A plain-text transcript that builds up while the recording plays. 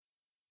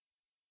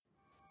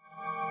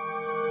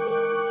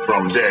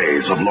From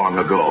days of long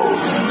ago,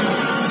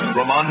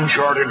 from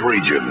uncharted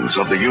regions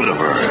of the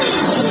universe,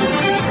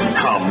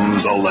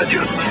 comes a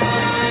legend.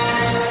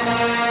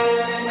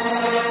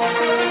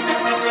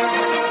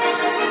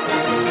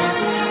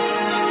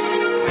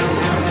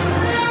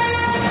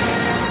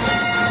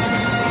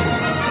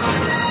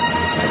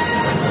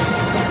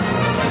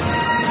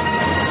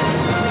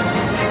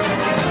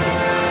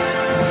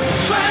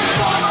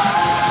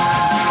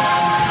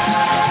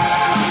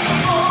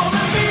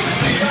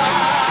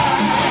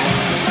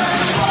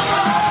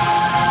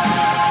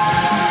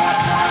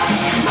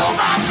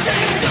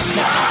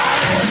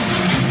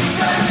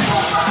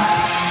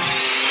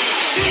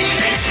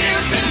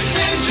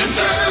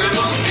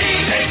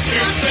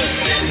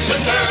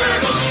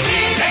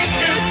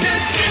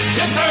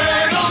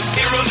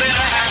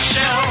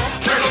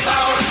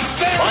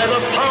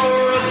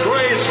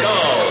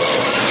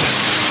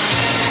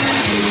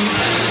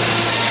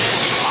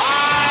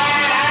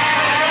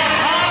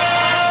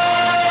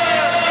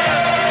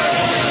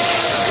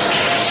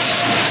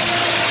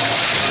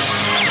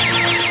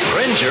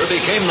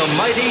 Became the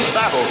mighty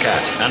Battle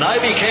Cat, and I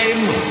became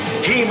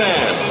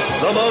He-Man,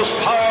 the most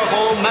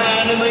powerful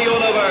man in the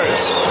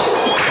universe.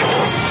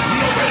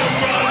 Nowhere to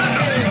run,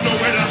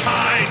 nowhere to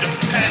hide,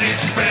 panic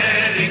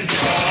spreading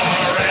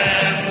far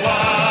and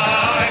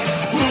wide.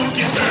 Who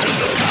can turn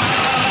the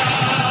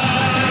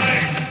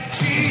tide?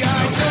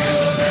 G.I.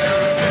 Joe,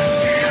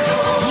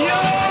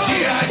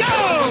 G.I.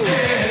 Joe,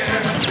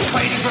 there,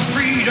 fighting for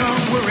freedom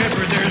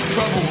wherever there's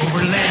trouble over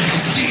land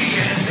and sea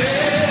and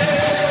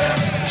air.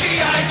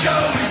 G.I.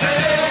 Joe is there.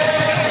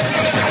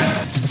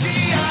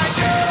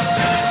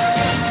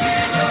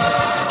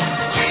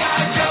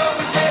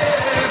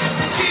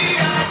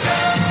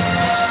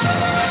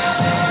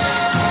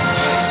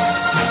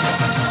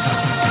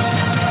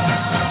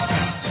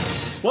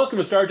 Welcome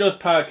to Star Joe's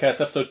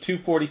Podcast, episode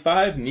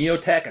 245,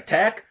 Neotech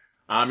Attack.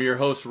 I'm your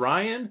host,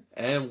 Ryan,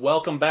 and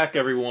welcome back,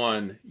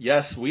 everyone.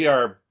 Yes, we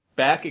are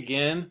back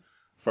again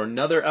for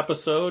another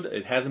episode.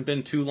 It hasn't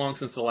been too long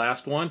since the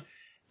last one,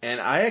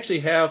 and I actually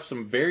have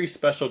some very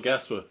special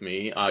guests with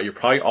me. You're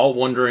probably all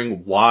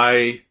wondering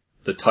why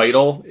the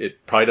title.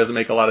 It probably doesn't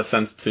make a lot of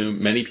sense to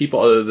many people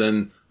other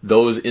than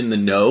those in the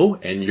know,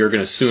 and you're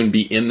going to soon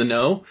be in the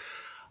know.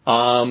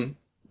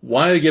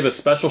 Wanted to give a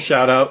special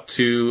shout out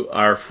to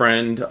our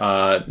friend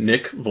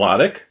Nick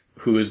Vladik,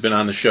 who has been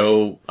on the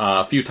show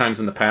a few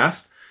times in the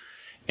past,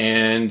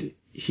 and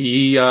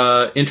he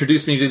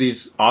introduced me to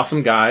these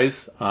awesome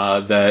guys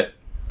that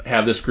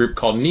have this group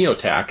called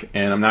Neotech,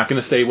 and I'm not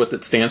going to say what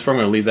that stands for. I'm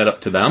going to leave that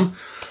up to them.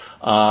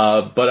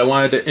 But I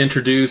wanted to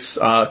introduce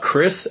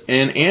Chris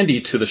and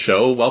Andy to the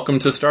show. Welcome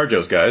to Star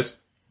Joe's, guys.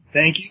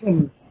 Thank you,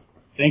 and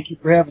thank you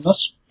for having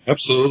us.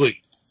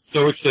 Absolutely.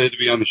 So excited to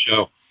be on the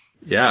show.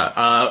 Yeah,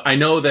 I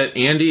know that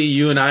Andy,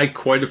 you and I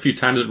quite a few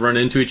times have run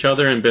into each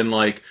other and been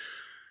like,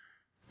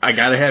 I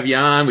gotta have you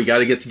on, we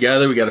gotta get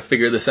together, we gotta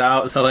figure this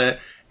out, and stuff like that.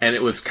 And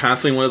it was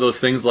constantly one of those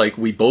things like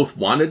we both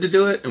wanted to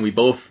do it and we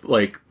both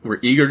like were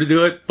eager to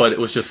do it, but it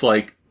was just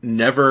like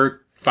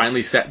never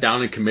finally sat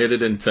down and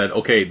committed and said,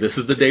 okay, this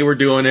is the day we're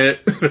doing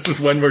it, this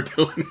is when we're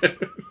doing it.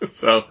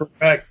 So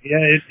correct. Yeah,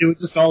 it was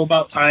just all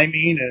about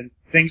timing and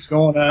things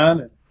going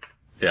on. And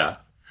yeah.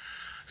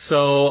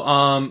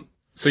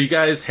 So you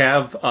guys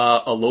have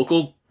a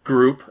local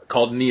group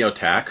called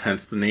Neotech,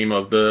 hence the name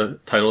of the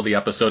title of the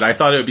episode. I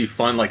thought it would be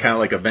fun, like kind of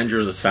like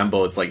Avengers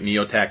Assemble. It's like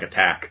Neotech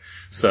Attack.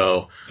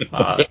 So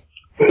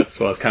that's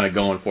what I was kind of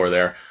going for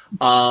there.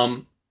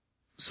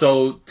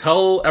 So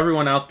tell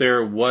everyone out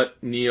there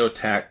what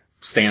Neotech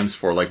stands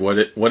for, like what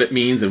it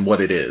means and what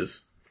it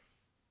is.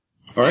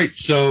 All right,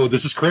 so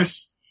this is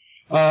Chris.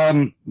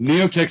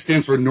 Neotech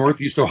stands for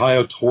Northeast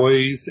Ohio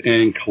Toys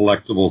and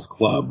Collectibles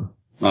Club.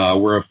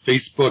 We're a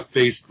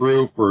Facebook-based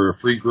group. We're a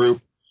free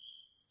group.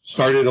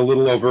 Started a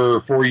little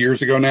over 4.5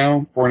 years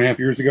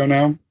ago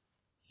now.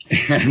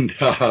 And,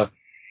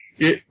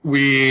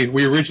 we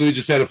originally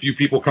just had a few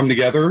people come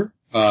together,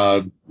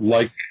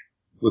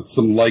 with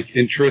some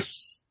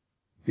interests,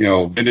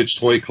 vintage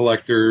toy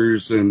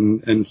collectors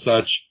and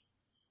such.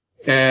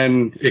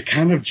 And it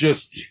kind of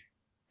just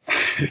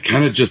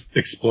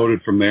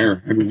exploded from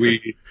there. I mean,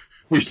 we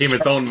became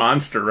its own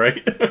monster,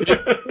 right?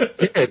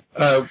 It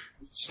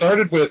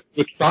started with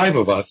 5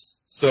 of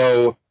us.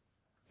 So,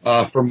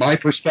 from my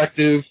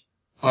perspective,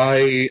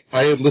 I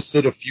had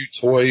listed a few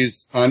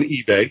toys on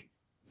eBay,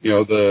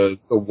 the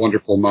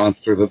wonderful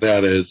monster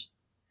that is.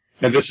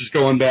 And this is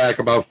going back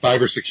about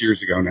 5 or 6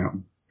 years ago now.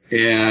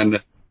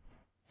 And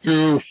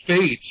through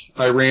fate,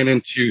 I ran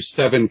into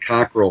Steven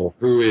Cockrell,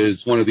 who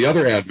is one of the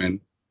other admin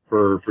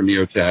for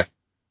Neotech.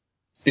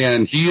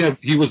 And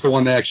he was the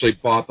one that actually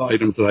bought the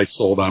items that I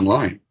sold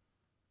online.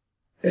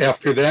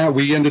 After that,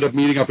 we ended up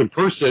meeting up in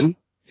person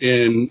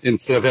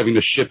instead of having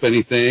to ship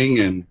anything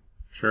and,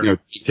 sure,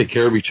 take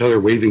care of each other,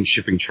 waiving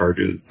shipping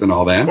charges and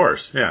all that. Of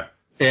course, yeah.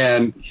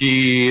 And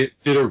he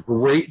did a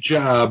great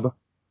job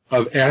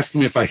of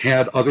asking me if I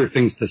had other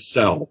things to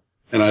sell.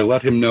 And I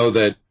let him know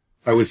that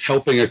I was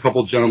helping a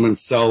couple gentlemen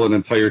sell an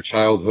entire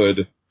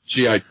childhood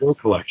G.I. Joe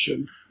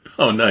collection.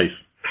 Oh,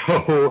 nice.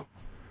 So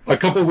a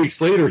couple of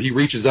weeks later, he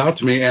reaches out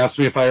to me, asks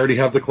me if I already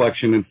have the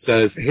collection, and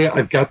says, hey,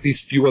 I've got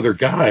these few other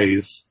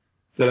guys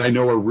that I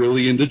know are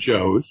really into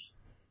Joe's.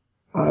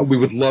 We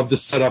would love to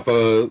set up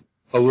a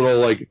little,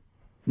 like,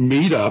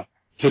 meetup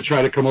to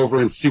try to come over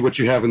and see what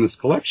you have in this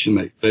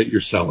collection that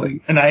you're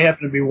selling. And I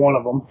happen to be one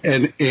of them.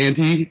 And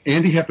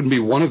Andy happened to be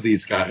one of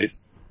these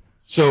guys.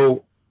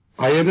 So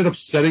I ended up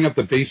setting up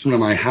the basement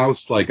of my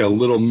house like a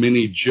little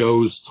mini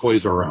Joe's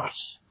Toys R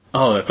Us.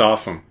 Oh, that's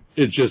awesome.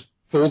 It's just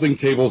folding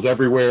tables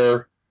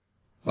everywhere.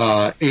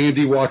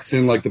 Andy walks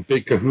in like the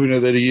big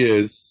kahuna that he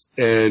is,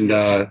 and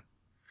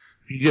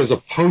he has a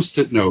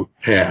Post-it note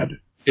pad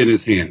in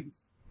his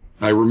hands.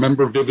 I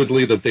remember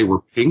vividly that they were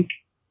pink.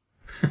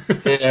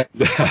 And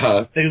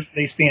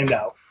They stand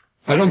out.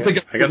 I don't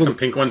think I got some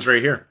pink ones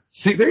right here.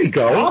 See, there you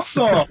go.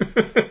 Awesome.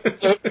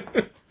 So,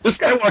 this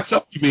guy walks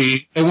up to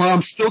me, and while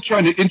I'm still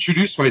trying to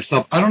introduce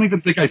myself, I don't even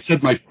think I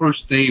said my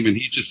first name, and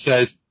he just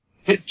says,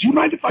 hey, do you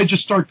mind if I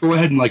just go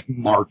ahead and like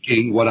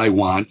marking what I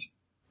want?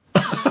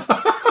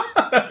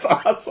 That's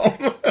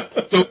awesome.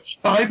 So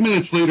 5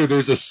 minutes later,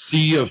 there's a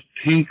sea of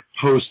pink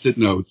Post-it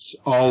notes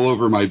all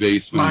over my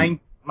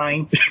basement.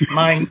 Mine.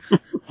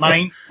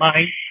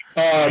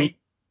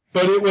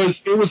 But it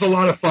was a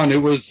lot of fun. It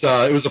was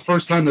the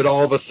first time that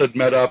all of us had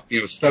met up.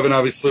 Steven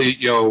obviously,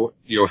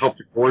 helped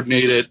to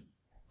coordinate it.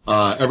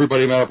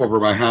 Everybody met up over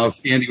my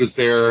house. Andy was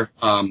there.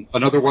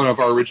 Another one of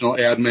our original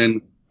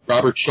admin,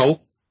 Robert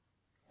Schultz.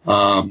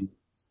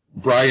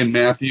 Brian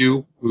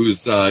Matthew,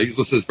 who's he's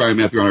listed as Brian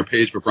Matthew on our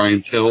page, but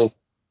Brian Till.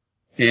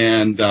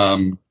 And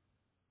I'm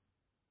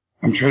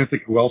trying to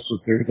think who else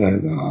was there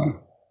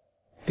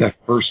that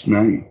first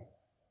night.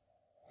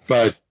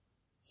 But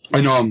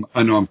I know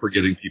I'm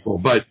forgetting people,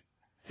 but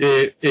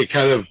it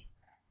kind of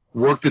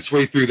worked its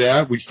way through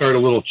that. We started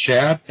a little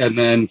chat, and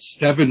then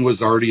Steven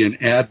was already an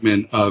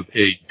admin of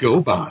a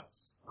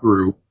GoBots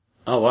group.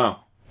 Oh,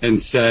 wow.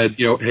 And said,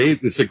 hey,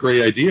 this is a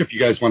great idea. If you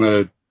guys want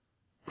to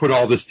put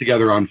all this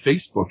together on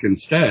Facebook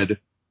instead,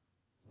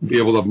 be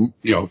able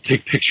to,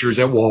 take pictures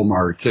at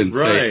Walmart and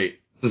say,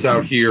 this is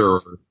out here,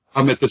 or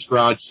I'm at this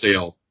garage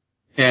sale.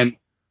 And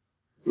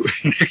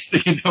next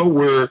thing you know,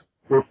 we're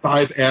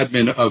 5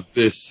 admin of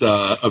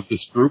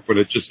this group when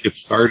it just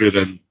gets started,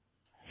 and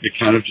it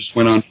kind of just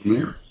went on from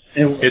there.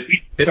 And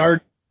we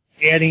started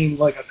adding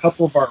like a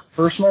couple of our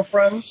personal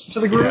friends to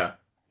the group. Yeah.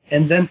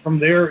 And then from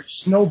there it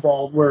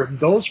snowballed where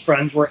those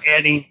friends were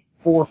adding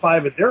 4 or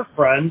 5 of their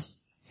friends,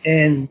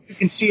 and you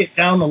can see it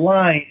down the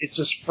line. It's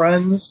just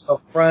friends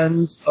of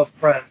friends of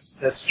friends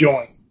that's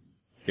joined.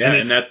 Yeah,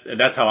 and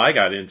that's how I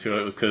got into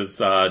it, was because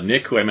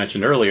Nick, who I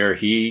mentioned earlier,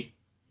 he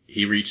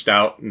reached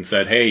out and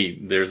said, hey,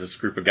 there's this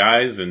group of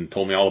guys, and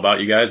told me all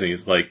about you guys, and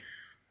he's like,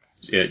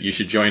 yeah, you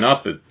should join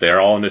up.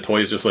 They're all into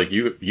toys just like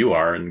you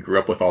are, and grew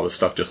up with all this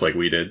stuff just like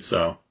we did,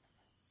 so.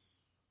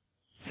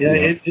 Yeah,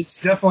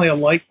 it's definitely a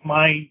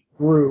like-minded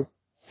group.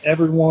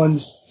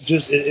 Everyone's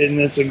and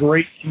it's a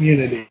great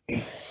community.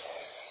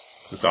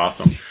 That's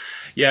awesome.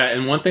 Yeah,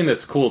 and one thing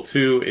that's cool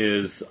too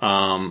is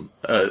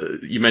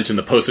you mentioned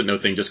the Post-it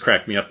note thing. Just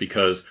cracked me up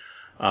because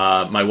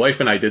my wife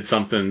and I did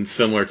something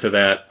similar to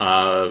that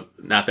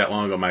not that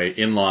long ago. My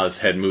in-laws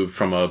had moved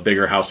from a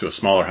bigger house to a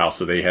smaller house,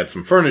 so they had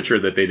some furniture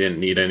that they didn't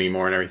need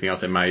anymore and everything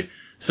else. And my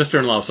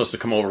sister-in-law was supposed to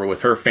come over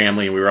with her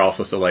family, and we were all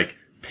supposed to like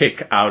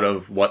pick out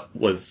of what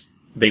was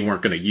they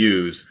weren't going to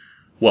use,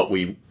 what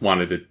we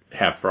wanted to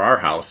have for our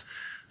house.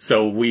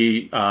 So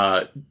we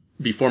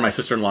before my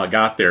sister-in-law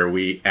got there,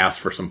 we asked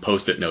for some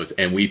Post-it notes,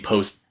 and we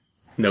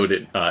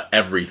noted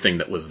everything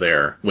that was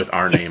there with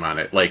our name on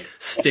it. Like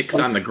sticks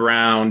on the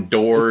ground,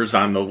 doors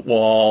on the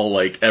wall,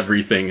 like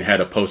everything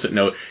had a Post-it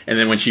note. And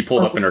then when she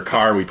pulled up in her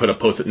car, we put a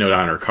Post-it note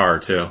on her car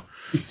too.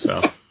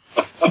 So.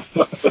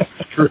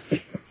 That's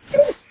great.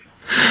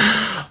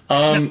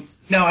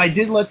 Now, I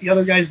did let the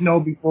other guys know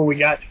before we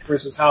got to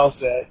Chris's house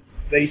that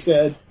they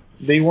said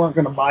they weren't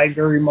going to buy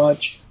very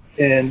much,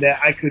 and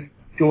that I could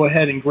go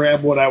ahead and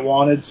grab what I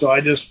wanted. So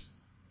I did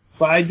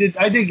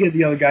get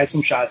the other guys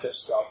some shots at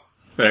stuff.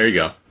 There you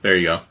go.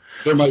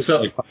 There might be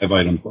like 5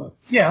 items left.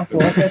 Yeah,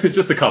 well,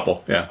 just a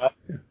couple. Yeah.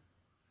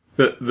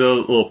 The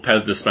little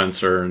Pez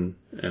dispenser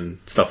and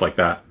stuff like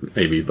that,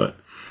 maybe, but.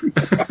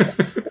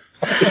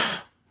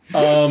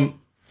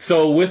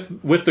 So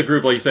with the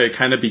group, like you say, it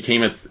kind of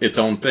became its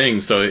own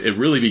thing. So it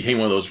really became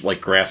one of those like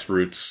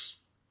grassroots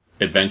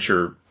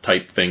adventure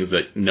type things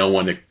that no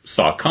one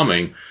saw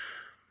coming.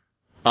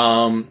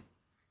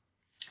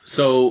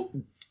 So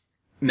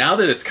now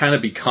that it's kind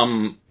of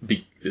become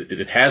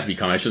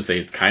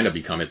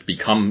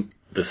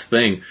this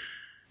thing.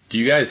 Do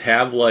you guys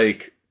have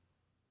like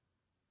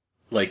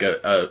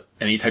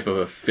any type of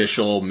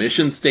official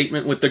mission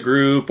statement with the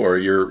group, or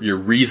your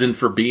reason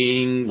for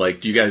being?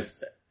 Like,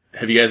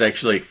 have you guys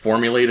actually like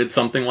formulated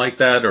something like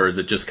that, or is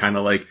it just kind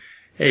of like,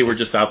 hey, we're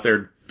just out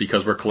there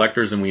because we're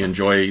collectors and we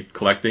enjoy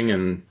collecting,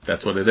 and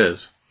that's what it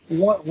is?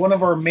 One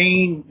of our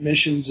main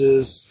missions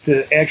is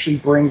to actually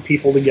bring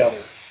people together.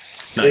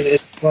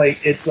 Nice.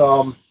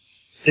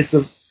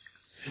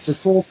 It's a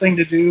cool thing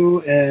to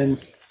do, and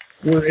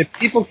if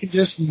people could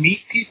just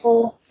meet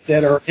people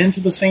that are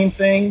into the same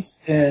things,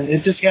 and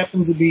it just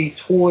happens to be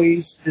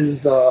toys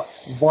is the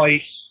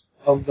vice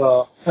of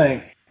the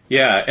thing.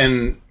 Yeah,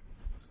 and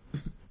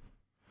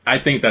I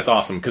think that's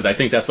awesome, because I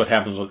think that's what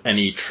happens with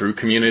any true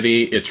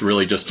community. It's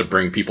really just to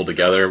bring people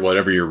together,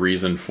 whatever your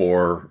reason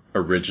for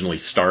originally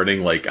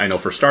starting. Like, I know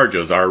for Star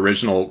Joe's, our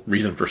original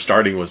reason for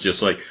starting was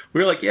just like,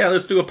 we were like, yeah,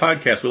 let's do a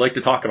podcast. We like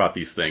to talk about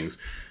these things.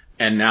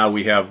 And now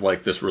we have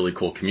like this really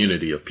cool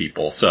community of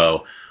people.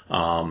 So,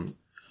 and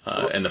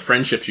the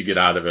friendships you get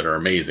out of it are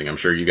amazing. I'm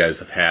sure you guys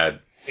have had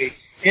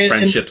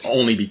friendships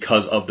only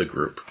because of the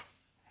group.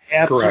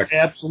 Correct.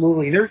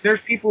 Absolutely.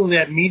 There's people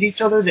that meet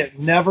each other that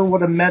never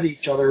would have met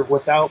each other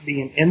without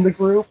being in the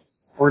group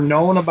or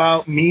knowing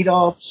about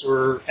meetups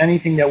or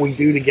anything that we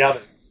do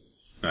together.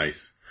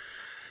 Nice.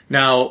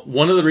 Now,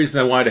 one of the reasons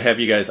I wanted to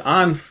have you guys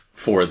on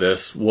for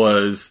this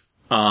was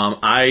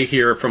I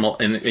hear from,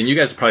 and you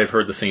guys probably have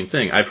heard the same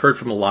thing. I've heard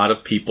from a lot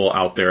of people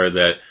out there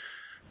that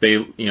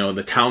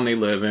the town they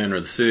live in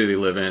or the city they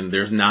live in,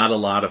 there's not a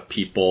lot of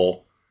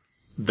people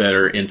that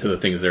are into the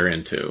things they're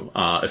into.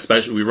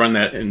 Especially, we run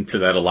into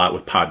that a lot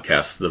with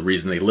podcasts. The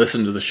reason they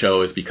listen to the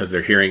show is because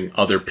they're hearing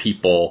other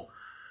people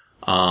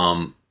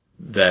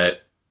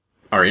that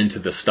are into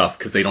this stuff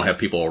because they don't have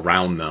people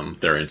around them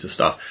that are into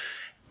stuff.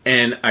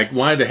 And I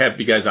wanted to have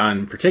you guys on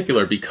in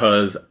particular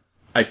because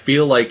I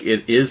feel like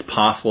it is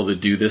possible to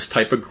do this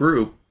type of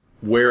group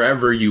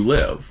wherever you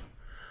live.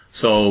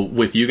 So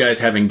with you guys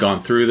having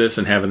gone through this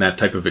and having that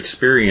type of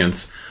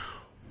experience,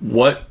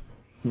 what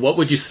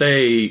would you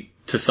say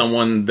to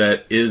someone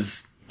that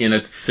is in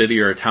a city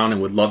or a town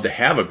and would love to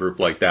have a group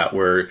like that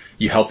where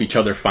you help each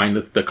other find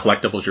the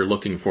collectibles you're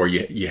looking for,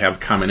 you have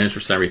common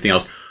interests and everything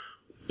else?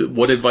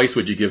 What advice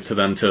would you give to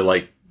them to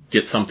like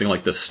get something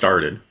like this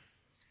started?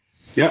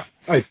 Yeah,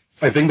 I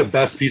think the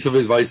best piece of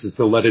advice is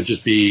to let it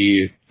just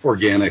be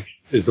organic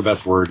is the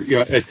best word.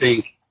 I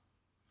think,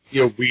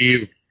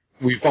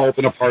 we've all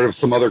been a part of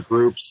some other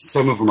groups.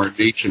 Some of them are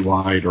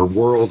nationwide or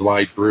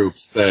worldwide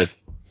groups that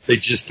they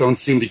just don't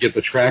seem to get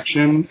the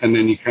traction, and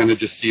then you kind of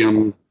just see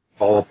them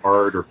fall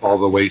apart or fall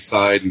to the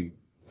wayside and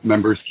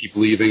members keep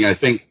leaving. I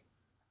think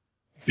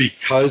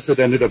because it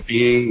ended up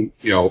being,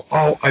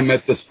 oh, I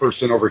met this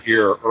person over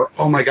here, or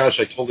oh my gosh,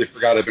 I totally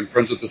forgot I've been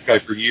friends with this guy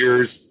for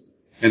years,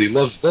 and he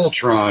loves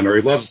Voltron, or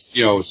he loves,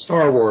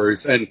 Star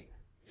Wars, and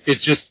it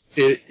just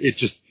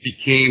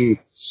became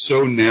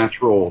so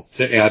natural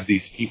to add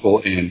these people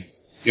in.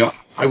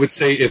 I would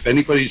say if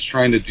anybody's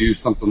trying to do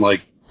something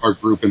like our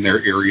group in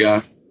their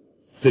area,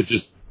 to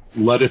just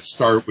let it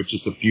start with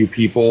just a few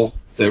people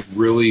that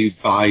really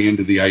buy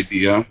into the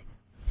idea,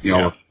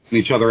 helping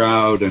each other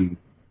out and,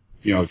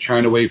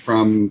 trying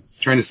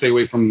to stay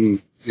away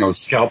from,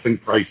 scalping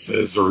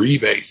prices or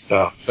eBay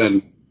stuff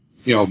and,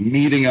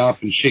 meeting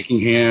up and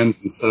shaking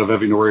hands instead of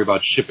having to worry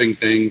about shipping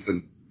things.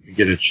 And I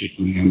get it,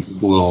 shaking hands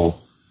is a little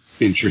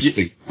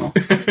interesting.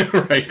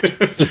 Right.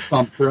 Just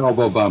bump your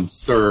elbow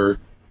bumps or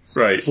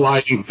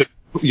sliding,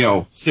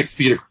 6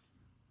 feet across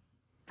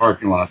the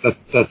parking lot.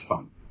 That's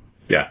fun.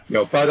 Yeah.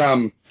 But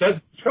I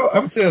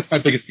would say that's my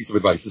biggest piece of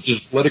advice is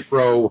just let it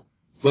grow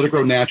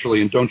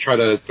naturally and don't try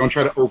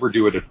to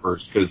overdo it at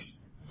first, because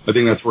I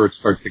think that's where it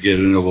starts to get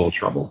into a little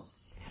trouble.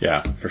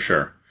 Yeah, for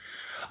sure.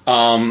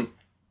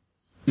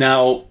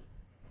 Now,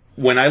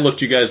 when I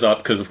looked you guys up,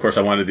 because of course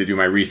I wanted to do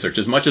my research,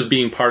 as much as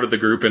being part of the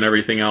group and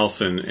everything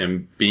else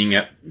and being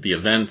at the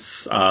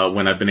events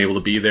when I've been able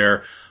to be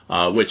there,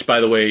 which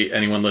by the way,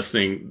 anyone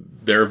listening,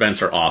 their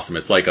events are awesome.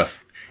 It's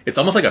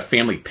almost like a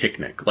family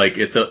picnic. Like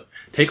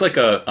take like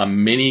a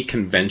mini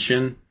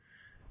convention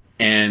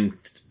and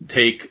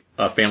take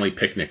a family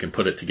picnic and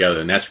put it together.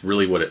 And that's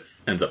really what it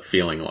ends up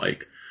feeling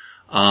like.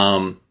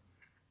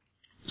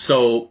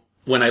 So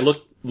when I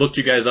looked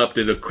you guys up,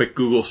 did a quick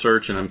Google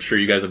search, and I'm sure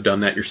you guys have done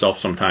that yourself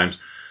sometimes,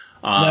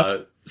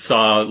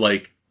 saw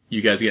like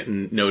you guys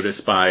getting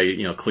noticed by,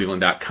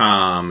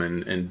 Cleveland.com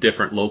and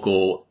different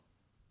local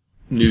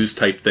news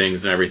type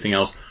things and everything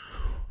else.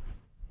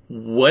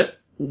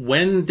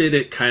 When did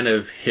it kind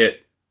of hit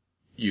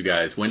you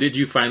guys? When did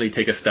you finally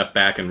take a step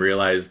back and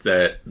realize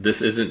that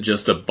this isn't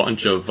just a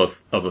bunch of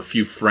a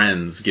few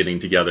friends getting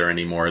together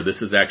anymore?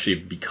 This has actually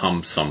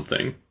become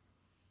something.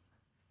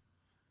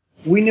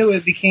 We knew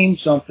it became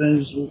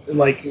something.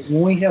 Like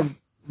when we have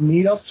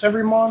meetups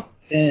every month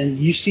and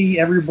you see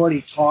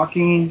everybody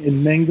talking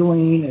and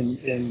mingling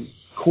and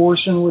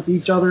coursing with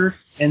each other,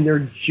 and they're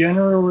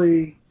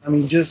generally,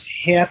 just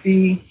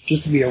happy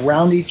just to be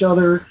around each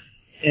other.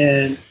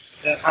 And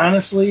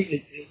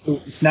honestly,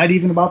 it's not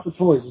even about the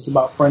toys. It's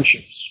about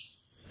friendships.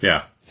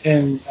 Yeah.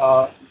 And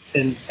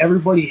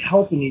everybody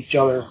helping each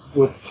other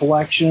with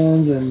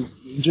collections and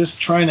just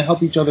trying to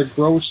help each other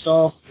grow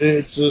stuff.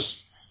 It's just,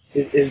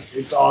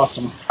 it's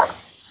awesome.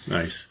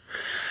 Nice.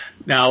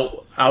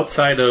 Now,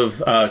 outside of,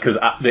 because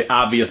the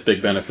obvious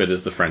big benefit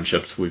is the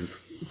friendships. We've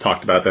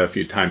talked about that a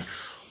few times.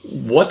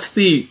 What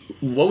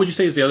would you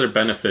say is the other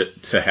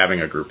benefit to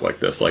having a group like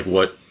this? Like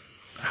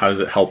how does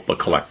it help a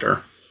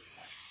collector?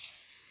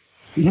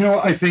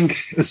 I think,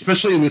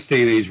 especially in this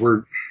day and age,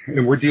 we're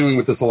dealing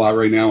with this a lot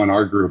right now in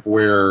our group,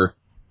 where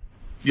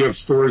you have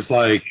stores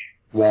like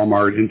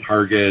Walmart and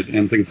Target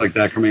and things like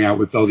that coming out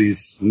with all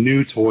these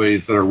new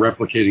toys that are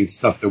replicating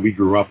stuff that we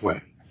grew up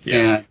with. Yeah.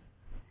 And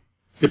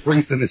it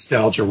brings the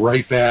nostalgia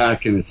right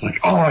back, and it's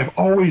like, oh, I've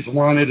always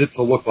wanted it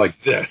to look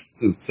like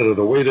this instead of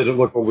the way that it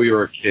looked when we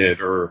were a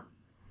kid or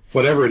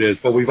whatever it is.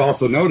 But we've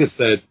also noticed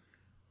that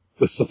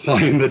the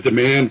supply and the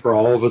demand for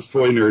all of us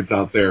toy nerds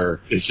out there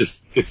is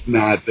just, it's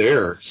not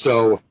there.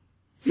 So,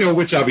 you know,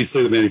 which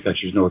obviously the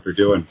manufacturers know what they're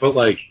doing, but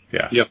like,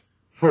 Yeah.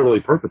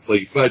 Totally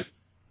purposely. But,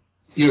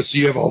 you know, so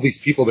you have all these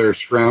people that are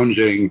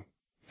scrounging,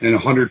 and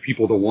 100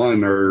 people to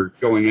one are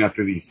going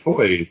after these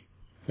toys.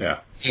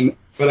 Yeah.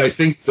 But I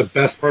think the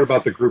best part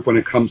about the group when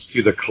it comes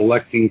to the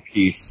collecting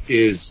piece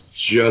is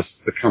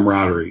just the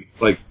camaraderie.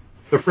 Like,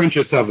 the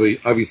friendships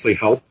obviously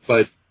help,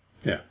 but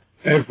Yeah.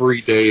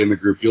 every day in the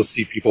group you'll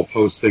see people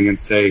posting and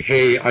say,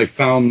 hey, I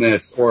found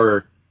this,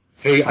 or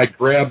hey, I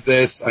grabbed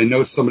this, I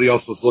know somebody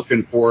else was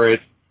looking for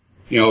it.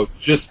 You know,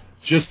 just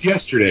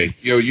yesterday,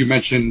 you know, you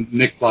mentioned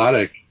Nick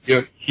Blodek.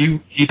 You know,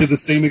 he did the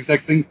same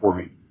exact thing for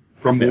me.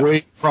 From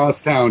way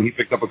across town, he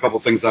picked up a couple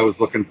things I was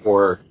looking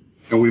for,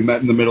 and we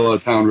met in the middle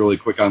of town really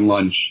quick on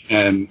lunch,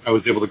 and I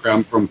was able to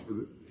grab them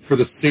for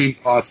the same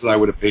cost that I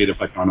would have paid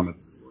if I found them at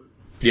the store.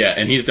 Yeah,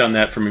 and he's done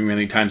that for me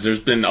many times. There's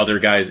been other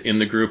guys in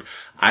the group.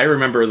 I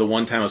remember the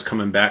one time I was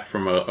coming back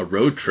from a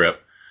road trip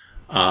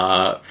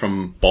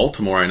from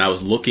Baltimore, and I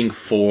was looking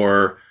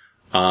for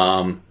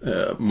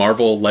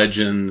Marvel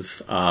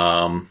Legends,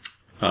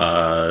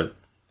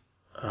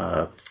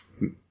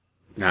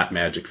 not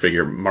Magic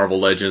figure, Marvel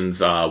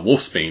Legends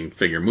Wolfsbane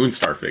figure,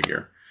 Moonstar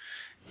figure.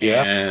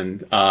 Yeah.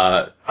 And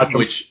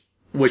which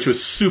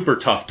was super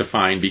tough to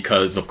find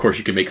because, of course,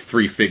 you could make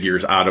 3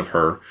 figures out of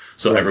her,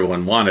 so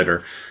everyone wanted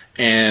her.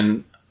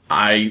 And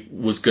I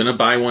was going to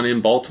buy one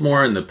in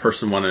Baltimore, and the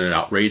person wanted an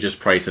outrageous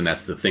price, and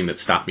that's the thing that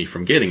stopped me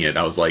from getting it.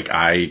 I was like,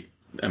 I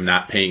am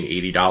not paying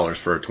 $80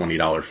 for a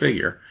 $20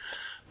 figure.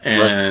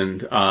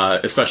 And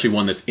especially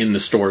one that's in the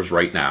stores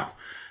right now.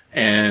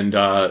 And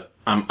I'm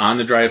on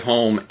the drive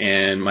home,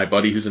 and my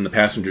buddy who's in the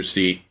passenger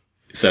seat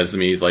says to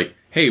me, he's like,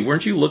 hey,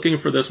 weren't you looking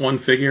for this one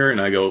figure? And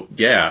I go,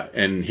 yeah.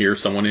 And here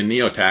someone in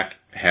Neotac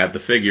had the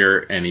figure,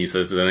 and he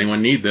says, does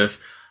anyone need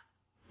this?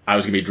 I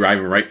was going to be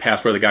driving right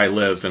past where the guy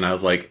lives, and I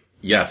was like,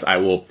 yes, I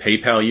will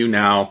PayPal you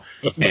now,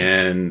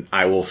 and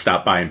I will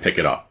stop by and pick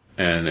it up.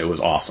 And it was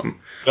awesome.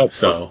 That's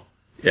so,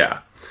 yeah.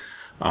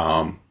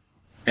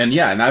 And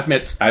I've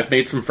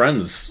made some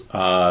friends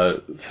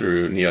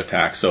through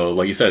Neotac. So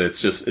like you said,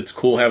 it's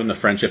cool having the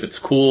friendship. It's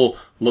cool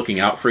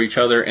looking out for each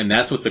other, and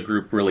that's what the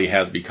group really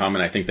has become.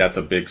 And I think that's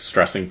a big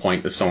stressing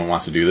point if someone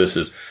wants to do this,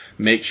 is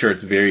make sure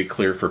it's very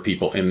clear for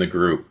people in the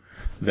group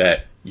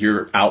that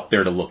you're out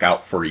there to look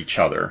out for each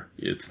other.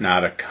 It's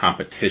not a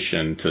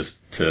competition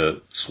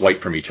to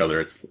swipe from each other.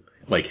 It's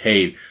like,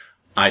 hey,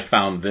 I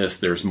found this.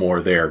 There's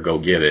more there. Go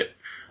get it.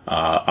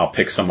 I'll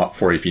pick some up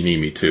for you if you need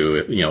me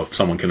to, you know, if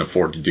someone can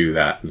afford to do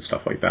that and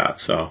stuff like that.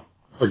 So.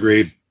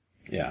 Agreed.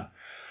 Yeah.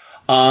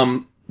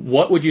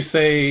 What would you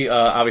say,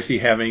 obviously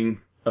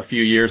having a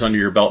few years under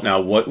your belt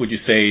now, what would you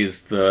say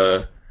is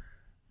the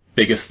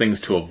biggest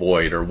things to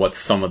avoid, or what's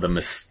some of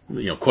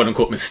the quote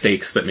unquote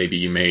mistakes that maybe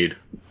you made,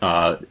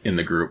 in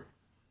the group?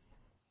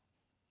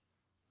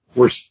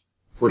 We're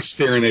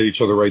staring at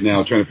each other right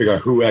now trying to figure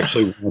out who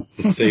actually wants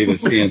to say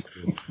this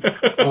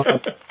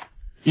answer.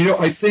 You know,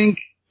 I think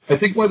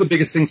one of the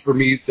biggest things for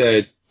me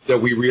that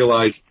we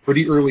realized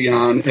pretty early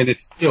on, and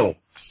it's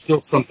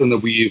still something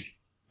that we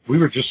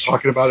were just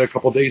talking about it a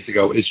couple of days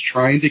ago, is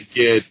trying to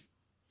get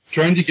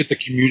the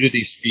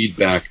community's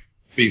feedback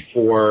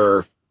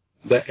before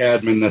the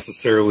admin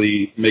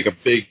necessarily make a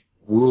big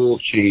rule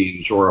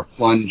change or a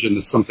plunge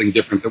into something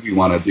different that we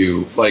want to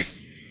do. Like,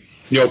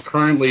 you know,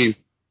 currently,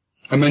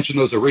 I mentioned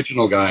those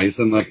original guys,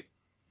 and like,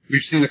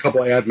 we've seen a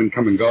couple of admin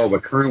come and go,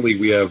 but currently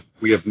we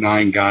have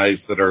 9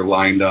 guys that are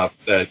lined up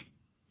that,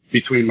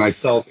 between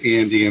myself,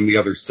 Andy, and the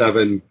other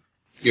 7,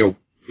 you know,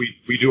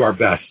 we do our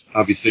best,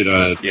 obviously,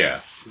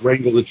 to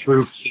wrangle the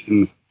troops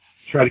and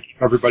try to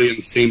keep everybody on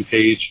the same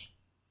page.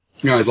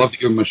 You know, I'd love to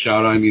give them a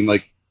shout out. I mean,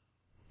 like,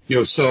 you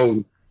know,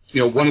 so,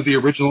 you know, one of the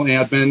original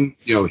admin,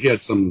 you know, he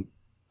had some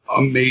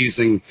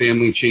amazing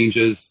family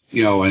changes,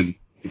 you know, and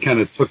it kind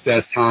of took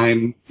that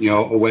time, you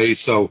know, away.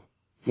 So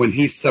when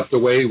he stepped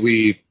away,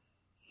 we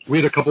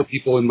had a couple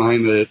people in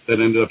mind that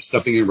ended up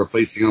stepping in and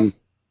replacing him.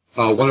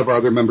 One of our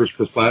other members,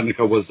 Chris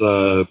Blatnica, was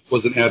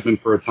an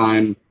admin for a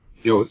time.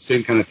 You know,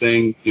 same kind of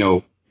thing. You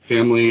know,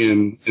 family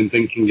and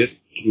thing can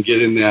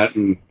get in that,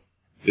 and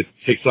it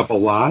takes up a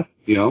lot.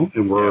 You know,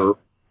 and we're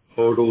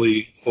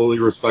totally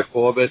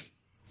respectful of it.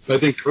 But I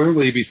think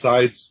currently,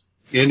 besides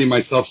Andy,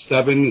 myself,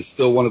 Steven is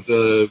still one of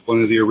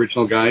the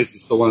original guys.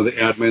 He's still one of the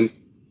admin.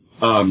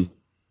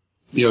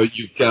 You know,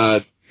 you've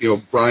got, you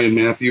know, Brian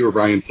Matthew or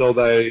Brian Till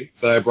that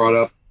I brought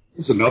up.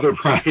 There's another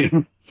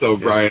Brian. So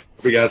Brian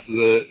Bigas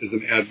is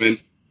an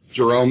admin.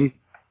 Jerome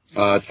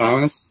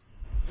Thomas,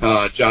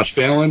 Josh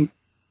Fallon,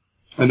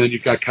 and then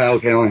you've got Kyle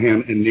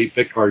Callahan and Nate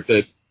Bickhart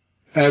that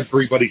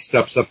everybody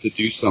steps up to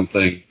do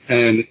something.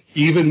 And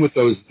even with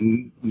those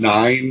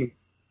 9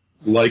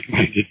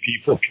 like-minded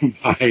people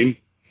combined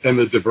and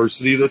the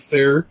diversity that's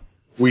there,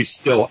 we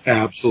still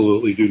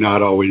absolutely do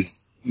not always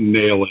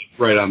nail it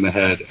right on the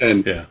head.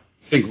 And Yeah.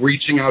 I think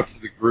reaching out to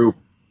the group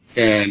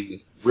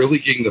and really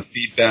getting the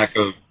feedback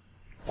of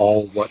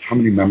how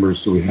many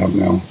members do we have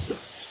now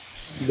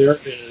There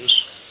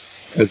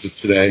is as of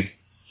today?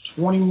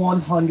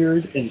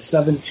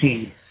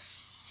 2,117.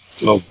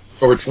 So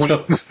over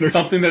 20. So,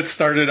 something that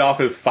started off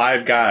as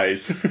 5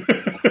 guys.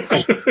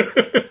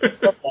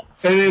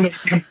 And in a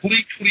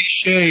complete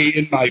cliche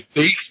in my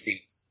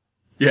basement.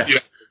 Yeah. Yeah.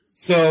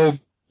 So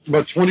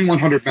about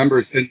 2,100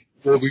 members, and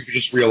what we've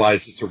just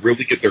realized is to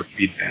really get their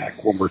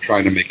feedback when we're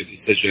trying to make a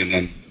decision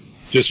and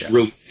just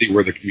really see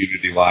where the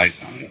community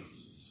lies on it.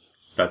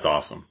 That's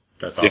awesome.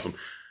 That's awesome.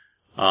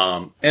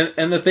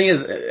 And the thing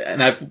is,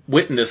 and I've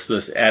witnessed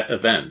this at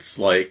events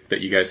like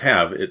that you guys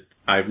have.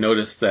 I've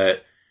noticed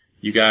that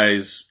you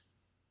guys,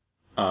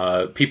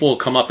 people will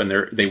come up and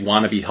they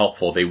want to be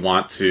helpful. They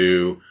want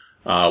to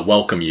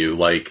welcome you.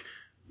 Like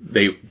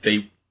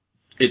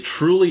it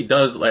truly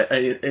does.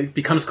 It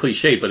becomes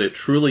cliche, but it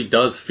truly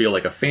does feel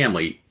like a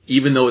family,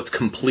 even though it's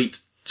complete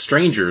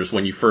strangers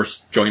when you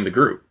first join the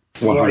group.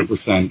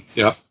 100%.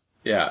 Yep.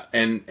 Yeah,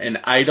 and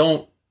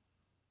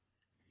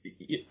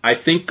I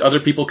think other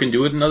people can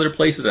do it in other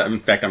places. In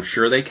fact, I'm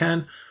sure they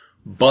can.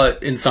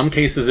 But in some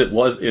cases,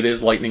 it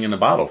is lightning in a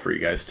bottle for you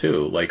guys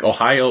too. Like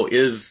Ohio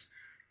is,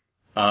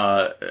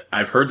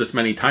 I've heard this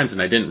many times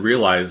and I didn't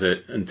realize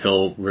it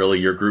until really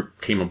your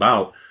group came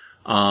about.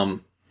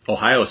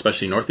 Ohio,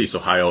 especially Northeast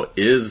Ohio,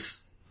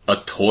 is a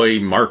toy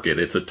market.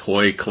 It's a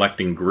toy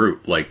collecting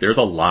group. Like there's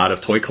a lot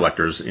of toy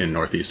collectors in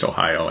Northeast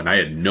Ohio, and I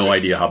had no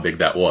idea how big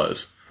that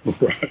was.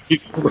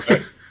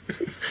 Right.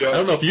 I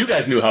don't know if you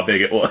guys knew how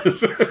big it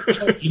was.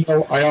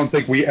 I don't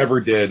think we ever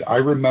did. I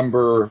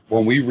remember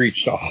when we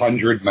reached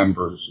 100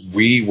 members,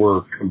 we were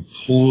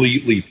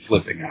completely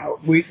flipping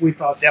out. We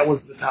thought that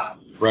was the top.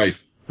 Right.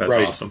 That's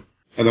right. awesome.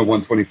 And then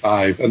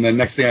 125. And then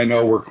next thing I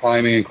know, we're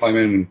climbing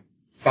and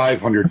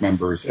 500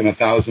 members and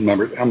 1,000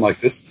 members. I'm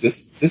like, this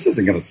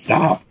isn't going to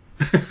stop.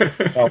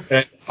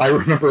 And I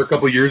remember a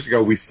couple of years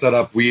ago, we set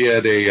up, we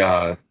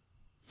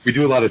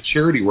do a lot of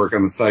charity work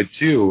on the side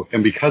too.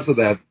 And because of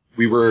that,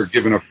 we were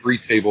given a free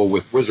table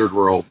with Wizard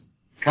World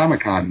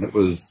Comic-Con that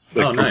was...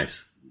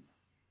 Nice.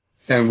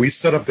 And we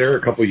set up there a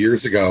couple of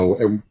years ago,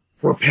 and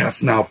we're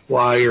passing out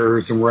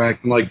flyers, and we're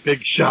acting like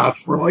big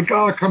shots. We're like,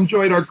 oh, come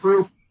join our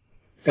group.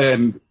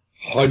 And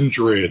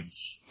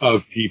hundreds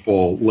of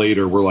people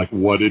later were like,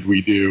 what did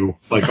we do?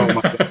 Like, oh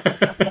my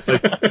God.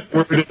 Like,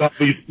 where did all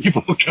these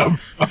people come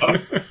from?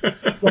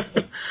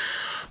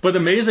 But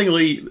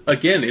amazingly,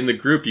 again, in the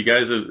group, you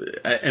guys have,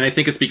 and I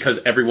think it's because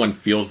everyone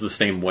feels the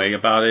same way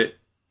about it.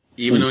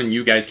 Even when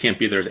you guys can't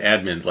be there as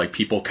admins, like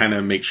people kind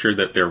of make sure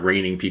that they're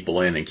reining people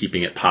in and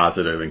keeping it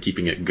positive and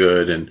keeping it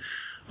good.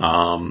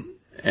 And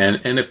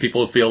if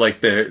people feel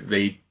like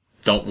they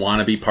don't want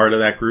to be part of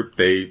that group,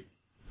 they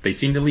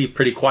seem to leave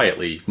pretty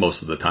quietly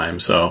most of the time.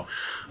 So,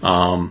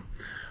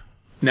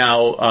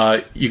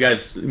 now, you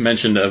guys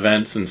mentioned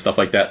events and stuff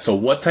like that. So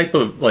what type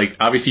of, like,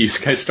 obviously you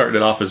guys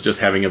started off as just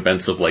having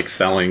events of like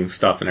selling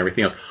stuff and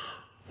everything else.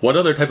 What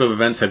other type of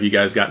events have you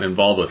guys gotten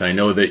involved with? I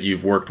know that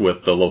you've worked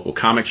with the local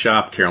comic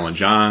shop, Carol and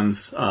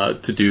John's,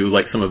 to do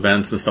like some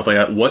events and stuff like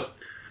that. What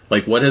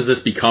has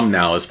this become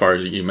now as far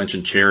as you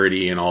mentioned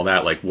charity and all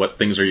that? Like what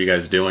things are you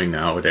guys doing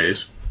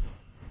nowadays?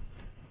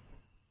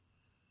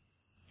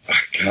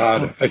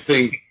 God, I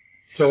think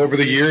so over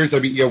the years, I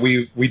mean, yeah,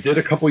 we did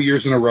a couple of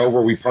years in a row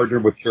where we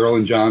partnered with Carol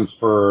and John's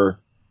for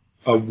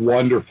a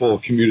wonderful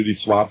community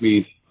swap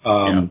meet.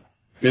 Ended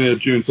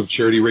up doing some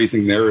charity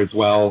raising there as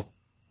well.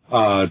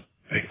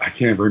 I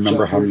can't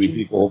remember how many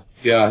people.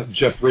 Yeah,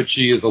 Jeff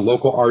Ritchie is a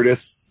local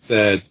artist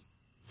that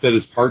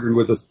has partnered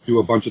with us to do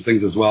a bunch of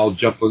things as well.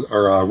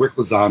 Rick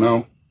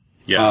Lozano.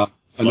 Yeah.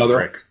 Another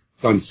Rick.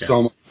 Done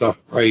so much stuff,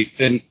 right?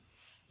 And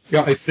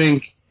yeah, I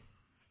think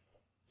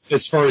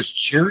as far as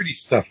charity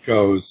stuff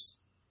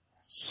goes,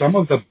 some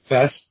of the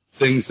best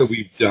things that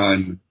we've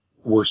done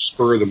were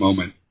spur of the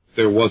moment.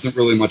 There wasn't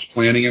really much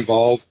planning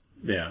involved.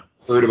 Yeah.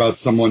 Heard about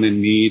someone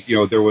in need.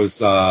 There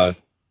was,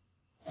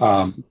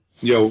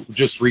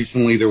 just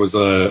recently there was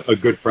a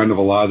good friend of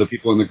a lot of the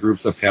people in the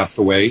groups that passed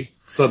away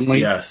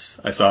suddenly. Yes,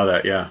 I saw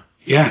that, yeah.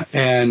 Yeah,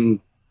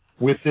 and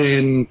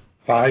within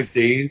 5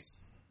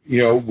 days,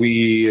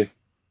 we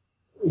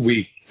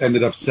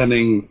ended up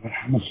sending,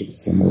 how much did we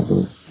send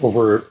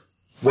over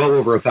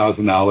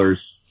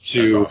 $1,000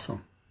 to, That's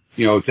awesome.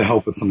 To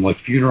help with some like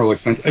funeral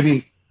expenses. I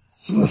mean,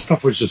 some of the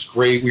stuff was just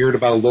great. We heard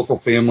about a local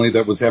family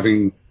that was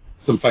having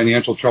some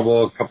financial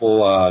trouble a couple,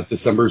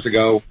 Decembers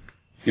ago.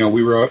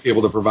 We were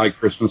able to provide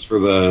Christmas for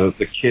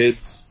the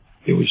kids.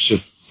 It was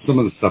just, some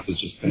of the stuff has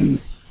just been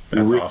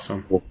That's really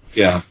awesome. cool.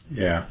 Yeah.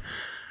 Yeah.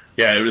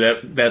 Yeah,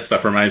 that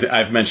stuff reminds me,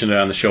 I've mentioned it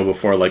on the show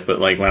before, but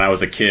when I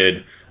was a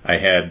kid, I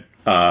had,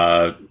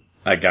 I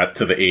got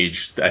to the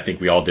age, I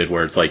think we all did,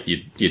 where it's like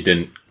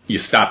you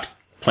stopped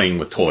playing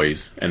with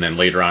toys, and then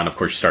later on, of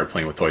course, you started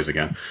playing with toys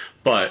again.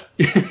 But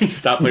you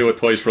stopped playing with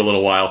toys for a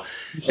little while,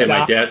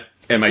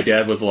 and my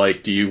dad was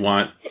like, do you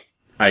want,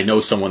 I know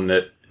someone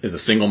that is a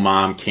single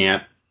mom,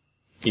 can't,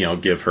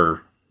 give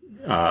her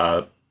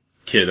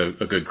kid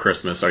a good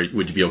Christmas.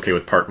 Would you be okay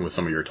with parting with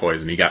some of your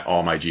toys? And he got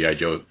all my G.I.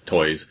 Joe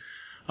toys,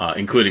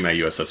 including my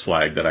USS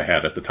Flag that I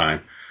had at the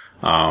time.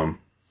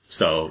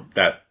 So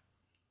that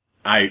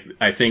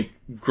I think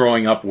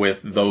growing up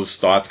with those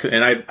thoughts,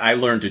 and I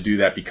learned to do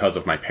that because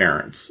of my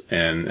parents,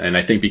 and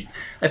I think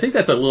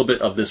that's a little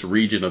bit of this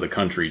region of the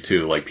country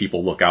too. Like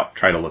people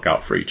try to look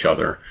out for each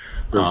other.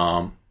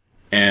 Sure.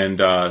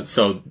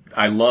 So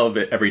I love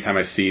it every time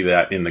I see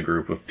that in the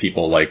group of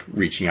people like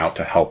reaching out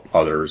to help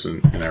others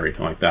and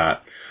everything like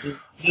that.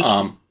 Just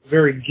a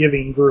very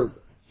giving group.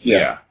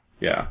 Yeah.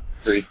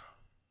 Great.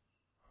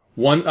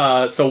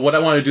 So what I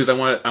want to do is I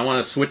want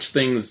to switch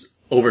things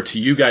over to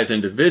you guys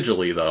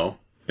individually though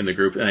in the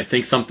group, and I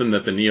think something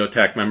that the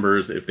Neotech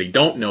members, if they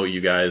don't know you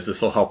guys,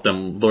 this will help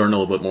them learn a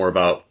little bit more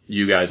about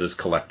you guys as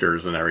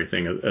collectors and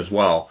everything as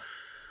well.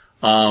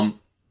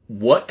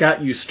 What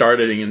got you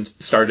started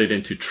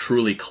into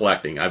truly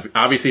collecting?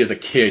 Obviously, as a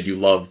kid, you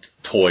loved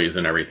toys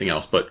and everything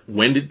else, but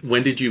when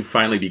did you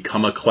finally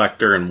become a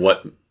collector, and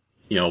what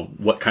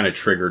kind of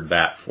triggered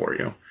that for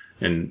you?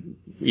 And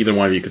either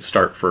one of you could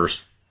start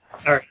first.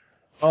 All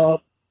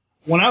right.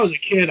 When I was a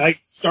kid,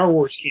 Star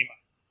Wars came out.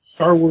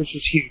 Star Wars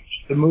was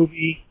huge. The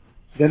movie.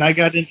 Then I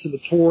got into the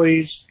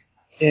toys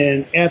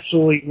and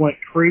absolutely went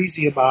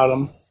crazy about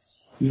them.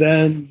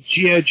 Then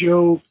G.I.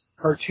 Joe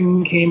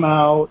cartoon came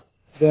out.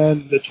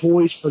 Then the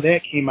toys for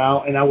that came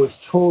out, and I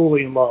was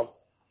totally in love.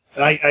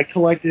 I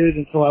collected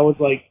until I was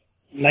like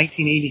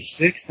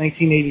 1986,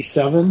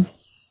 1987,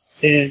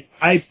 and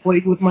I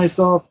played with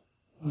myself,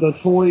 the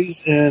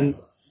toys, and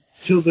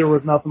till there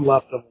was nothing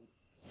left of them.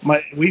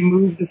 We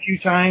moved a few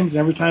times,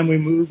 and every time we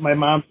moved, my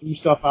mom threw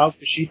stuff out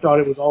because she thought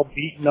it was all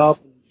beaten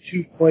up and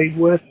too played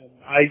with, and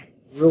I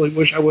really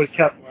wish I would have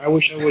kept them. I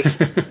wish I would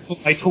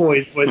have my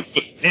toys, but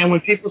man,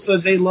 when people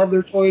said they loved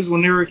their toys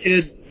when they were a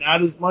kid,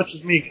 not as much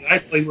as me, because I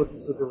played with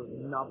them so there was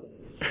nothing.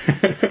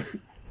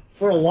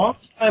 For a long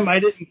time, I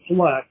didn't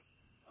collect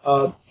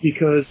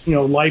because,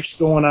 life's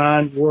going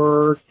on,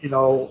 work,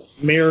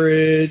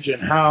 marriage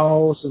and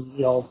house and,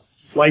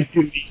 life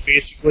duties,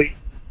 basically.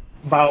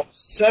 About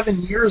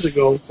 7 years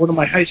ago, one of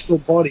my high school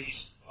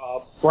buddies,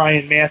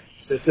 Brian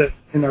Matthews, that's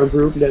in our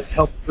group that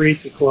helped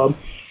create the club,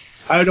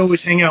 I would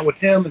always hang out with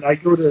him, and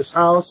I'd go to his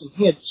house, and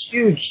he had a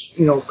huge,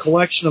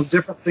 collection of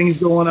different things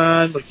going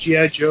on, like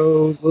G.I.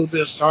 Joe, a little bit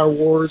of Star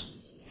Wars,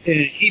 and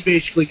he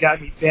basically got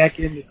me back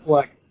into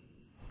collecting.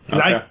 Okay.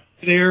 I'd go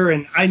there,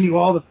 and I knew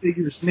all the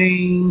figures'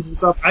 names and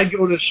stuff. I'd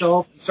go to the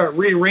shelf and start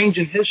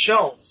rearranging his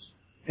shelves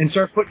and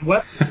start putting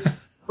weapons in the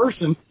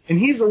person, and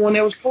he's the one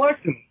that was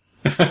collecting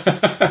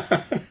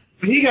them.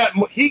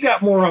 He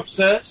got more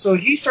upset, so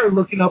he started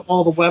looking up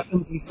all the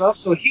weapons and stuff,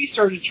 so he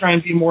started trying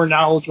to be more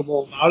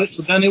knowledgeable about it,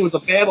 so then it was a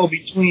battle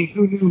between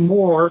who knew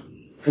more,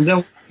 and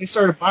then they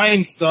started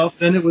buying stuff,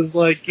 then it was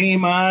like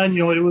game on,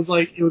 it was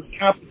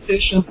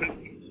competition,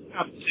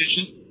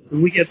 because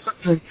we had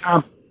something in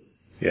common.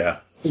 Yeah.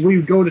 We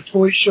would go to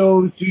toy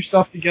shows, do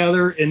stuff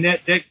together, and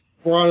that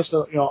brought us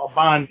a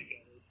bond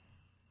together.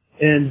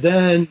 And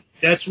then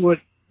that's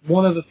what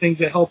one of the things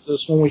that helped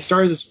us when we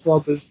started this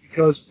club is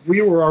because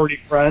we were already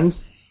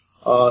friends.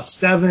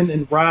 Steven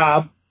and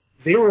Rob,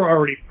 they were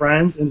already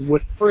friends, and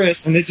with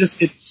Chris, and it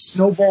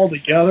snowballed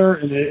together,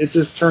 and it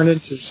just turned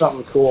into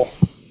something cool.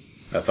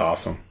 That's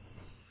awesome.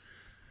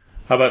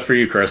 How about for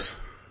you, Chris?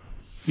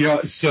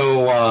 Yeah,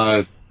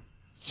 so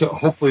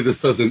hopefully this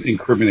doesn't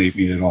incriminate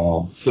me at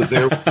all. So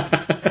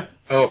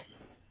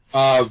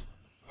a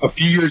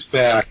few years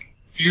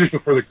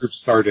before the group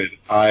started,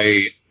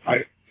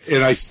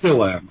 and I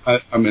still am.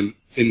 I'm an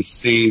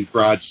insane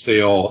garage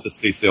sale,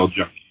 estate sale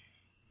junkie.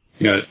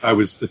 I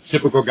was the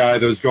typical guy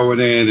that was going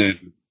in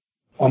and,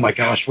 oh my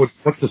gosh, what's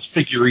this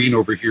figurine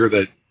over here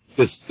that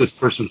this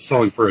person's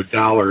selling for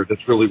 $1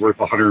 that's really worth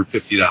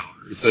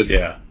 $150? And,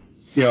 yeah.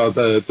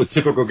 The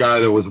typical guy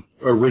that was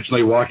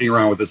originally walking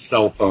around with his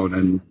cell phone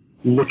and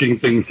looking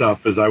things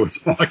up as I was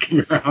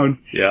walking around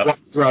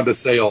a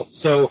sale.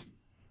 So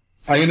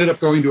I ended up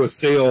going to a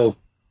sale,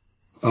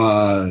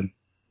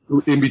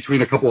 in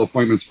between a couple of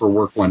appointments for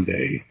work one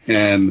day,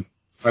 and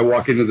I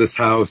walk into this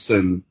house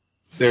and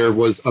there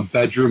was a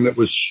bedroom that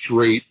was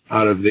straight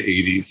out of the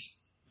 80s.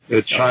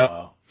 A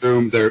child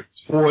room, their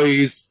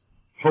toys,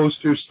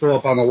 posters still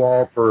up on the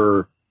wall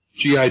for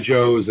G.I.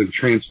 Joes and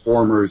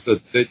Transformers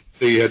that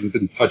they hadn't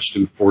been touched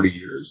in 40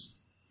 years.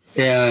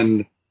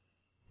 And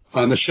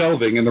on the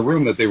shelving in the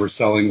room that they were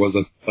selling was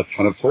a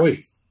ton of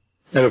toys.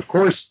 And of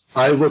course,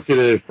 I looked at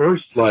it at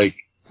first like,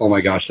 oh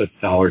my gosh, that's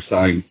dollar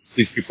signs.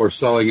 These people are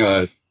selling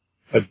a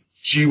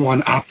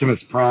G1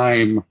 Optimus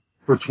Prime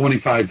for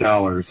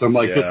 $25. I'm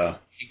like, this is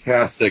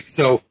fantastic.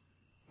 So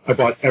I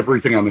bought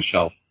everything on the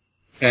shelf,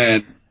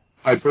 and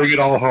I bring it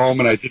all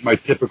home, and I did my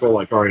typical,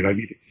 like, all right, I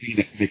need to clean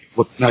it, make it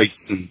look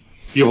nice, and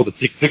be able to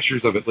take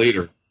pictures of it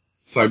later.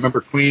 So I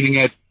remember cleaning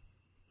it,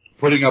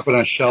 putting it up on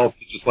a shelf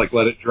to just like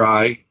let it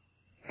dry,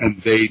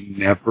 and they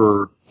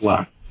never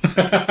left.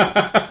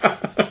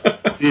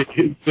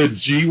 The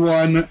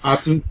G1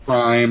 Optimus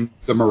Prime,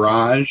 the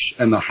Mirage,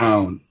 and the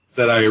Hound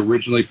that I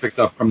originally picked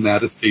up from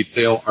that estate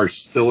sale are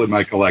still in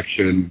my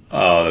collection.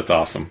 Oh, that's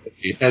awesome.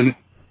 And,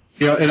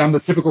 and I'm the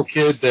typical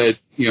kid that,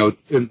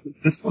 and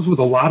this goes with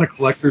a lot of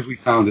collectors we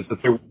found, is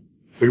that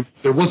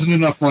there wasn't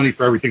enough money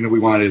for everything that we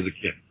wanted as a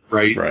kid,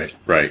 right?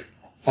 Right.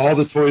 All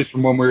the toys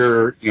from when we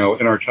were,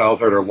 in our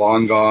childhood are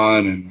long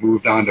gone and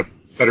moved on to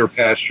better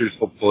pastures,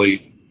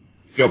 hopefully.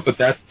 But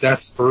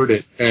that spurred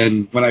it.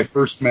 And when I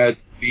first met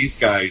these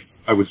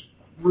guys, I was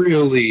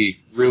really,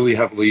 really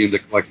heavily into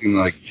collecting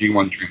like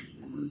G1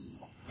 Transformers.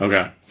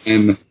 Okay.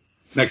 And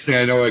next thing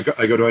I know,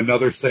 I go to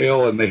another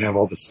sale and they have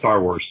all the Star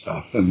Wars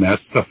stuff, and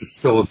that stuff is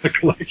still in the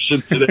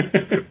collection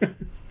today.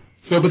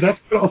 But that's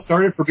what it all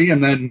started for me,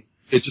 and then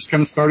it just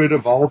kind of started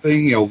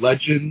evolving.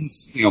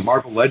 Legends,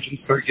 Marvel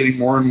Legends started getting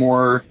more and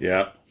more,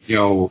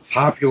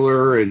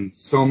 popular, and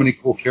so many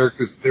cool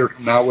characters that they were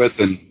coming out with,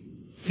 and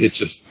it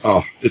just,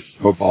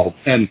 it's evolved.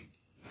 And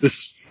this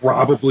is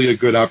probably a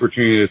good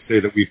opportunity to say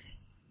that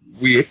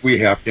we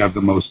have to have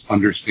the most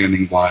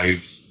understanding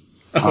wives.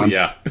 Oh,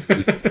 yeah.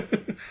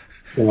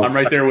 I'm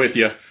right there with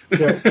you.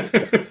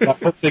 I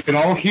hope they can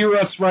all hear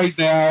us right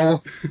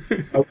now.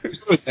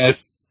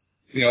 This,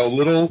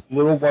 little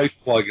wife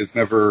plug is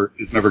never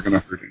going to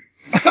hurt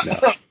anyone.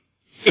 No.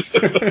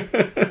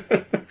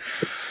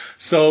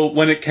 So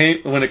when it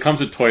comes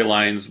to toy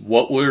lines,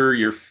 what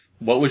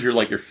was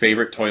your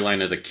favorite toy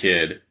line as a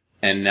kid?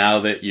 And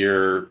now that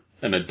you're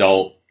an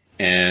adult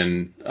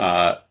and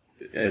have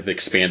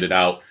expanded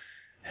out,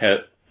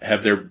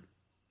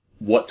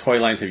 what toy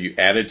lines have you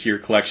added to your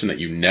collection that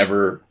you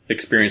never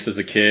experienced as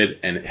a kid?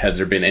 And has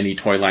there been any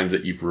toy lines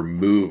that you've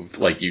removed,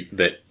 that you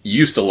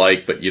used to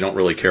like, but you don't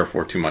really care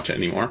for too much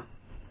anymore?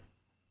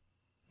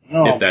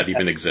 No. If that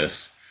even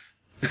exists.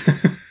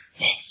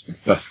 It's the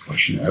best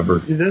question ever.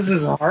 This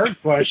is a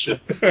hard question.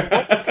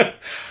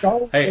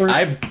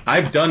 Hey,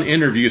 I've done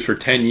interviews for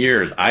 10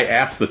 years. I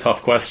ask the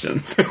tough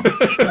questions.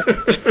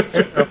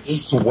 I'm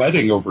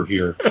sweating over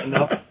here.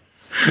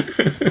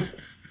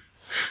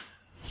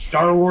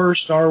 Star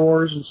Wars,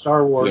 and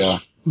Star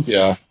Wars.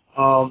 Yeah.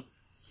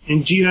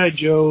 In G.I.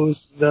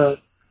 Joe's,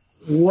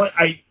 what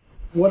I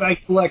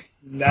collect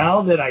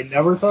now that I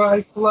never thought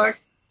I'd collect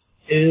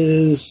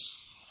is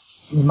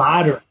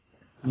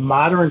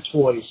modern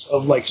toys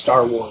of like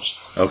Star Wars.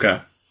 Okay.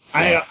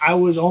 I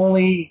was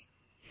only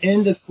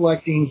into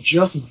collecting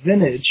just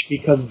vintage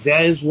because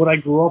that is what I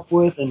grew up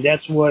with and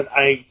that's what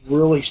I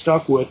really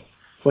stuck with.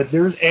 But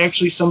there's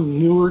actually some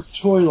newer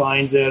toy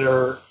lines that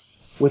are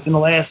within the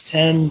last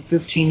 10,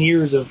 15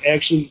 years of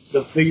actually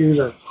the figures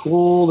are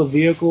cool, the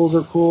vehicles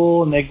are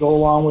cool, and they go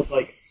along with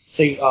like,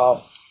 say,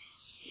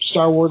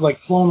 Star Wars,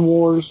 like Clone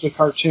Wars, the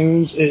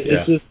cartoons.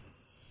 It's just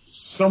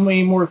so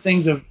many more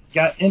things have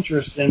got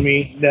interest in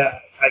me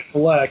that I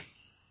collect.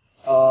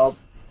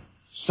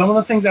 Some of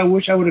the things I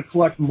wish I would have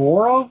collected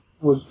more of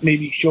was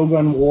maybe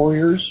Shogun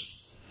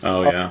Warriors.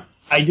 Oh yeah.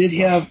 I did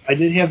have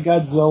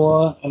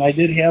Godzilla, and I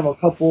did have a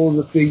couple of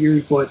the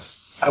figures, but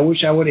I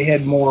wish I would have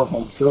had more of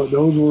them.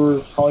 Those were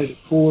probably the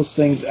coolest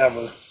things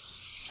ever.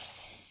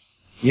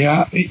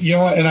 Yeah,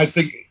 and I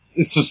think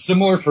it's so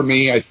similar for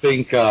me. I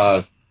think,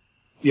 and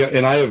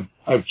I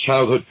have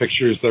childhood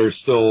pictures that are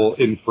still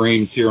in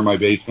frames here in my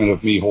basement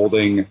of me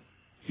holding,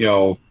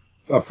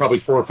 probably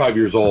 4 or 5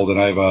 years old,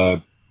 and I have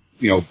a,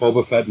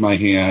 Boba Fett in my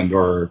hand,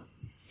 or,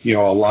 a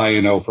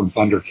Lion-O from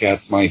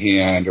Thundercats in my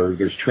hand, or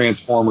there's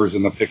Transformers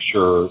in the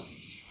picture.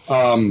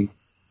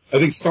 I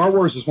think Star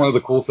Wars is one of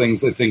the cool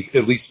things, I think,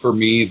 at least for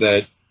me,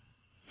 that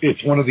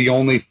it's one of the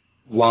only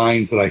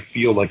lines that I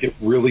feel like it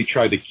really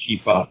tried to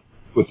keep up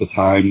with the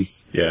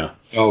times. Yeah.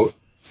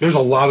 There's a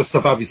lot of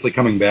stuff obviously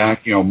coming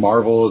back.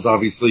 Marvel is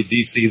obviously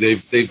DC.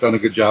 They've done a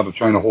good job of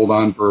trying to hold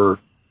on for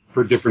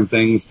different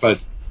things. But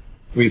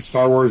I mean,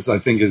 Star Wars, I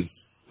think,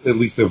 is at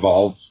least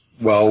evolved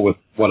well with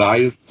what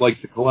I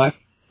like to collect.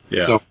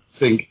 Yeah. So I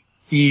think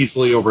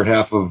easily over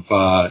half of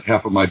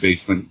my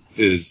basement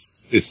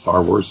is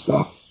Star Wars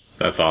stuff.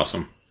 That's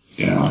awesome.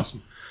 Yeah. That's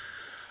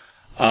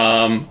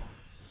awesome.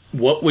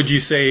 What would you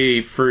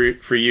say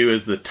for you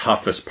is the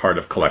toughest part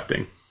of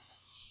collecting?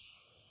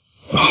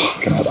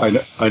 Oh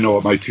God, I know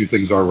what my two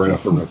things are right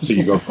off the rip. So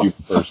you go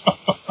first.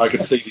 I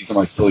can say these in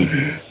my sleep.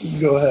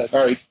 Go ahead.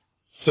 All right.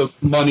 So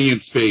money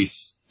and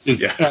space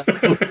is yes,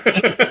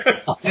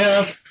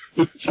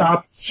 the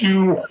top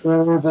two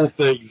horrible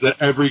things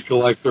that every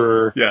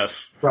collector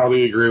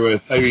probably agree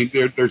with. I mean,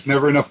 there's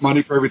never enough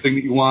money for everything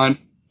that you want.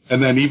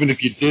 And then even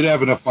if you did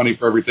have enough money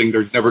for everything,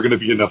 there's never going to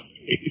be enough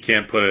space. You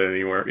can't put it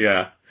anywhere.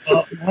 Yeah.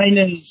 Mine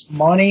is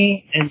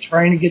money and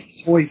trying to get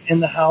the toys in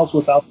the house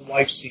without the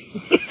wife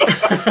seeing.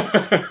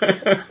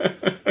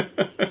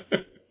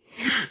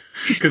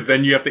 Because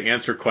then you have to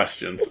answer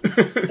questions.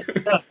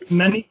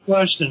 Many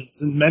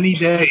questions in many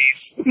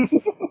days.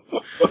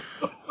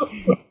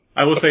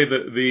 I will say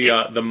that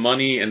the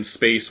money and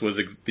space was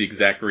the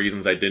exact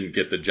reasons I didn't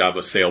get the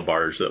Java sail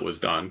barge that was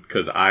done,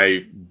 because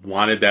I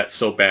wanted that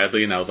so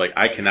badly, and I was like,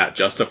 I cannot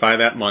justify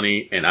that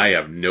money, and I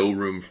have no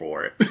room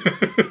for it.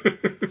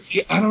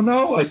 Yeah, I don't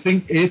know. I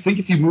think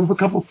if you move a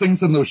couple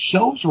things on those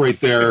shelves right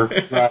there,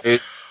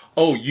 right?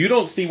 Oh, you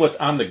don't see what's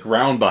on the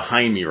ground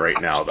behind me right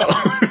now, though.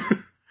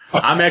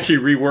 I'm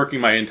actually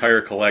reworking my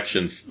entire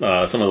collection. Some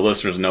of the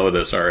listeners know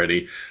this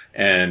already.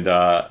 And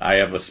I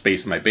have a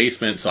space in my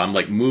basement, so I'm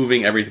like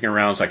moving everything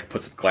around so I can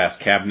put some glass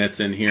cabinets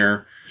in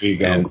here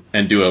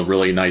and do a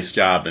really nice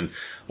job. And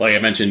like I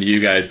mentioned to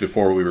you guys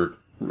before we were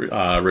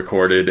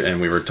recorded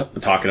and we were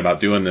talking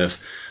about doing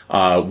this,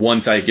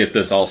 once I get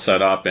this all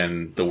set up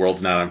and the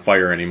world's not on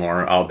fire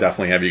anymore, I'll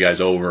definitely have you guys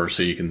over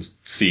so you can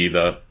see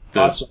the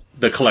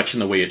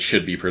collection the way it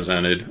should be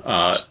presented.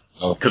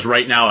 Because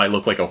right now I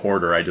look like a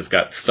hoarder. I just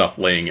got stuff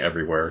laying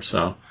everywhere.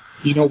 So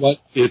you know what?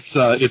 It's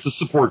a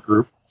support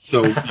group.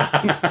 So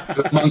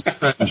amongst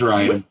friends,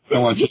 Ryan. I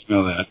want you to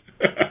know that.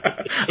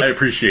 I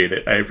appreciate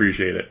it.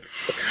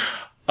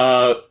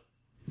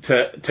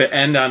 To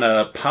end on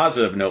a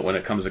positive note when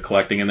it comes to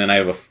collecting, and then I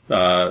have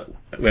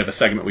we have a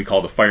segment we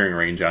call the firing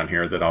range on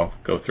here that I'll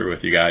go through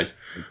with you guys.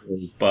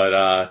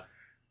 But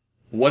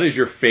what is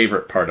your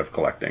favorite part of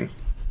collecting?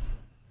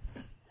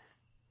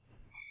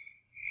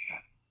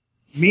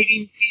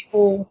 Meeting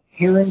people,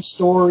 hearing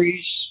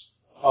stories,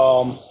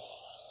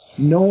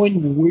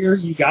 knowing where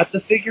you got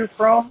the figure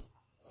from,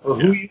 or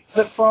who you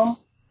got it from,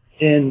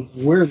 and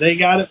where they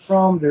got it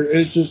from. There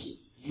is just,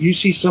 you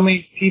see so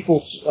many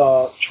people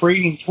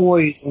trading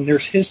toys, and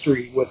there's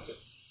history with it.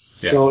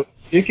 Yeah. So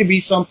it could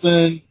be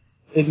something,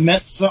 it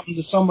meant something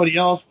to somebody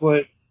else,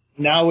 but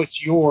now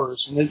it's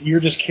yours, and you're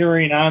just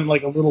carrying on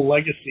like a little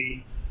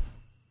legacy.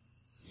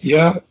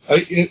 Yeah,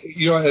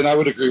 and I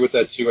would agree with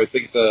that too. I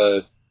think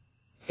a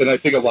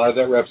lot of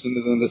that wraps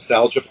into the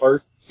nostalgia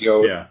part.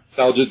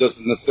 Nostalgia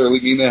doesn't necessarily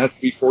mean that it has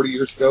to be 40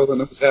 years ago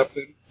when it was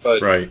happening,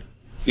 but right.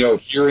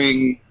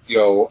 Hearing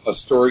a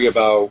story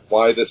about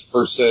why this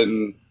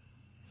person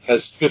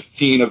has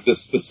 15 of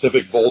this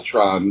specific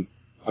Voltron,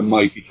 I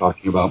might be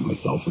talking about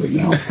myself right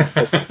now.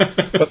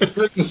 but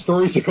hearing the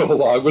stories that go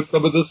along with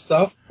some of this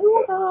stuff,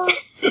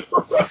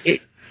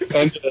 right?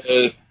 And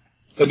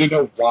to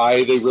know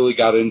why they really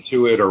got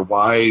into it or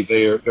why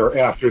they're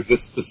after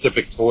this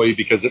specific toy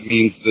because it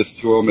means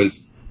this to them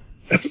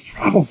that's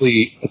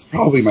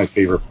probably my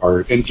favorite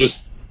part. And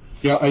just,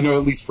 I know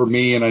at least for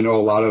me, and I know a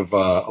lot of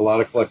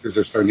collectors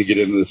are starting to get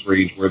into this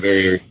range where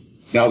they're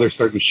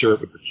starting to share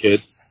it with their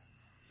kids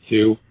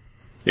too.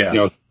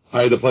 Yeah.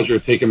 I had the pleasure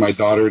of taking my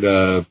daughter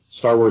to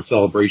Star Wars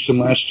Celebration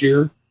last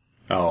year.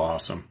 Oh,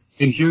 awesome.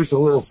 And here's a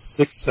little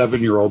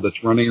 6-7-year-old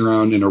that's running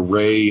around in a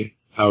Rey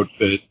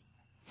outfit,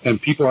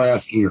 and people are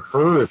asking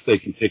her if they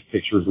can take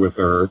pictures with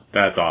her.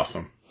 That's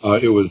awesome.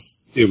 It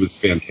was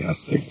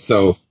fantastic.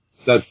 So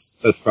that's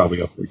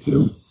probably up there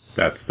too.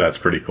 That's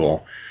pretty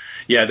cool.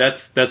 Yeah,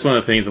 that's one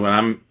of the things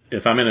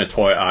if I'm in a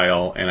toy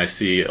aisle and I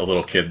see a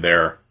little kid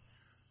there,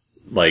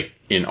 like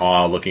in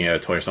awe looking at a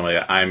toy or something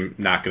like that, I'm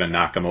not going to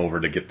knock them over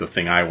to get the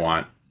thing I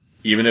want.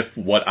 Even if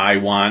what I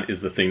want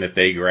is the thing that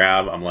they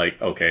grab, I'm like,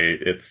 okay,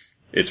 it's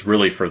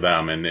really for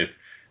them. And if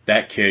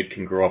that kid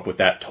can grow up with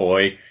that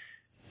toy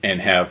and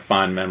have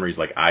fond memories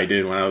like I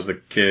did when I was a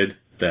kid,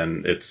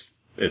 then it's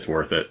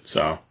worth it.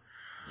 So.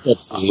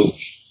 Absolutely.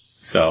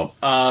 So,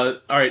 all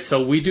right.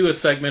 So we do a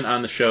segment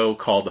on the show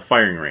called the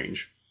firing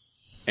range.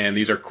 And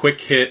these are quick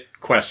hit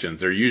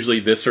questions. They're usually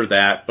this or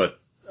that, but,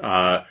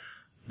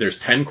 there's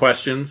 10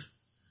 questions.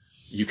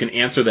 You can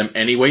answer them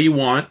any way you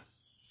want.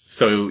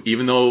 So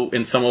even though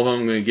in some of them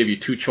I'm going to give you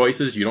 2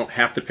 choices, you don't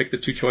have to pick the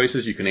 2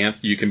 choices. You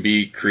can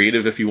be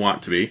creative if you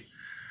want to be.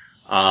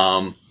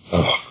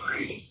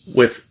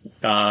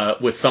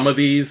 With some of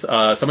these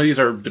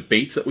are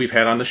debates that we've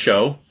had on the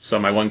show. So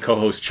my one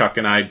co-host Chuck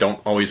and I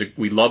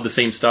we love the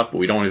same stuff, but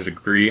we don't always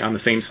agree on the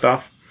same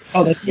stuff.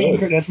 Oh, that's me and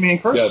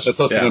Chris. Yeah, that's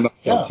us in a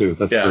too.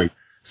 That's great.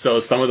 So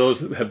some of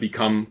those have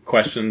become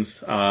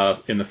questions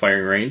in the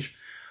firing range.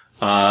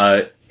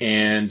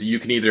 And you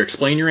can either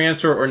explain your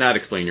answer or not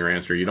explain your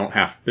answer. You don't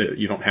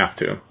have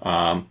to.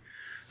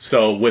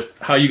 So with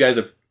how you guys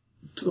have,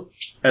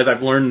 as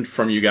I've learned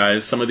from you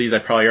guys, some of these I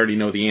probably already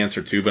know the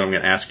answer to, but I'm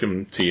going to ask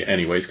them to you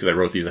anyways because I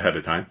wrote these ahead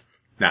of time,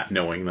 not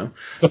knowing them.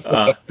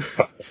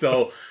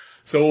 So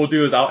what we'll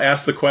do is I'll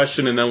ask the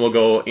question and then we'll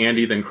go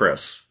Andy, then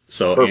Chris.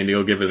 So Perfect. Andy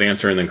will give his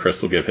answer and then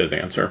Chris will give his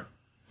answer.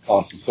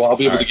 Awesome. So I'll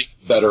be able to get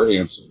a better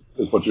answer,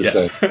 is what you're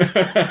saying.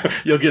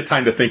 You'll get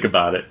time to think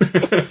about it.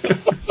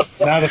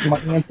 Not if my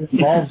answer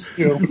involves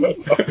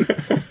you.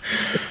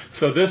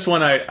 So this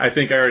one, I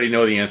think I already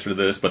know the answer to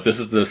this, but this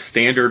is the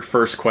standard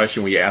first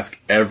question we ask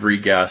every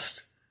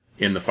guest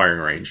in the firing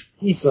range.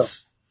 Pizza.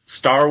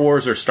 Star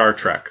Wars or Star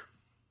Trek?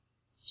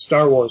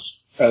 Star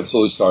Wars.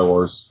 Absolutely Star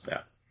Wars.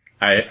 Yeah.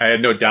 I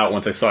had no doubt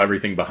once I saw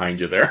everything behind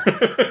you there.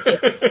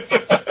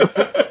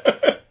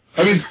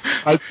 I mean,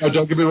 I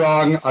don't get me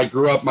wrong, I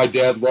grew up, my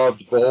dad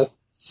loved both,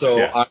 so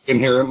yeah. I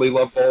inherently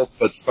love both,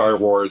 but Star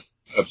Wars,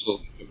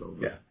 absolutely.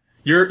 Yeah.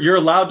 You're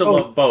allowed to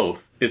love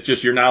both. It's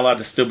just you're not allowed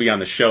to still be on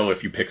the show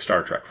if you pick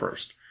Star Trek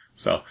first.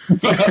 So.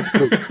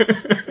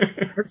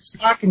 There's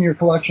stock in your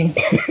collection.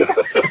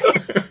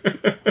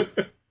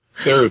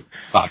 There's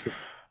stock.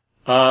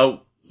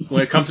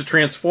 When it comes to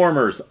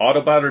Transformers,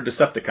 Autobot or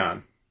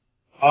Decepticon?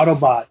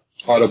 Autobot.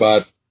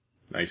 Autobot.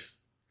 Nice.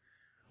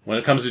 When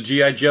it comes to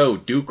G.I. Joe,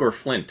 Duke or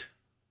Flint?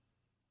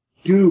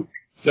 Duke.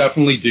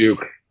 Definitely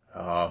Duke.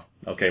 Oh,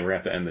 okay, we're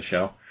going to have to end the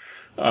show.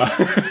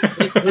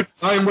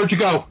 Ryan, where'd you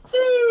go?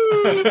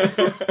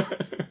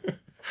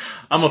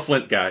 I'm a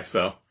Flint guy,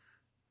 so.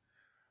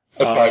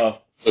 That's fine.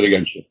 Put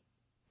against you.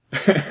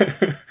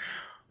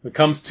 When it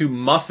comes to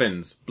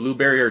muffins,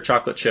 blueberry or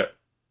chocolate chip?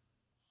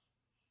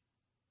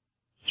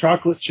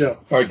 Chocolate chip.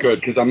 All right, good,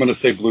 because I'm going to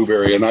say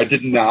blueberry, and I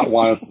did not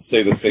want us to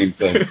say the same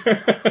thing.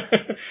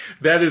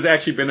 That has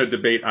actually been a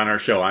debate on our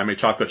show. I'm a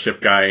chocolate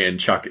chip guy, and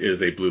Chuck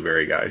is a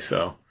blueberry guy,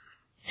 so.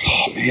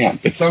 Oh, man.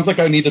 It sounds like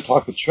I need to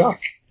talk to Chuck.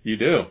 You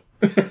do.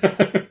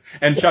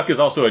 And Chuck is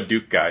also a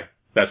Duke guy.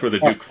 That's where the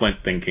Duke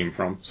Flint thing came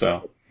from,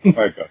 so. All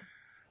right, good.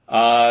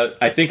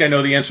 I think I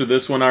know the answer to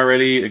this one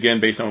already, again,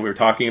 based on what we were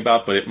talking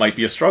about, but it might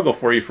be a struggle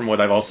for you from what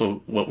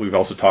we've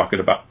also talked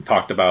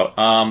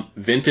about.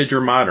 Vintage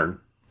or modern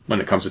when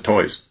it comes to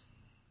toys?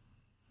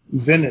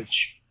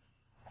 Vintage.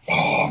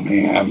 Oh,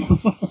 man.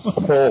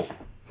 Oh,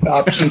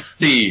 option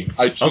C.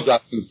 I choose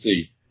option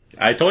C.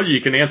 I told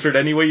you can answer it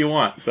any way you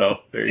want, so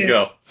there you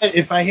go.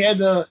 If I had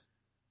to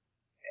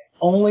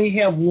only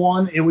have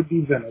one, it would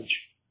be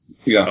vintage.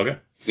 Yeah. Okay.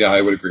 Yeah,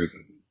 I would agree with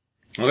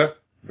that. Okay.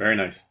 Very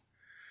nice.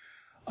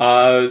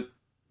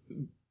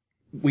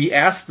 We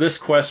asked this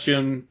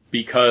question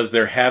because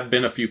there have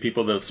been a few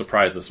people that have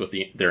surprised us with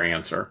their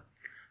answer.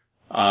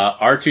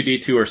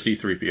 R2-D2 or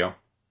C-3PO?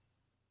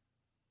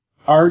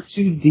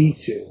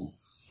 R2-D2.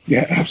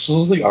 Yeah,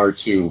 absolutely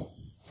R2.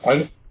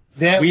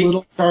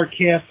 Little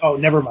carcass. Oh,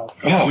 never mind.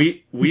 Oh.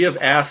 We have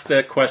asked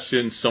that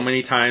question so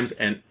many times,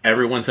 and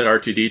everyone said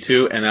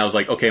R2-D2, and I was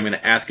like, okay, I'm going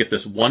to ask it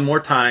this one more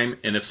time,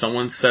 and if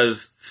someone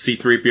says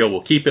C-3PO,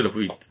 we'll keep it.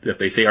 If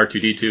they say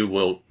R2-D2,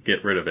 we'll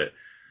get rid of it.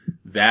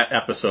 That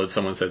episode,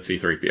 someone said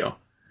C-3PO.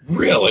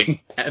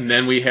 Really? And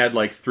then we had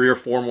like 3 or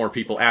 4 more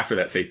people after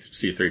that say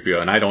C-3PO,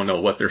 and I don't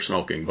know what they're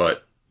smoking,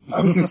 but.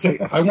 I was going to say,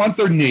 I want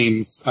their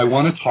names. I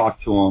want to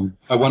talk to them.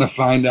 I want to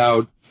find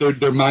out.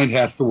 Their mind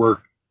has to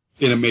work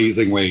in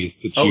amazing ways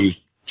to choose.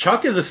 Oh,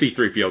 Chuck is a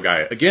C-3PO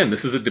guy. Again,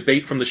 this is a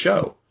debate from the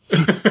show.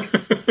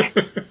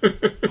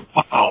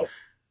 Wow.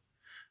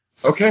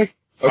 Okay.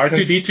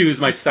 R2-D2 is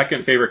my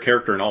second favorite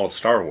character in all of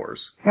Star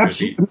Wars.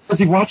 Absolutely. Has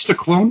he watched the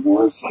Clone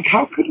Wars? Like,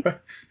 how could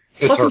it?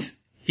 Plus,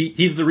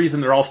 he's the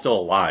reason they're all still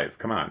alive.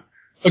 Come on.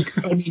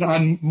 I mean,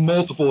 on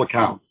multiple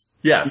accounts.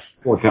 Yes.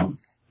 Multiple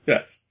accounts.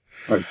 Yes.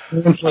 Right.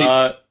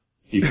 Translate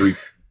C3.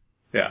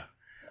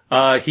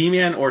 Yeah.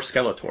 He-Man or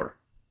Skeletor?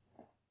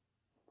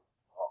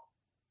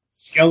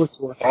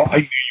 Skeletor. Oh, I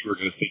knew you were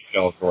going to say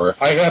Skeletor.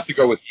 I have to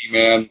go with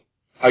He-Man.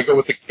 I go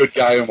with the good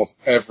guy almost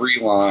every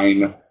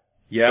line.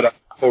 Yeah. But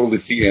I totally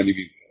see Andy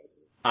V's.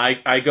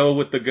 I go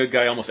with the good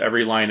guy almost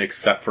every line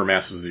except for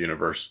Masters of the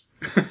Universe.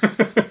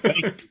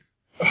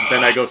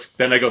 Then I go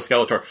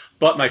Skeletor.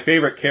 But my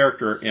favorite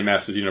character in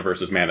Masters of the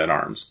Universe is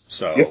Man-at-Arms.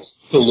 So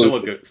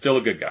still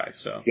a good guy.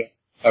 So yeah,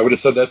 I would have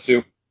said that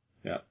too.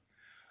 Yeah.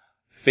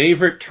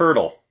 Favorite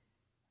turtle?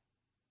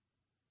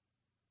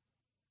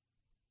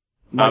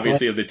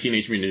 Obviously of the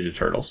Teenage Mutant Ninja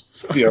Turtles.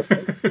 So. Yeah.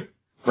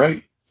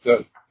 Right.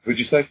 Who'd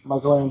you say?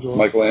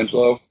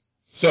 Michelangelo.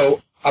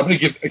 So can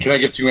I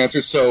give 2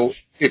 answers? So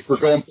if we're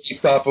going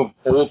based off of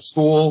old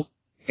school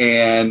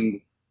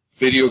and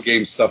video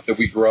game stuff that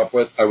we grew up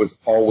with, I was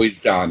always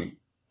Donnie.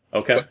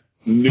 Okay. But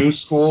new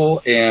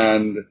school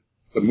and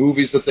the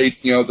movies that they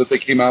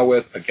came out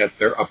with, again,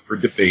 they're up for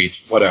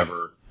debate,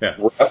 whatever. Yeah.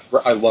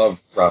 I love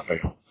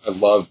Raphael. I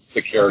love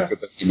the character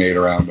that he made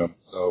around him.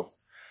 So.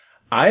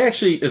 I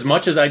actually, as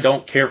much as I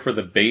don't care for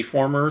the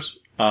Bayformers,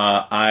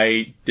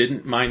 I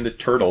didn't mind the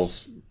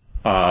Turtles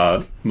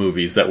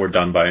movies that were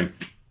done by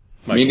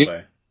Michael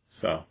Bay.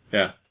 So,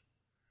 yeah.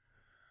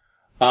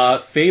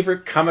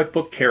 Favorite comic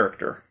book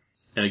character?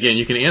 And again,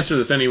 you can answer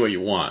this any way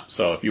you want.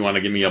 So if you want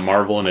to give me a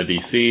Marvel and a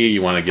DC,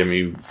 you want to give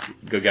me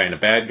a good guy and a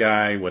bad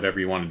guy, whatever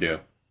you want to do.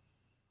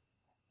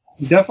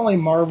 Definitely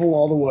Marvel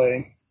all the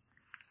way.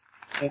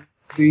 It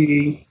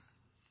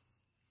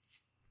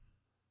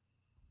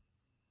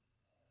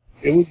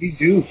would be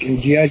Duke and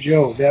G.I.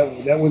 Joe.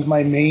 That was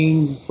my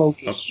main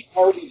focus. You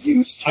already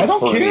used I don't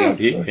care.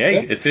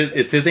 Hey, it's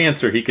his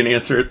answer. He can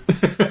answer it.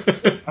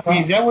 I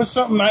mean, that was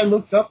something I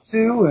looked up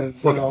to. And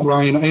look,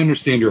 Ryan, I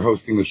understand you're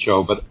hosting the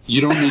show, but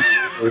you don't need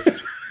to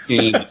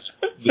in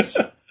this.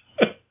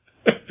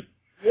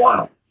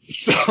 Wow.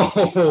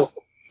 So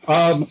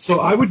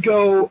I would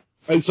go.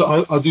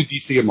 So I'll do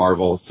DC and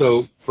Marvel.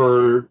 So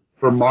for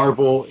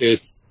Marvel,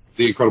 it's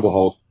the Incredible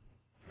Hulk.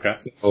 Okay.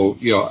 So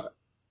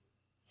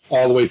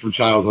all the way from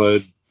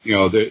childhood,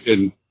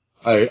 and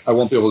I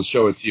won't be able to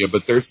show it to you,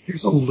 but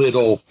there's a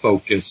little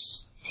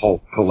Focus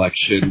Hulk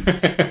collection.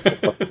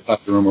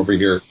 Stop the room over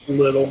here.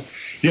 Little.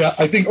 Yeah,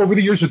 I think over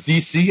the years with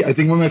DC, I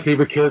think one of my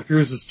favorite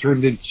characters has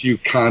turned into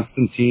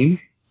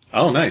Constantine.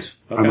 Oh, nice.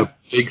 Okay. I'm a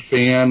big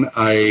fan.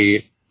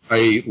 I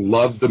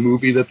love the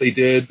movie that they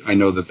did. I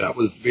know that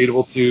was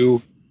debatable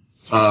too.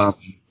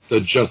 The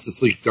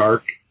Justice League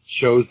Dark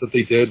shows that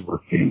they did were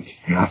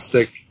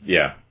fantastic.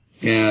 Yeah.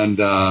 And,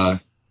 I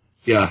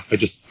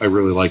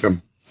really like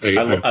them.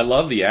 I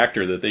love the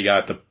actor that they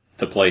got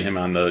to play him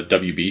on the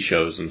WB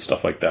shows and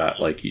stuff like that.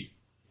 Like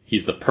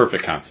he's the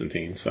perfect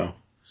Constantine. So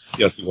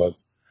yes, he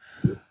was.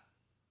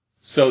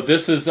 So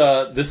this has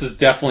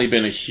definitely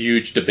been a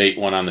huge debate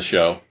one on the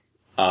show.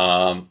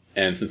 And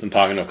since I'm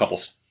talking to a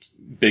couple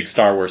big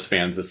Star Wars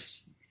fans,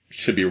 this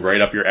should be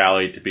right up your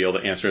alley to be able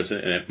to answer this,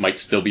 and it might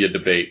still be a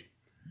debate.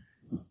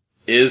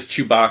 Is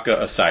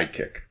Chewbacca a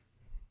sidekick?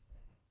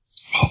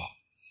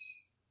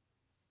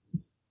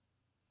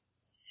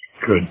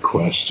 Good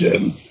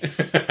question.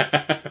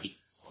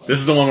 This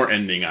is the one we're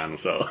ending on,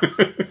 so.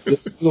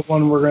 This is the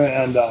one we're going to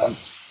end on.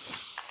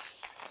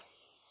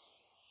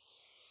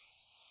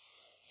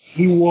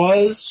 He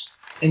was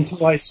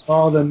until I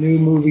saw the new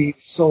movie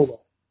Solo.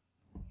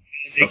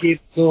 And they gave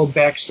a little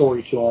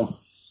backstory to him.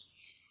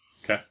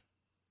 Okay.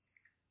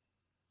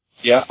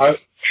 Yeah,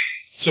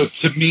 so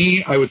to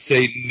me, I would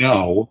say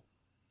no,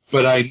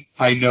 but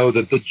I know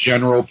that the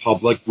general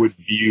public would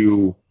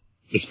view,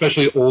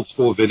 especially old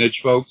school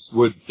vintage folks,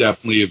 would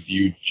definitely have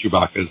viewed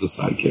Chewbacca as a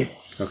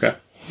sidekick. Okay.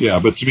 Yeah,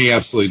 but to me,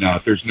 absolutely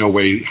not. There's no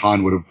way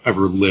Han would have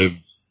ever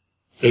lived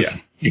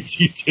as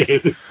he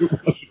did.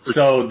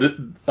 So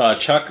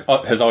Chuck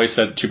has always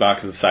said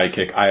Chewbacca's a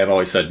sidekick. I have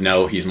always said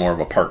no, he's more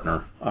of a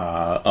partner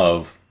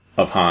of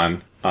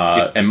Han.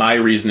 And my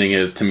reasoning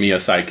is, to me, a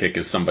sidekick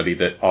is somebody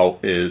that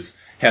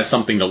has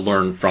something to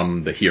learn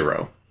from the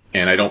hero.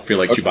 And I don't feel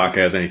like Chewbacca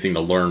has anything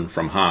to learn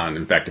from Han.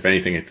 In fact, if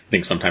anything, I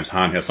think sometimes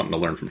Han has something to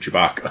learn from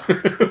Chewbacca.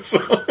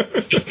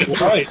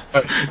 Right.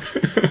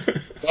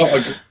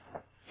 Well,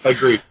 I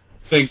agree.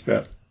 I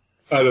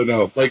don't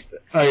know. Like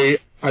I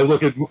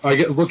look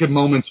at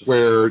moments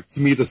where,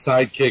 to me, the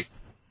sidekick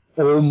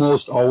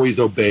almost always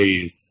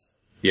obeys.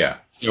 Yeah.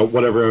 You know,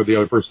 whatever the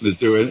other person is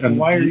doing. And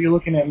why are you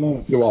looking at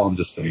me? Well, I'm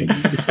just saying.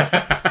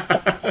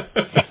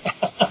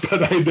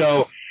 But I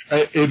know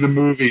in the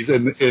movies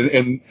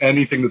and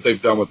anything that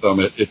they've done with them,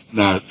 it's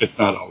not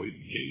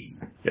always the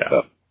case.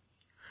 Yeah.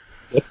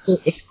 So,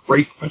 it's a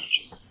great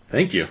question.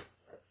 Thank you.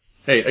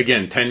 Hey,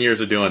 again, 10 years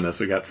of doing this,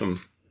 we got some.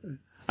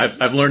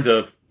 I've learned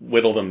to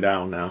whittle them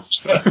down now.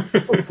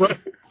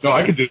 No,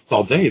 I could do this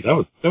all day.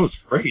 That was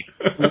great.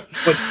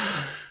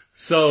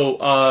 So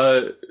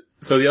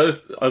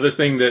the other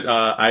thing that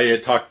I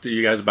had talked to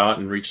you guys about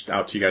and reached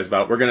out to you guys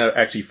about, we're gonna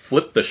actually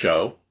flip the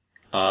show.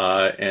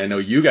 And I know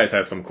you guys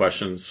have some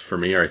questions for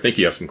me, or I think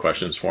you have some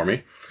questions for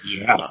me.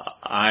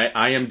 Yes.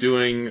 I am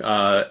doing,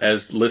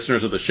 as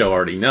listeners of the show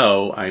already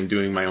know, I'm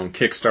doing my own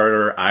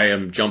Kickstarter. I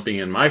am jumping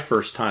in my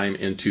first time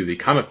into the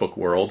comic book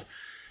world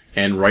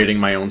and writing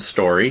my own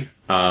story.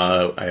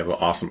 I have an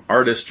awesome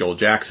artist, Joel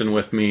Jackson,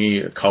 with me,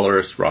 a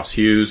colorist, Ross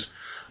Hughes,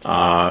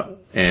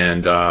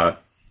 and a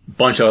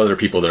bunch of other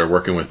people that are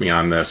working with me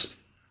on this.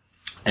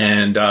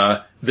 And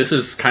this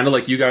is kind of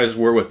like you guys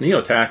were with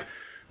Neotac.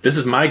 This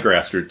is my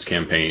grassroots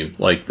campaign.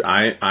 Like,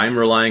 I'm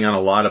relying on a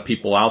lot of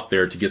people out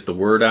there to get the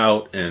word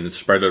out and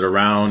spread it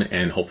around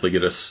and hopefully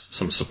get us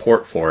some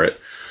support for it.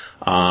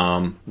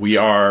 We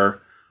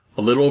are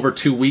a little over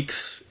 2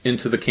 weeks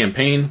into the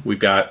campaign. We've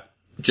got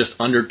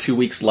just under 2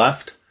 weeks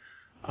left.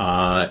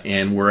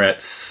 And we're at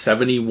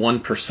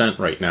 71%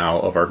 right now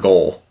of our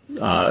goal,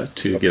 to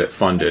get it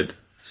funded.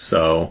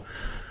 So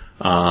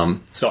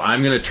I'm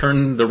going to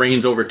turn the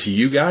reins over to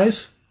you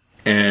guys,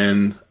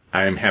 and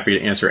I'm happy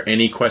to answer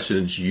any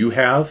questions you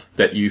have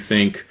that you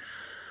think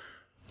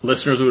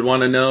listeners would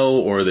want to know,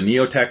 or the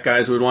Neotech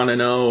guys would want to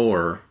know,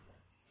 or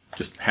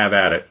just have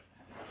at it.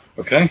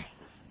 Okay. You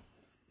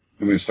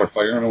want me to start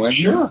firing away?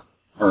 Sure.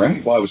 All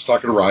right. Well, I was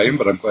talking to Ryan,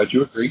 but I'm glad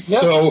you agreed.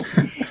 Yes. So,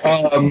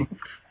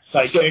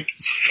 sidekick.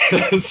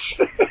 Yes.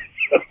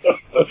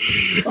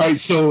 All right.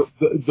 So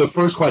the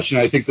first question,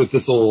 I think that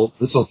this will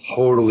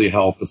totally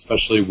help,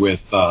 especially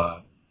with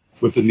the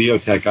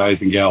Neotech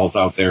guys and gals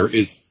out there,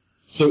 is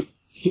so.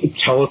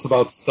 Tell us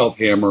about Stealth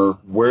Hammer.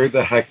 Where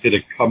the heck did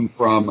it come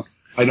from?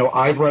 I know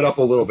I've read up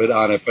a little bit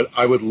on it, but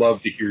I would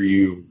love to hear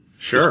you.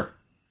 Sure.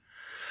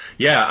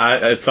 Yeah,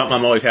 it's something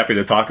I'm always happy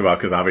to talk about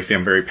because obviously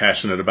I'm very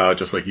passionate about it,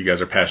 just like you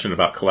guys are passionate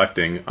about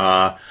collecting.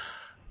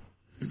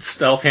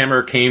 Stealth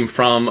Hammer came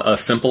from a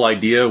simple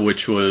idea,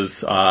 which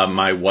was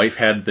my wife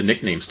had the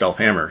nickname Stealth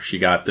Hammer. She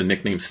got the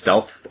nickname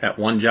Stealth at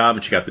one job,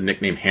 and she got the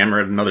nickname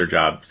Hammer at another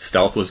job.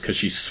 Stealth was because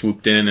she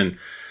swooped in and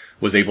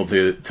was able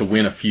to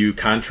win a few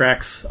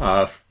contracts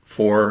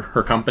for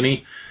her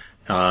company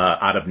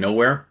out of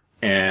nowhere.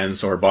 And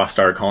so her boss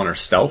started calling her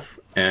Stealth.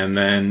 And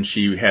then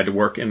she had to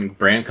work in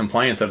brand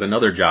compliance at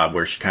another job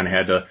where she kind of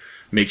had to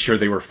make sure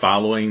they were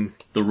following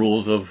the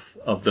rules of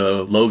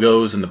the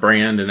logos and the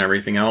brand and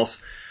everything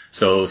else.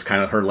 So it was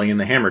kind of her laying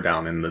the hammer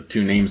down, and the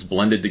two names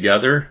blended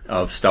together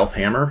of Stealth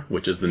Hammer,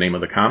 which is the name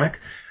of the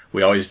comic.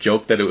 We always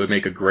joked that it would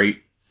make a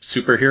great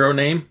superhero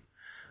name.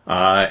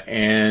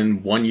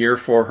 And 1 year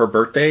for her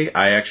birthday,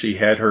 I actually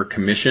had her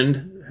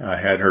commissioned,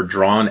 had her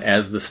drawn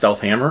as the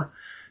Stealth Hammer,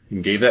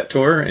 and gave that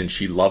to her, and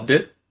she loved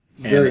it.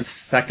 And the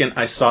second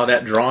I saw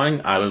that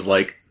drawing, I was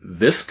like,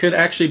 this could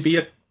actually be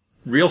a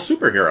real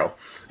superhero.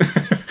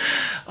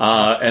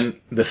 And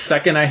the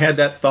second I had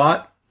that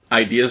thought,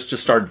 ideas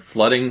just started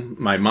flooding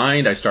my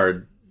mind. I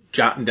started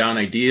jotting down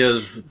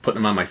ideas,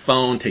 putting them on my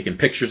phone, taking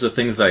pictures of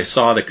things that I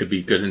saw that could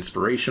be good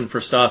inspiration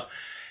for stuff.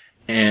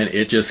 And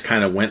it just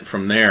kind of went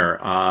from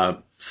there.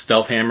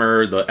 Stealth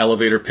Hammer, the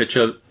elevator pitch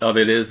of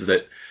it is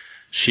that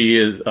she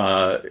is,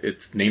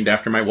 it's named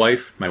after my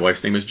wife. My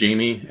wife's name is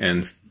Jamie,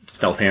 and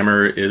Stealth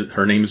Hammer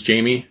her name is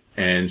Jamie,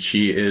 and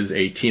she is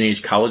a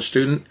teenage college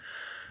student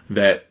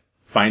that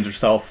finds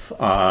herself,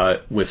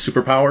 with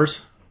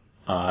superpowers,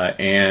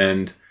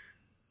 and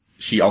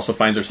she also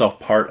finds herself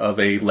part of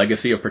a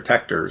legacy of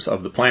protectors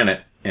of the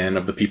planet and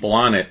of the people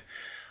on it,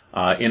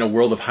 in a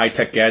world of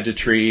high-tech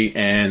gadgetry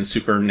and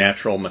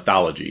supernatural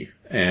mythology.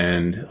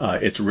 And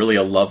it's really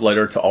a love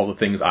letter to all the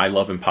things I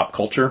love in pop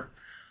culture,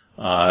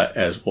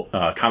 as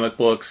comic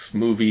books,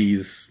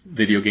 movies,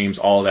 video games,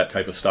 all of that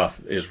type of stuff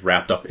is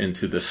wrapped up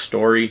into this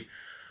story.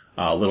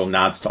 Little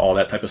nods to all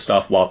that type of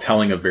stuff while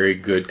telling a very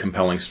good,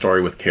 compelling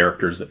story with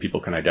characters that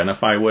people can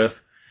identify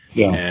with.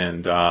 Yeah.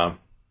 And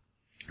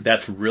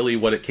that's really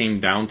what it came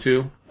down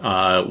to,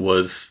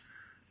 was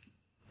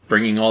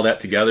bringing all that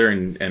together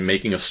and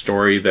making a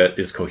story that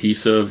is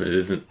cohesive. It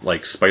isn't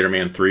like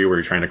Spider-Man 3 where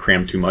you're trying to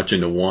cram too much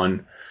into one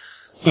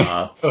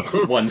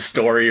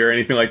story or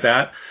anything like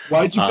that.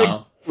 Why'd you pick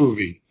that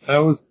movie?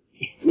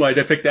 Why'd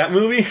I pick that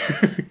movie?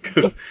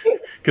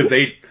 Because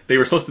they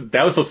were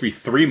that was supposed to be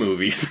 3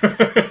 movies.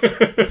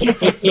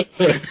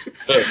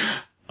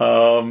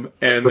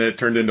 And it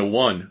turned into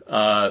 1.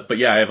 But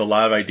yeah, I have a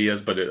lot of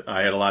ideas, but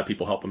I had a lot of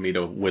people helping me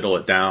to whittle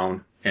it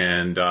down.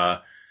 And,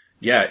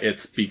 yeah,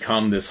 it's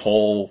become this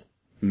whole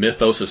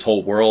mythos, this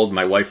whole world.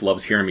 My wife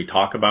loves hearing me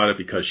talk about it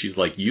because she's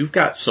like, you've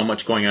got so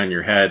much going on in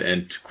your head.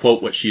 And to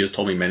quote what she has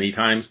told me many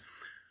times,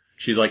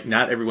 she's like,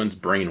 not everyone's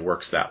brain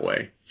works that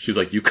way. She's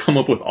like, you come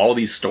up with all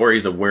these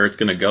stories of where it's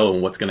going to go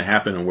and what's going to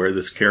happen and where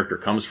this character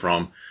comes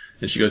from.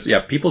 And she goes, yeah,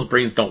 people's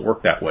brains don't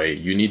work that way.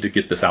 You need to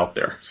get this out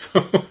there.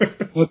 So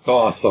That's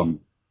awesome.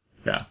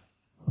 Yeah.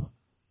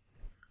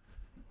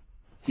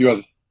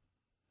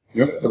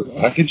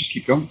 I can just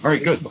keep going. All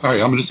right, good. All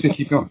right, I'm just gonna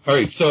keep going. All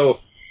right, so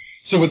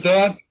with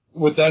that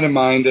in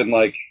mind, and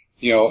like,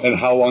 you know, and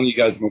how long you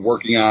guys have been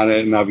working on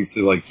it, and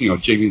obviously like, you know,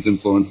 Jamie's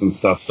influence and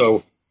stuff.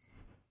 So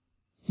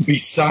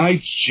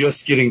besides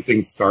just getting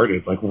things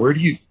started, like where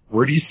do you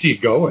see it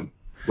going?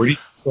 Where do you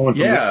see it going?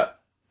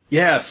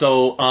 Yeah.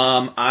 So,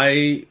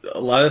 a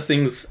lot of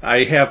things,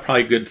 I have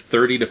probably good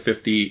 30 to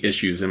 50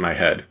 issues in my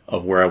head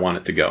of where I want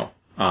it to go.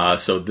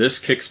 So this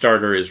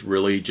Kickstarter is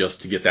really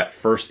just to get that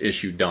first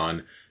issue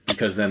done,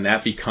 because then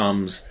that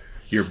becomes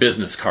your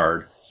business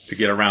card to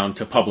get around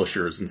to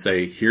publishers and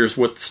say, here's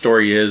what the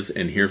story is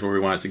and here's where we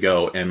want it to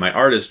go. And my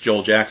artist,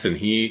 Joel Jackson,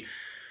 he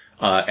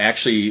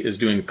actually is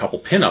doing a couple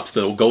pinups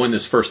that will go in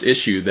this first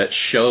issue that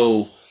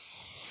show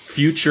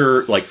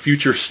future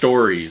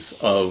stories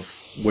of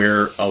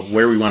where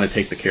we want to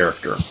take the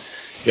character.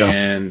 Yeah.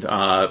 And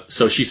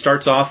so she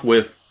starts off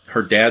with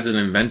her dad's an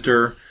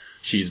inventor.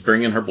 She's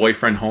bringing her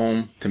boyfriend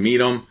home to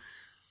meet him.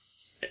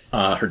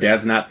 Her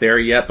dad's not there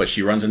yet, but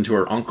she runs into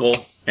her uncle,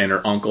 and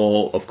her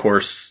uncle, of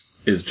course,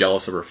 is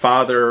jealous of her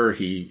father.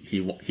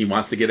 He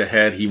wants to get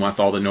ahead. He wants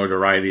all the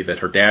notoriety that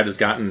her dad has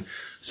gotten.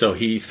 So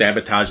he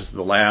sabotages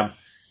the lab,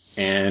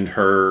 and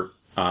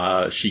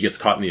she gets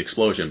caught in the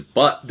explosion.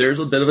 But there's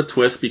a bit of a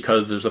twist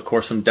because there's, of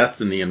course, some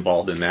destiny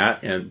involved in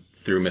that, and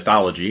through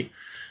mythology,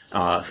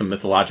 some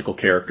mythological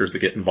characters that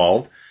get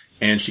involved.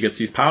 And she gets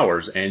these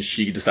powers, and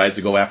she decides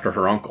to go after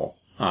her uncle,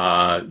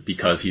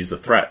 because he's a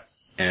threat.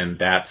 And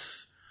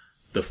that's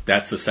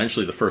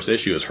essentially the first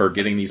issue, is her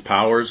getting these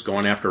powers,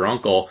 going after her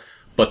uncle.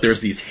 But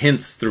there's these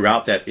hints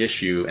throughout that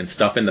issue and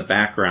stuff in the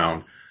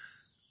background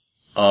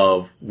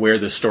of where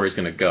this story's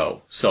going to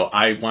go. So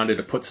I wanted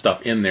to put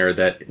stuff in there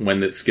that when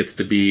this gets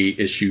to be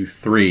issue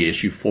 3,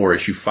 issue 4,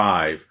 issue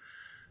 5,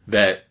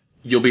 that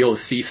you'll be able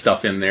to see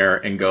stuff in there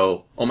and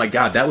go, oh my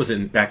God, that was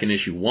back in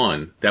issue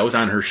 1. That was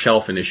on her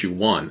shelf in issue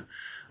 1.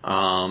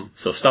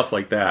 So stuff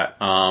like that.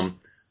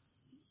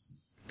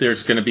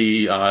 There's going to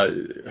be,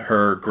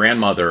 her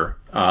grandmother,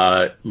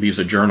 leaves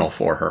a journal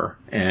for her,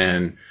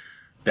 and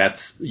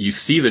you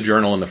see the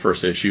journal in the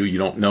first issue. You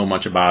don't know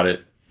much about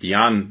it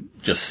beyond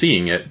just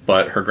seeing it,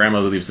 but her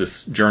grandmother leaves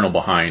this journal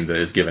behind that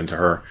is given to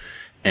her,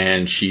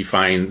 and she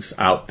finds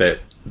out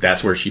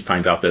that's where she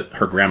finds out that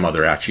her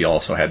grandmother actually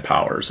also had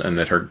powers, and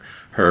that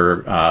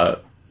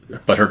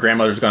but her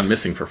grandmother's gone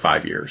missing for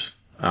 5 years.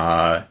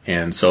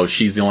 And so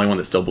she's the only one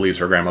that still believes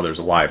her grandmother's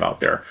alive out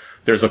there.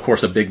 There's, of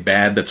course, a big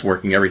bad that's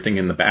working everything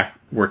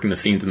working the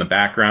scenes in the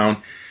background.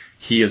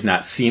 He is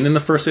not seen in the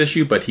first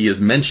issue, but he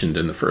is mentioned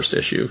in the first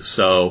issue.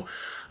 So,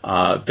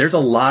 there's a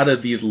lot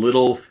of these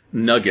little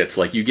nuggets.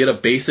 Like, you get a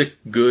basic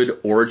good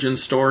origin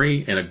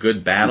story and a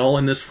good battle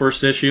in this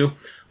first issue,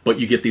 but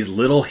you get these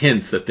little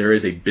hints that there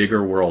is a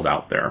bigger world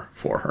out there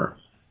for her.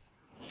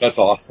 That's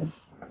awesome.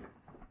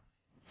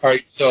 All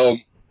right, so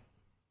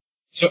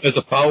as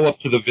a follow-up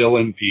to the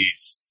villain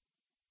piece,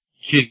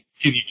 can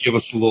you give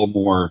us a little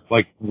more?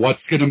 Like,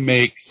 what's going to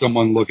make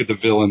someone look at the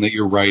villain that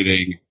you're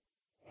writing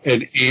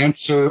and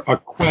answer a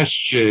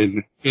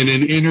question in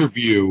an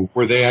interview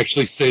where they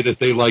actually say that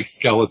they like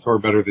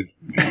Skeletor better than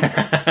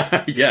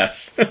you.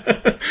 Yes.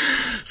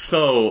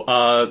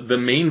 So, the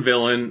main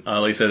villain,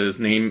 like I said, his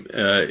name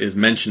is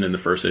mentioned in the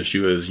first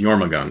issue as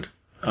Jormungand,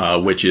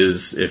 which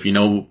is, if you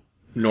know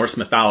Norse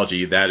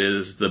mythology, that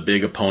is the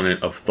big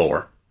opponent of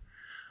Thor.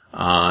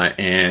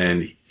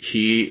 And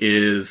he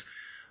is,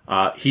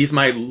 he's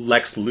my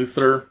Lex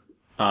Luthor.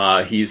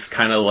 He's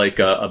kind of like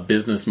a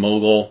business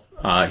mogul.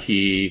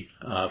 He,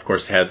 of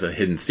course, has a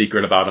hidden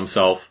secret about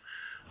himself,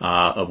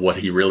 of what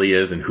he really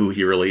is and who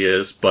he really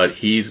is. But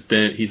he's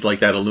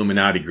like that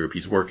Illuminati group.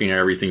 He's working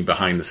everything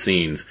behind the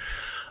scenes.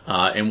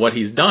 And what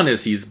he's done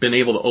is he's been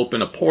able to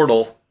open a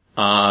portal,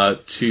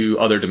 to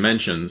other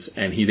dimensions,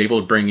 and he's able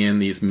to bring in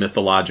these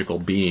mythological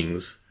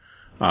beings,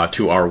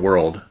 to our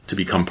world to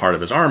become part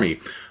of his army.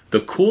 The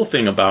cool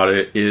thing about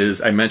it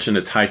is, I mentioned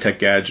it's high-tech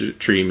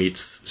gadgetry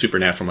meets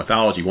supernatural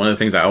mythology. One of the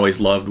things I always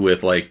loved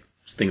with like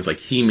things like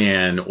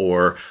He-Man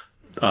or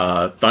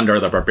Thunder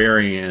the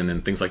Barbarian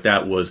and things like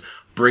that was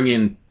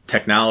bringing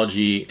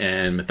technology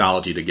and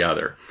mythology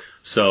together.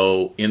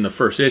 So in the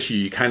first issue,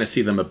 you kind of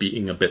see them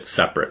being a bit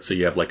separate. So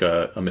you have like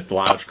a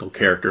mythological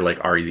character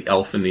like Ari the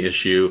Elf in the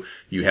issue.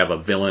 You have a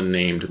villain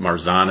named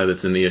Marzana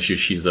that's in the issue.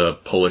 She's a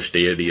Polish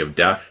deity of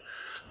death.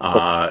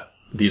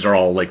 These are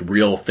all like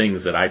real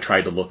things that I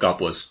tried to look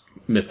up, was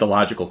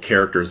mythological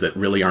characters that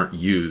really aren't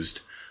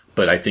used,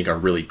 but I think are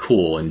really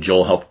cool. And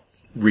Joel helped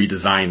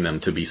redesign them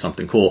to be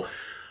something cool.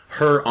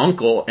 Her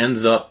uncle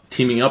ends up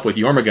teaming up with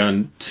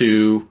Jormungand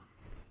to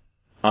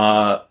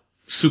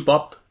soup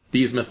up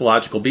these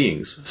mythological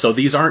beings. So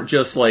these aren't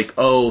just like,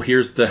 oh,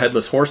 here's the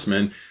Headless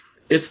Horseman.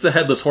 It's the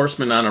Headless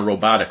Horseman on a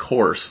robotic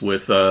horse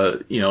with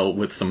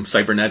with some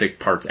cybernetic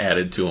parts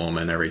added to him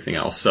and everything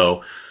else.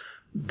 So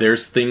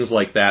there's things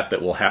like that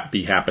will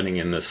be happening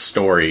in this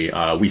story.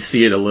 We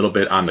see it a little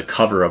bit on the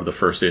cover of the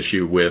first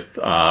issue with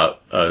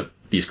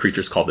these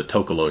creatures called the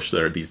Tokolosh.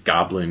 That are these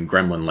goblin,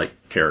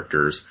 gremlin-like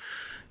characters,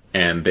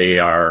 and they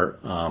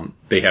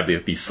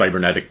have these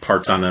cybernetic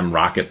parts on them,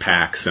 rocket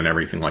packs, and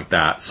everything like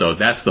that. So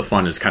that's the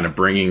fun, is kind of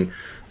bringing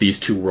these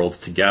two worlds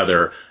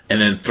together and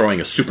then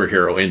throwing a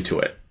superhero into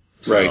it.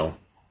 Right.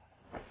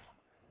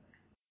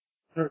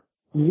 So,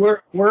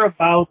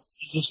 whereabouts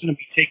is this going to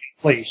be taking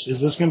place? Is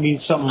this going to be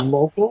something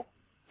local,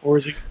 or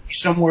is it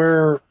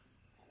somewhere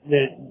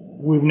that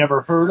we've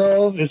never heard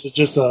of? Is it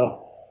just a...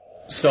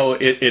 So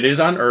it is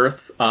on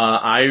Earth.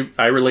 I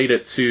relate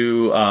it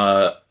to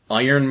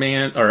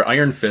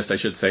Iron Fist, I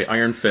should say.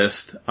 Iron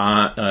Fist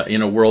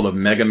in a world of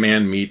Mega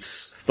Man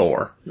meets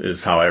Thor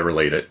is how I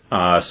relate it.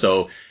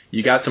 So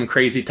you got some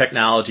crazy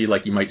technology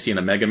like you might see in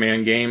a Mega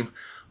Man game,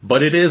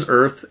 but it is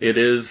Earth. It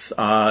is.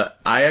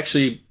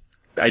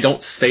 I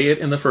don't say it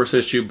in the first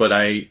issue, but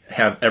I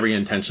have every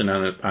intention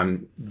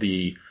on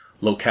the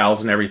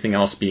locales and everything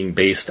else being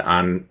based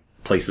on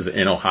places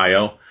in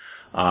Ohio.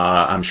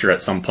 I'm sure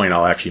at some point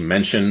I'll actually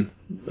mention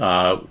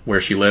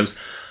where she lives.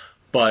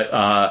 But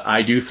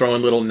I do throw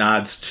in little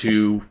nods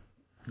to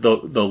the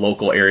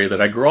local area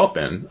that I grew up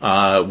in,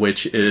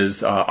 which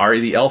is Ari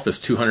the Elf is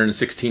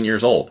 216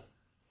 years old.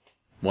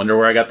 Wonder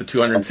where I got the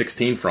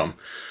 216 from.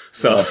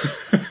 So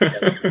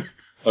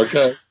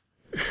Okay.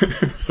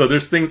 So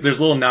there's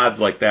little nods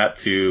like that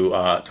to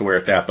where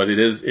it's at, but it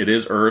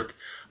is Earth.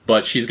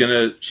 But she's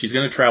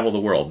gonna travel the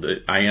world.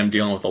 I am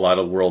dealing with a lot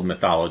of world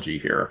mythology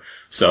here.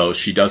 So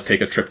she does take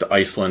a trip to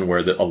Iceland, where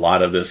a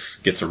lot of this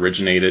gets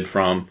originated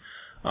from.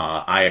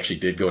 I actually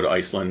did go to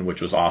Iceland,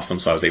 which was awesome.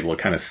 So I was able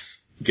to kind of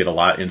get a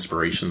lot of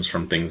inspirations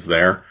from things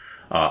there.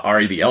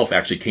 Ari the Elf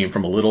actually came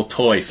from a little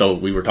toy. So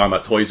we were talking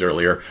about toys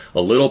earlier.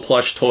 A little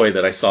plush toy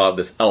that I saw of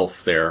this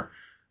elf there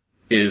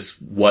is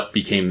what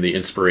became the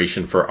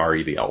inspiration for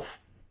Ari the Elf.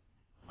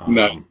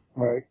 No.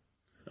 Right.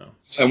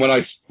 And when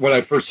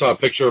I first saw a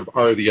picture of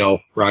Ari the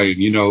Elf,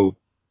 Brian,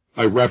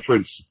 I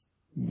referenced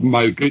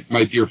my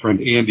dear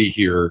friend Andy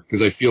here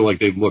because I feel like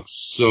they look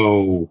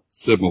so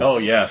similar. Oh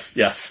yes.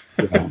 Yeah.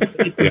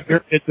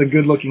 It's a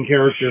good-looking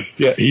character.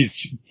 Yeah,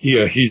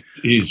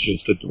 he's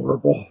just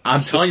adorable.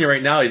 I'm telling you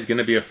right now, he's going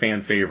to be a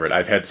fan favorite.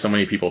 I've had so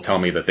many people tell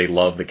me that they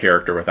love the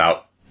character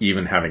without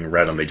even having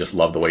read him. They just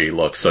love the way he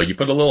looks. So you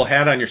put a little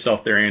hat on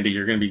yourself there, Andy,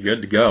 you're going to be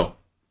good to go.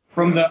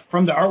 From the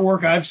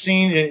artwork I've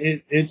seen,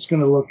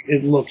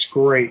 it looks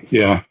great.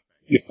 Yeah.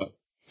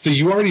 So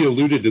you already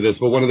alluded to this,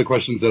 but one of the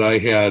questions that I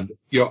had,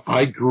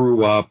 I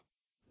grew up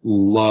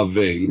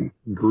loving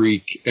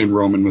Greek and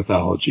Roman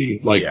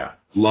mythology,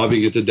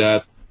 loving it to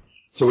death.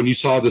 So when you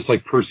saw this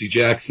like Percy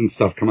Jackson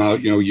stuff come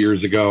out,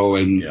 years ago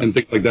and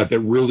things like that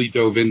really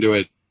dove into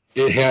it,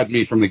 it had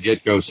me from the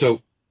get-go.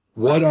 So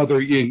what other,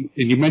 and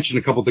you mentioned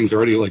a couple things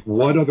already, like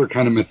what other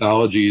kind of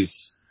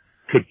mythologies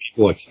could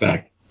people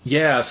expect?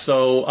 Yeah,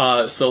 so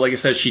like I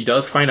said, she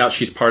does find out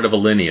she's part of a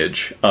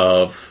lineage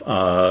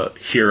of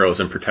heroes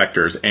and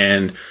protectors,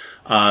 and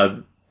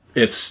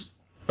it's,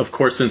 of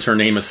course, since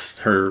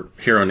her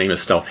hero name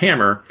is Stealth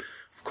Hammer,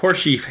 of course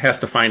she has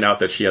to find out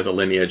that she has a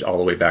lineage all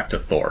the way back to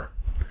Thor.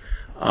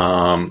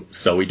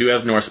 So we do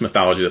have Norse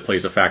mythology that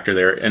plays a factor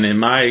there. And in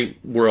my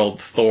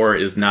world, Thor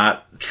is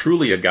not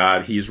truly a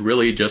god. He's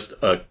really just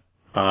a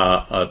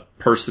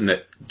person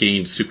that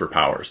gained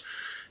superpowers.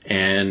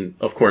 And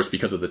of course,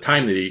 because of the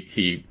time that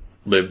he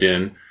lived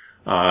in,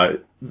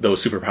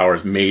 those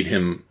superpowers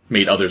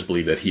made others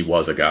believe that he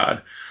was a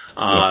god.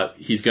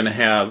 She's going to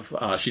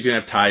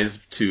have ties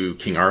to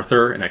King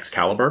Arthur and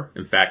Excalibur.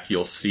 In fact,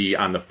 you'll see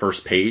on the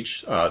first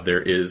page,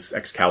 there is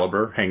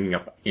Excalibur hanging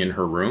up in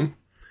her room.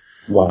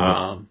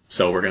 Wow.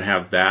 So we're going to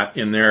have that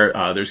in there.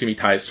 There's going to be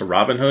ties to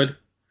Robin Hood.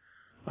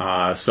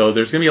 So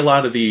there's going to be a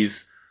lot of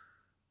these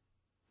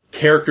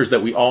characters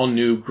that we all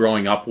knew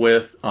growing up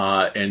with,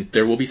 and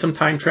there will be some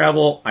time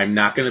travel. I'm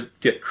not going to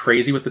get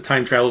crazy with the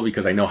time travel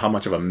because I know how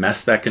much of a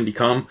mess that can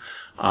become.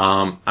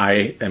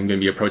 I am going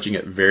to be approaching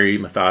it very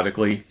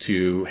methodically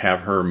to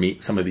have her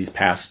meet some of these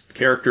past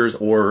characters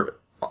or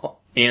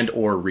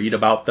read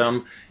about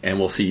them, and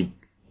we'll see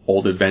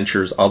old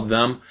adventures of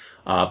them.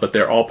 But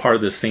they're all part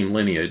of the same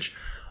lineage.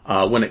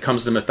 When it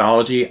comes to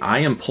mythology, I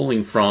am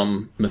pulling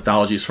from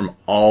mythologies from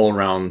all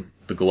around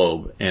the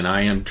globe, and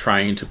I am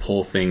trying to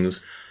pull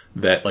things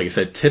that, like I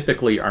said,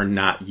 typically are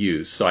not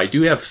used. So I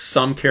do have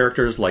some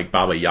characters like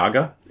Baba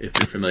Yaga, if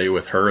you're familiar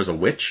with her as a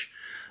witch.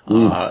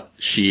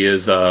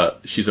 She's a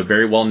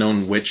very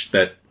well-known witch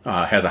that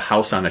has a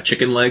house on a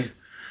chicken leg,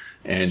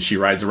 and she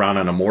rides around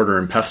on a mortar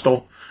and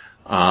pestle.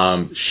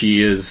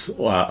 She is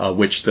a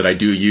witch that I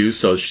do use,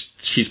 so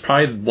she's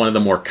probably one of the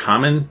more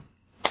common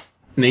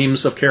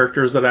names of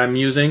characters that I'm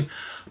using.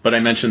 But I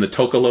mentioned the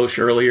Tokolosh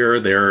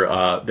earlier.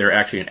 They're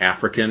actually an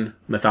African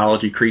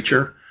mythology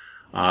creature.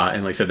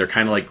 And like I said, they're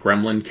kind of like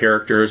gremlin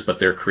characters, but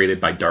they're created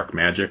by dark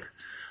magic.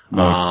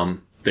 Nice.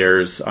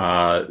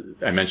 I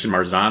mentioned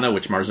Marzana,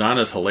 which Marzana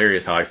is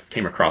hilarious how I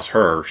came across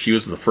her. She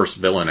was the first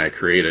villain I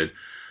created.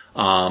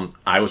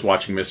 I was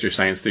watching Mystery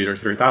Science Theater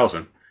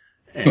 3000,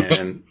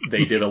 and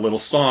they did a little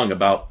song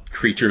about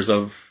creatures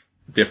of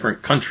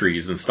different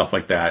countries and stuff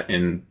like that.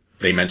 And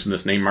they mentioned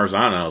this name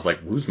Marzana. I was like,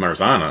 who's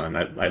Marzana? And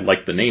I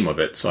liked the name of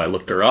it. So I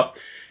looked her up,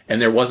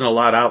 and there wasn't a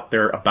lot out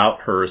there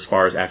about her as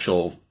far as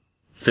actual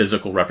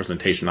physical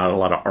representation, not a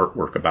lot of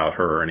artwork about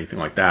her or anything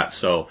like that.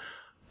 So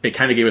it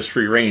kind of gave us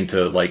free reign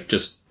to like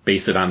just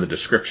base it on the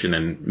description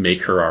and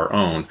make her our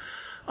own.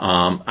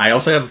 I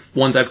also have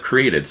ones I've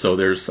created. So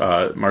there's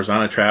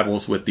Marzana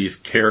travels with these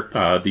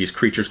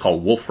creatures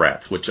called wolf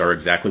rats, which are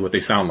exactly what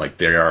they sound like.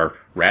 They are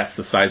rats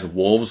the size of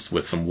wolves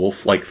with some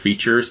wolf-like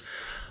features.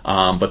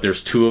 But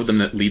there's two of them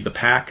that lead the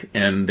pack,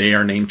 and they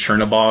are named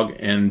Chernabog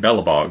and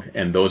Belobog,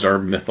 and those are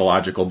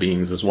mythological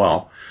beings as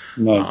well.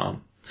 Nice.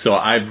 So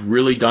I've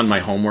really done my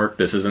homework.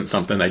 This isn't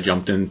something I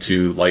jumped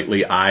into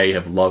lightly. I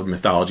have loved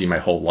mythology my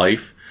whole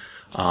life.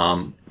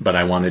 But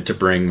I wanted to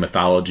bring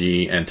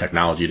mythology and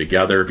technology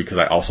together because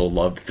I also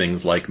loved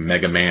things like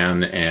Mega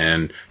Man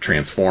and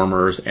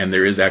Transformers. And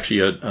there is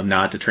actually a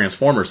nod to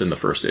Transformers in the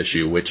first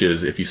issue, which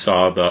is if you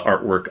saw the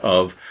artwork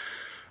of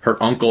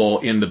her uncle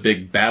in the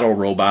big battle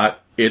robot,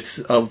 it's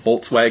a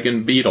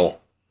Volkswagen Beetle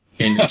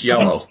and it's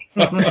yellow.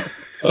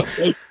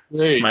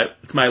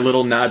 It's my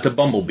little nod to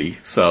Bumblebee.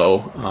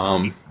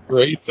 So,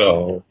 great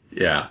though.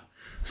 Yeah.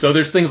 So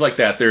there's things like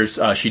that.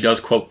 She does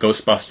quote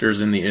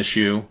Ghostbusters in the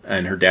issue,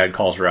 and her dad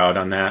calls her out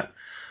on that,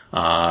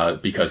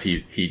 because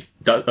he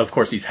does, of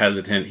course he's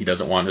hesitant. He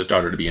doesn't want his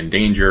daughter to be in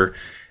danger.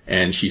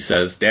 And she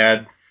says,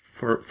 Dad,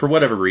 for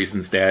whatever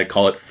reasons, Dad,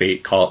 call it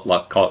fate, call it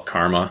luck, call it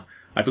karma.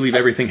 I believe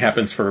everything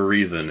happens for a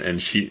reason.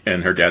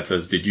 And her dad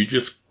says, did you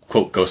just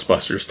quote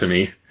Ghostbusters to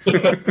me?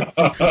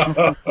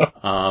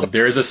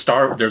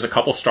 There's a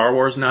couple Star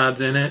Wars nods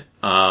in it.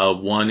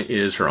 One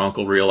is her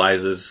uncle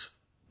realizes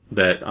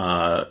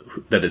that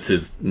it's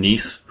his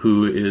niece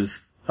who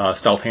is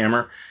Stealth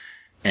Hammer,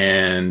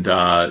 and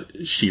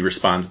she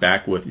responds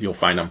back with, "You'll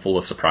find I'm full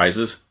of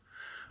surprises,"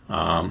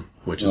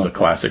 which is a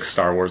classic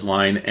Star Wars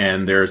line.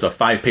 And there's a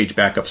 5-page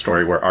backup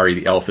story where Ari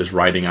the elf is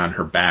riding on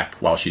her back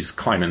while she's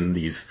climbing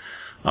these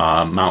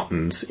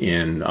mountains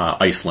in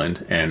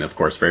Iceland, and of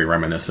course very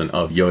reminiscent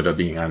of Yoda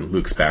being on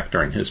Luke's back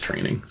during his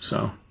training.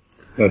 So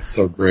that's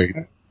so great.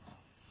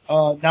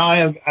 Now I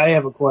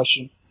have a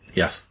question.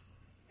 Yes.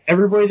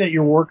 Everybody that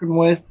you're working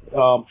with,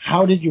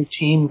 how did your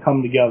team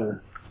come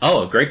together?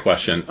 Oh, great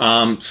question.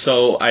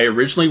 So I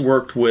originally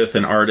worked with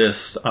an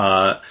artist,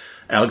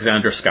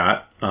 Alexandra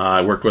Scott.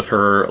 I worked with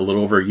her a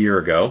little over a year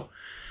ago,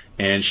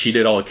 and she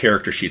did all the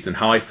character sheets. And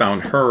how I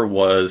found her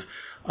was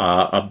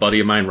a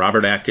buddy of mine,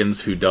 Robert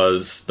Atkins, who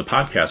does the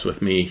podcast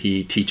with me.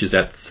 He teaches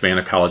at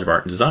Savannah College of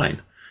Art and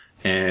Design.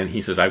 And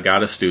he says, I've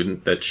got a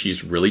student that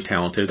she's really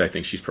talented. I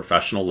think she's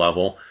professional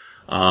level.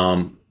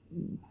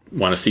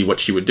 Want to see what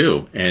she would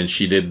do. And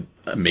she did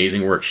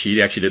amazing work.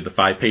 She actually did the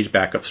 5-page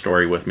backup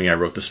story with me. I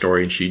wrote the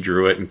story and she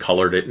drew it and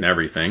colored it and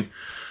everything.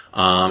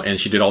 And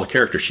she did all the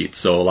character sheets.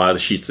 So a lot of the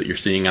sheets that you're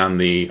seeing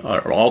on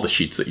or all the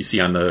sheets that you see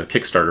on the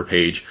Kickstarter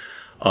page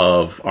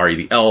of Ari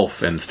the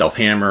Elf and Stealth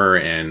Hammer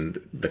and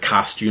the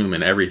costume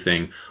and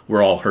everything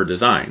were all her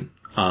design.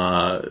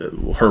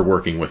 Her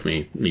working with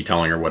me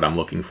telling her what I'm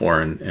looking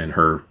for, and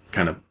her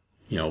kind of,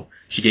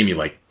 she gave me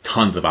like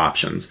tons of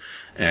options,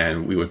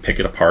 and we would pick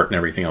it apart and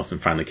everything else,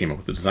 and finally came up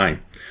with the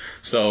design.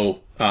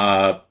 So,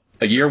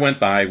 a year went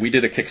by. We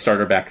did a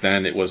Kickstarter back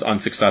then. It was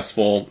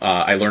unsuccessful.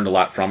 I learned a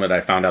lot from it.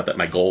 I found out that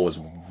my goal was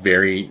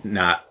very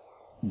not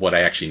what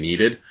I actually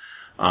needed.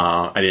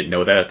 I didn't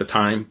know that at the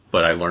time,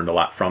 but I learned a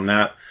lot from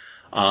that.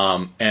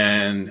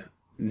 And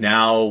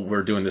now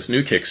we're doing this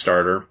new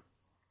Kickstarter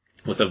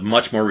with a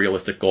much more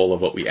realistic goal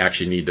of what we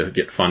actually need to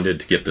get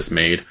funded to get this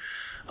made.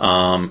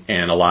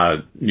 And a lot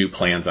of new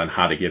plans on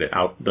how to get it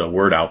out, the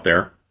word out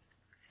there.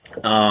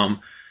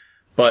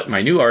 But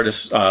my new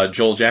artist,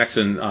 Joel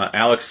Jackson,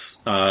 Alex,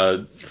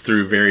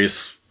 through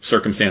various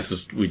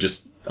circumstances, we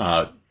just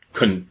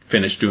couldn't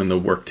finish doing the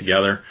work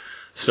together.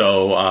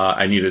 So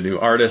I needed a new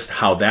artist.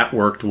 How that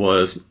worked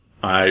was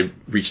I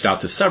reached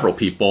out to several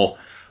people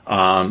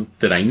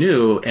that I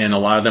knew, and a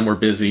lot of them were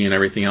busy and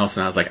everything else.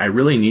 And I was like, I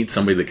really need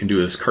somebody that can do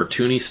this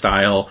cartoony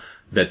style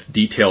that's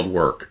detailed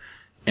work.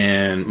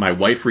 And my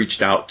wife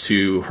reached out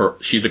to her.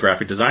 She's a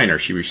graphic designer.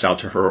 She reached out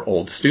to her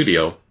old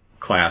studio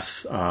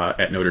class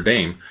at Notre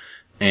Dame.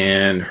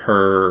 And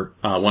her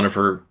one of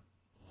her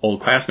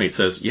old classmates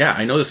says, yeah,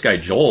 I know this guy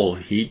Joel.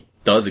 He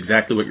does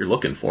exactly what you're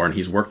looking for, and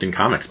he's worked in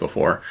comics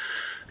before.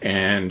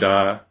 And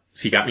so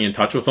he got me in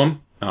touch with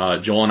him.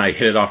 Joel and I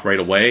hit it off right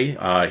away.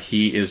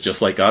 He is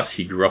just like us.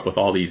 He grew up with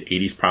all these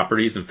 80s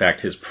properties. In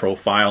fact, his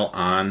profile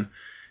on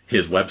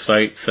his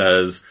website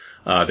says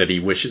that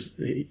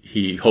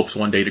he hopes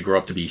one day to grow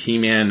up to be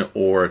He-Man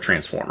or a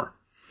Transformer.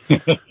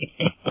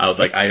 I was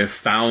like, I have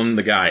found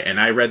the guy. And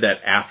I read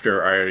that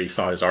after I already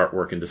saw his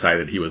artwork and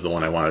decided he was the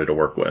one I wanted to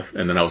work with.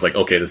 And then I was like,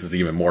 okay, this is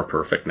even more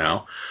perfect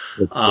now.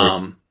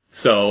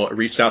 So I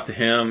reached out to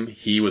him.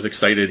 He was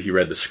excited. He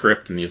read the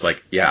script and he's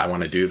like, yeah, I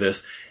want to do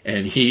this.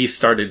 And he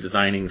started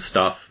designing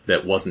stuff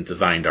that wasn't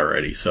designed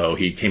already. So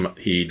he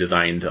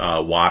designed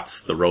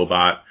Watts, the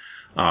robot.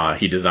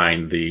 He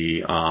designed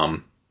the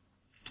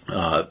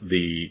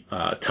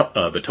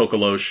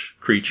Tokolosh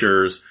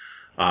creatures.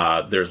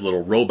 There's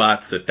little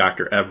robots that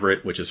Dr.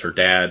 Everett, which is her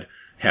dad,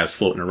 has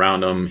floating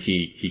around him.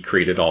 He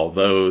created all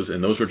those,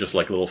 and those were just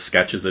like little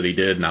sketches that he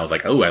did. And I was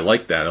like, oh, I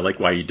like that. I like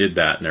why you did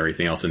that and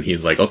everything else. And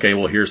he's like, okay,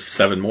 well, here's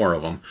 7 more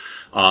of them.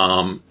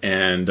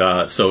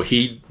 So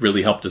he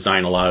really helped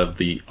design a lot of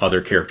the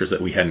other characters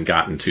that we hadn't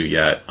gotten to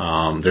yet.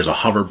 There's a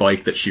hover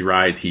bike that she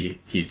rides.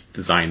 He's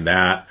designed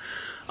that.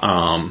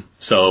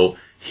 So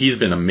he's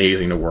been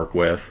amazing to work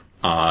with.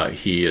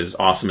 He is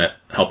awesome at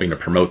helping to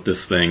promote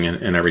this thing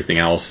and everything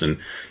else. And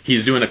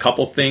he's doing a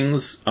couple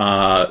things,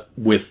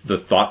 with the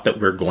thought that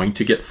we're going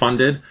to get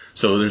funded.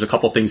 So there's a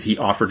couple things he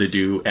offered to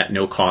do at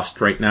no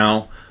cost right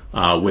now,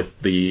 with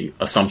the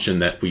assumption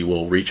that we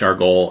will reach our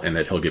goal and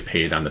that he'll get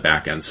paid on the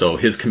back end. So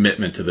his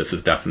commitment to this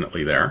is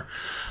definitely there.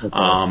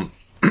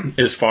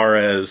 As far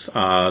as,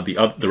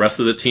 the rest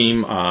of the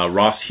team,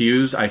 Ross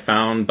Hughes, I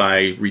found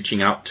by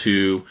reaching out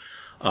to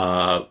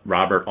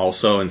Robert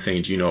also and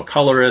saying, do you know a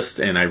colorist?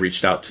 And I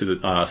reached out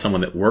to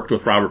someone that worked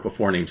with Robert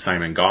before named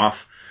Simon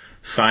Goff.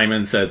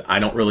 Simon said, I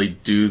don't really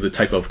do the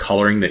type of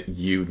coloring that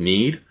you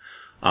need,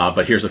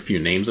 but here's a few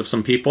names of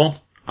some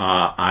people.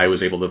 I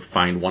was able to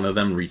find one of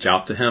them, reach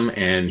out to him,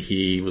 and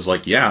he was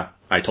like, yeah.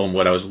 I told him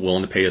what I was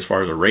willing to pay as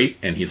far as a rate,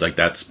 and he's like,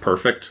 that's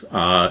perfect.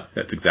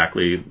 That's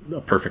exactly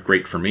a perfect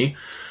rate for me.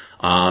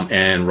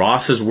 And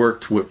Ross has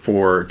worked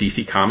for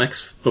DC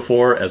Comics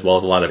before, as well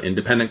as a lot of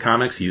independent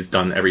comics. He's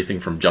done everything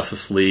from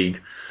Justice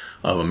League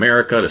of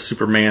America to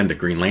Superman to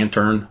Green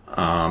Lantern.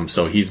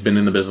 So he's been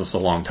in the business a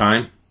long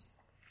time.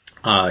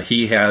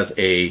 He has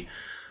there's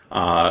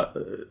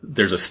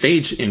a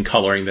stage in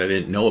coloring that I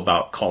didn't know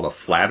about called a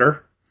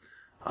flatter.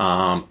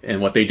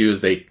 And what they do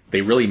is they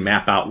really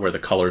map out where the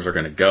colors are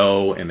going to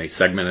go, and they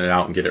segment it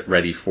out and get it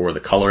ready for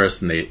the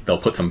colorist, and they'll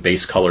put some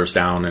base colors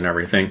down and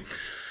everything.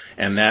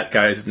 And that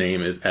guy's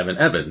name is Evan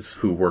Evans,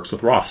 who works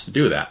with Ross to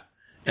do that.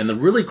 And the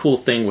really cool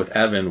thing with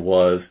Evan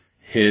was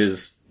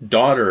his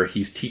daughter,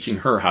 he's teaching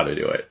her how to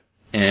do it.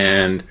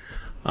 And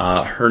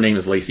her name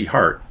is Lacey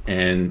Hart.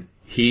 And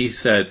I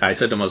said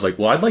to him, I was like,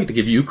 well, I'd like to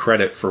give you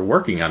credit for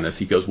working on this.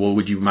 He goes, well,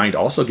 would you mind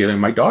also giving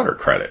my daughter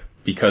credit?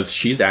 Because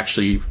she's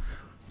actually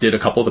did a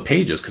couple of the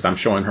pages because I'm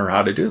showing her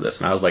how to do this.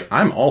 And I was like,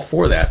 I'm all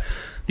for that.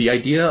 The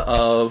idea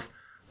of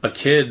a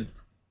kid,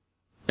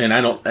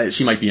 and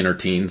she might be in her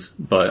teens,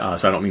 but,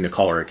 so I don't mean to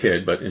call her a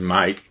kid, but at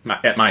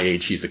my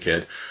age, she's a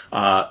kid.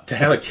 To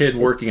have a kid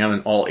working on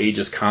an all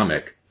ages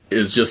comic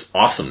is just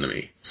awesome to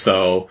me.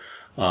 So,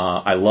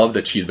 I love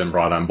that she's been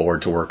brought on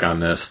board to work on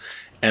this.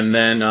 And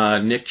then,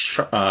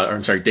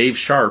 Dave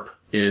Sharp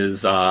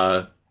is,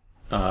 the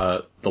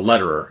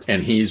letterer,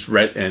 and he's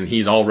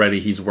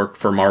worked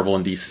for Marvel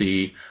and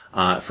DC,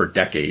 for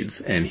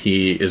decades, and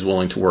he is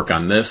willing to work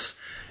on this.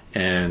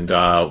 And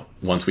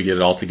once we get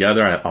it all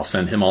together, I'll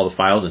send him all the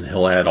files, and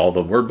he'll add all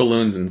the word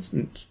balloons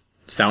and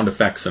sound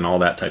effects and all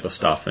that type of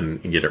stuff,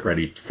 and get it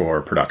ready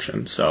for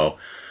production. So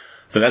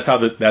that's how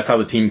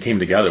the team came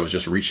together. It was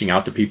just reaching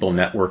out to people,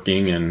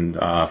 networking,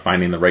 and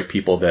finding the right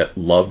people that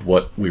loved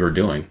what we were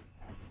doing.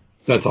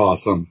 That's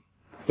awesome.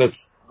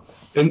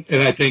 And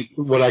I think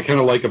what I kind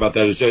of like about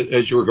that is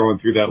as you were going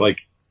through that, like,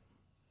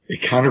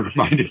 it kind of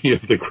reminded me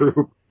of the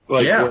group.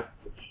 Like,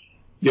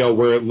 Yeah.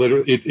 where it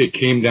literally, it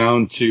came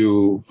down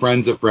to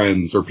friends of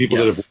friends or people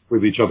that have worked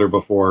with each other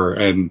before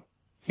and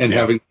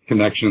having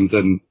connections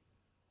and,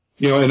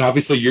 and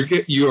obviously you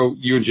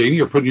and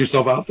Jamie are putting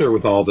yourself out there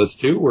with all this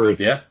too, where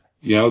it's,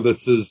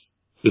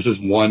 this is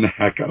one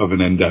heck of an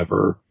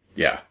endeavor.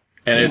 Yeah.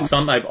 And it's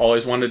something I've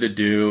always wanted to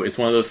do. It's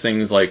one of those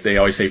things like they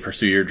always say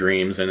pursue your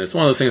dreams. And it's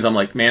one of those things I'm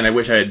like, man, I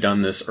wish I had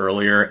done this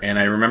earlier. And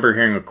I remember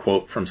hearing a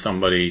quote from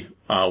somebody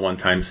one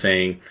time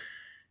saying,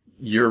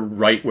 you're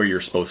right where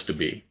you're supposed to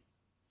be.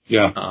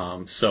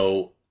 Yeah.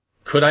 So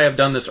could I have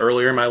done this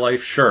earlier in my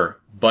life? Sure.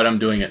 But I'm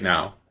doing it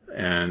now.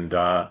 And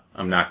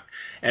I'm not.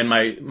 And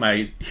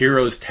my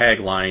hero's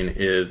tagline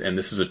is, and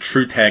this is a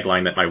true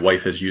tagline that my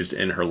wife has used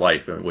in her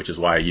life, which is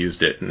why I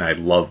used it and I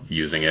love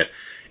using it,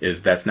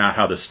 is that's not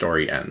how the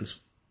story ends.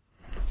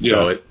 Yeah.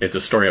 So it's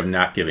a story of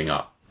not giving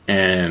up.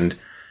 And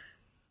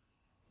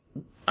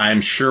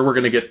I'm sure we're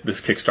going to get this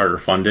Kickstarter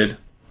funded,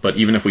 but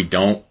even if we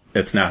don't,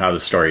 it's not how the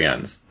story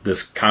ends.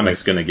 This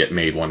comic's going to get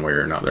made one way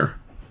or another.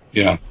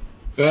 Yeah.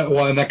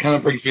 Well, and that kind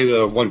of brings me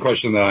to one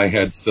question that I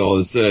had still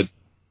is that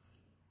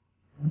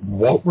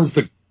what was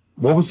the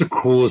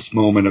coolest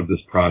moment of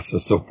this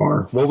process so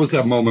far? What was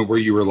that moment where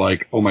you were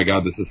like, oh my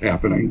God, this is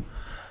happening?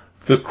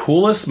 The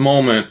coolest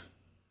moment.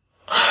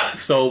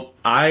 So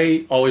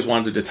I always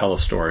wanted to tell a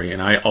story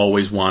and I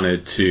always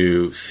wanted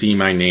to see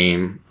my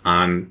name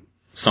on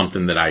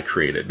something that I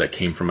created that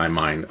came from my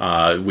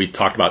mind. We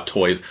talked about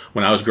toys.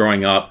 When I was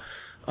growing up,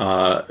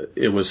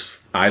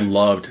 I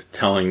loved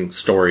telling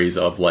stories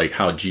of like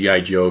how G.I.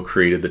 Joe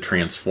created the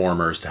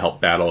Transformers to help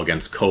battle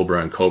against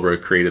Cobra, and Cobra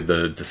created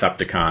the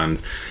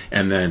Decepticons,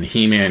 and then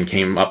He-Man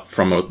came up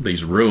from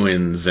these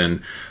ruins,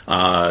 and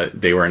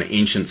they were an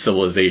ancient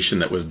civilization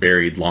that was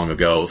buried long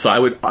ago. So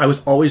I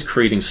was always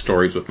creating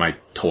stories with my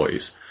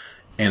toys,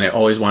 and I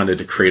always wanted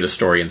to create a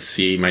story and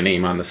see my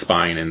name on the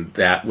spine, and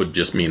that would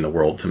just mean the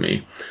world to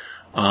me.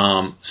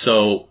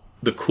 So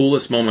the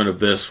coolest moment of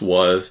this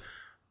was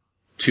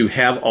to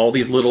have all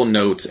these little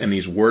notes and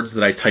these words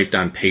that I typed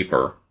on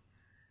paper,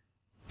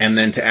 and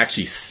then to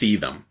actually see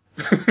them.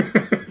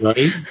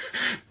 Right?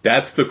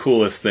 That's the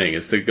coolest thing,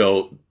 is to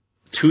go,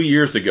 2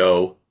 years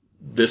ago,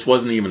 this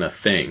wasn't even a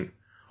thing.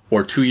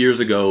 Or 2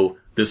 years ago,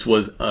 this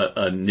was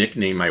a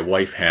nickname my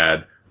wife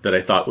had that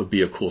I thought would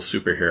be a cool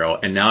superhero.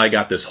 And now I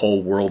got this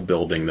whole world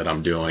building that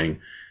I'm doing,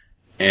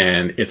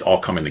 and it's all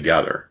coming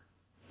together.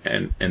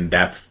 And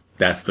that's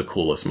the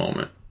coolest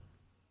moment.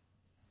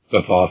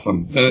 That's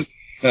awesome. And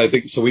I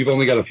think, so we've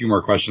only got a few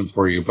more questions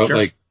for you, but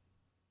sure.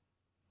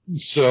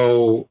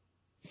 So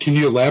can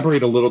you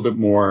elaborate a little bit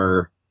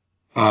more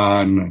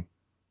on,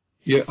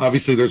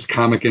 obviously there's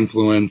comic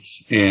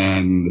influence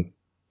and,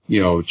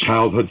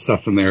 childhood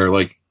stuff in there.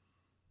 Like,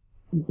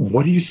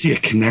 what do you see a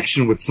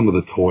connection with some of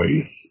the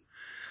toys?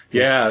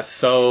 Yeah.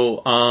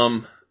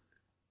 So,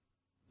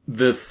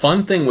 the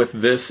fun thing with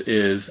this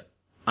is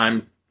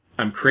I'm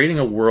creating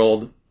a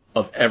world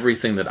of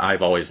everything that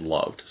I've always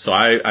loved. So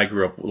I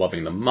grew up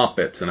loving the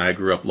Muppets, and I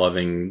grew up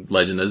loving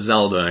Legend of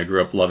Zelda, and I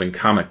grew up loving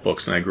comic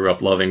books, and I grew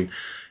up loving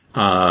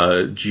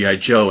G.I.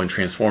 Joe and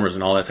Transformers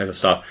and all that type of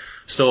stuff.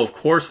 So of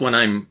course when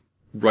I'm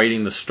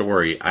writing the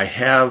story, I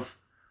have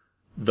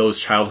those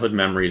childhood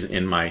memories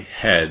in my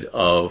head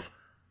of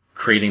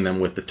creating them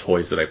with the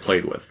toys that I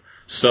played with.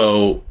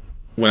 So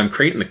when I'm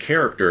creating the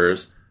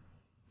characters,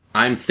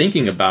 I'm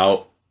thinking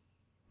about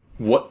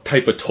what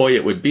type of toy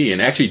it would be.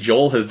 And actually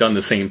Joel has done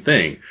the same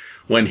thing.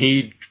 When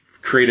he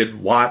created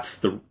Watts,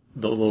 the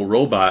little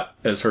robot,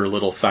 as her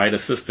little side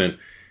assistant,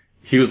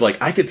 he was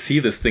like, I could see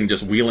this thing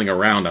just wheeling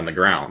around on the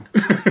ground.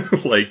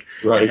 Like,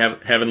 right.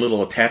 And having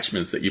little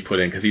attachments that you put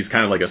in, because he's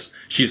kind of like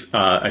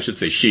I should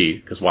say she,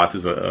 because Watts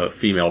is a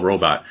female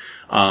robot.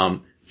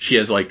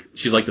 She's like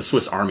the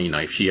Swiss Army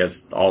knife. She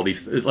has all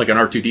these, it's like an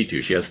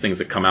R2-D2. She has things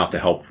that come out to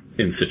help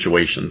in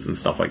situations and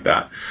stuff like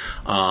that.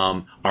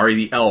 Ari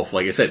the Elf,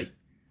 like I said,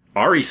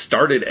 Ari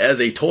started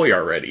as a toy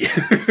already.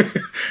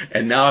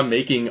 And now I'm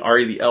making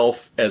Ari the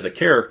Elf as a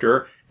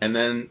character, and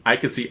then I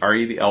could see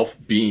Ari the Elf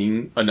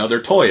being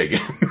another toy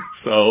again.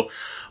 So,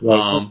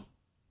 right.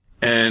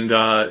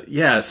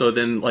 So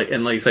then like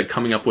I said,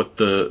 coming up with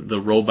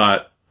the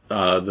robot,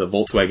 the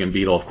Volkswagen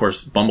Beetle, of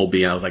course,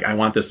 Bumblebee, and I was like, I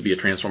want this to be a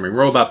transforming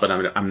robot, but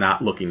I'm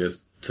not looking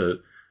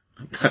to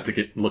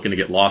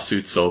get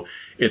lawsuits, so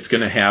it's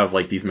gonna have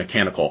like these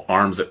mechanical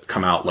arms that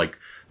come out like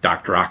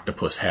Dr.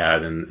 Octopus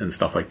had and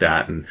stuff like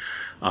that. And,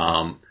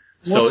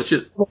 so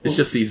it's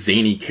just these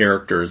zany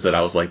characters that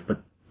I was like,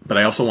 but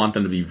I also want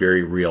them to be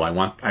very real.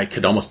 I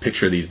could almost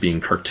picture these being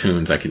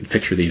cartoons. I could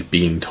picture these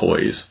being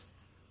toys.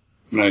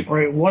 Nice.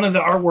 Right. One of the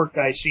artwork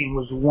I seen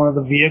was one of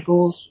the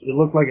vehicles. It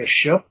looked like a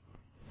ship.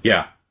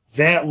 Yeah.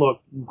 That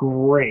looked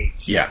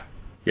great. Yeah.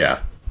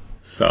 Yeah.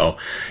 So,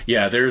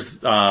 yeah,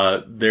 she's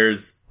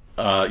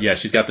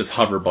got this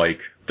hover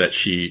bike that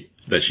she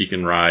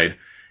can ride.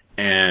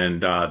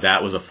 And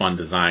that was a fun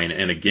design.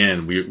 And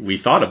again, we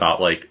thought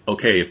about like,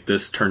 okay, if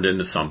this turned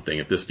into something,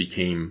 if this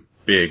became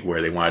big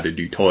where they wanted to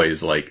do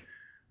toys, like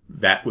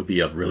that would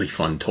be a really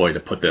fun toy to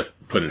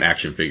put an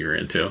action figure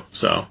into.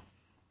 So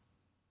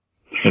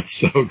That's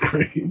so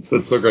great.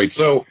 That's so great.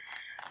 So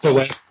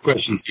last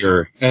questions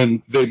here,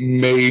 and they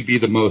may be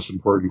the most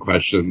important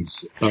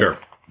questions. Sure.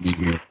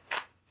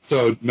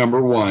 So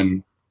number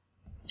one,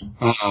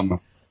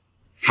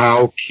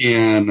 how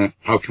can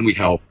we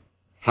help?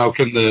 How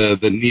can the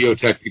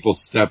Neotech people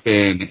step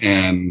in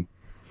and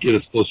get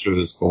us closer to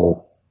this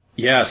goal?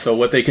 Yeah, so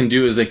what they can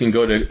do is they can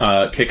go to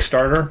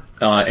Kickstarter,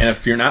 and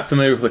if you're not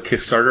familiar with what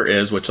Kickstarter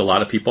is, which a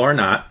lot of people are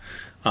not,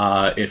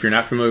 if you're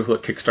not familiar with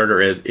what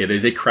Kickstarter is, it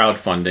is a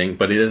crowdfunding,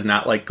 but it is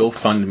not like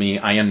GoFundMe.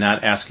 I am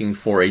not asking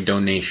for a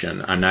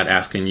donation. I'm not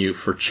asking you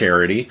for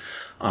charity.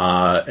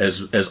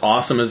 As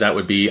awesome as that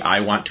would be, I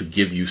want to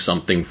give you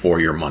something for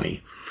your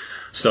money.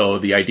 So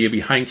the idea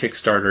behind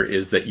Kickstarter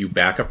is that you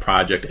back a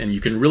project, and you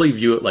can really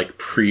view it like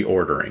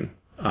pre-ordering.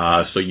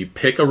 So you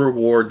pick a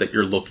reward that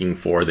you're looking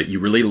for, that you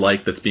really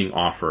like, that's being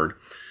offered,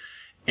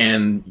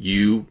 and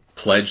you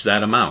pledge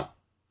that amount.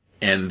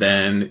 And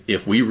then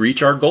if we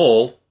reach our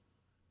goal,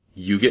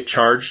 you get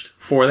charged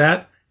for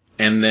that,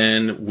 and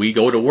then we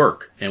go to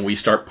work and we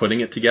start putting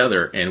it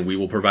together, and we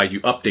will provide you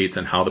updates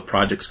on how the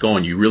project's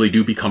going. You really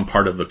do become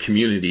part of the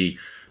community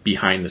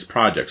behind this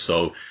project.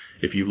 So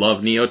if you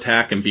love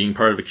Neotech and being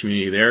part of the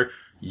community there,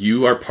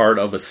 you are part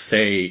of a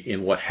say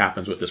in what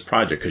happens with this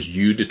project, because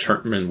you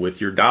determine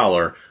with your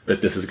dollar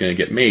that this is going to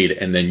get made,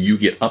 and then you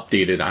get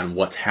updated on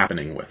what's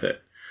happening with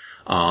it.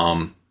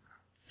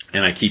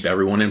 And I keep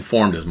everyone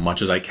informed as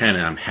much as I can,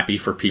 and I'm happy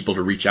for people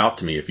to reach out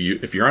to me. If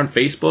you're on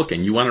Facebook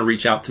and you want to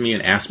reach out to me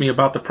and ask me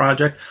about the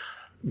project,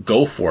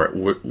 go for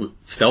it.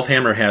 Stealth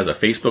Hammer has a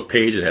Facebook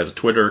page, it has a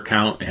Twitter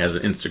account, it has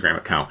an Instagram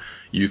account.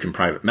 You can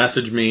private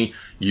message me,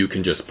 you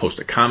can just post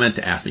a comment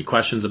to ask me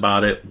questions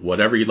about it,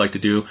 whatever you'd like to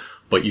do.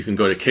 But you can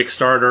go to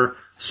Kickstarter,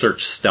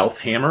 search Stealth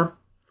Hammer,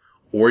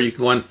 or you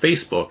can go on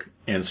Facebook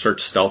and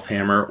search Stealth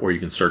Hammer, or you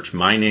can search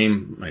my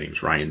name. My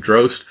name's Ryan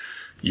Drost.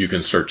 You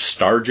can search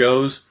Star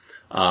Joe's.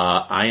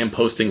 I am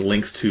posting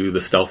links to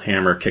the Stealth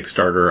Hammer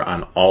Kickstarter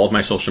on all of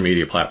my social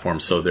media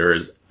platforms, so there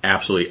is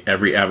absolutely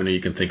every avenue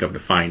you can think of to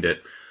find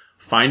it.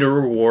 Find a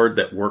reward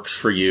that works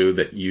for you,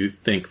 that you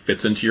think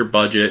fits into your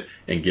budget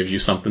and gives you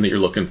something that you're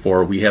looking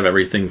for. We have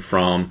everything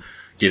from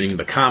getting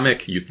the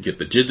comic. You can get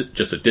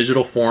just a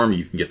digital form.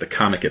 You can get the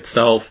comic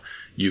itself.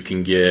 You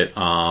can get,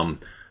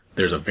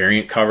 there's a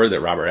variant cover that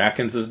Robert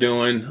Atkins is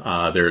doing.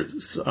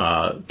 There's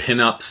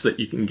pin-ups that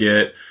you can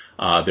get.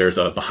 There's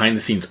a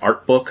behind-the-scenes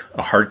art book,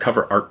 a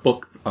hardcover art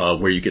book,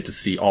 where you get to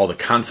see all the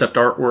concept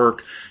artwork.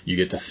 You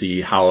get to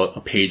see how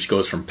a page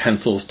goes from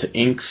pencils to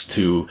inks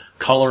to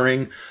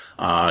coloring.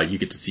 You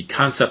get to see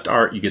concept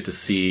art. You get to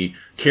see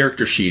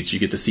character sheets. You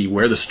get to see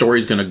where the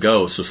story's going to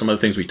go. So some of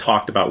the things we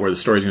talked about where the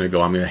story's going to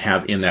go, I'm going to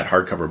have in that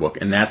hardcover book.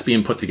 And that's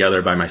being put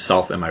together by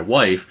myself and my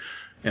wife.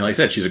 And like I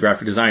said, she's a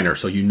graphic designer,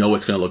 so you know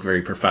it's going to look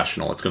very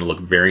professional. It's going to look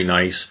very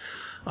nice.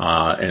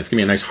 And it's going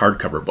to be a nice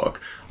hardcover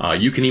book.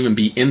 You can even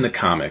be in the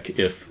comic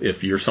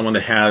if you're someone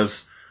that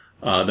has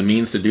the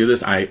means to do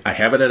this. I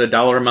have it at a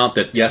dollar amount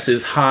that, yes,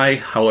 is high.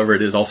 However,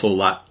 it is also a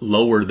lot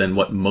lower than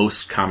what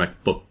most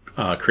comic book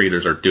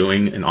creators are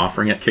doing and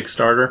offering at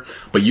Kickstarter.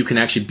 But you can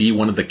actually be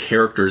one of the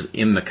characters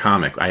in the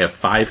comic. I have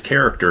 5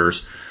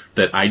 characters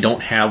that I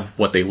don't have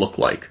what they look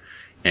like,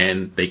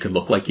 and they could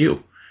look like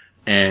you.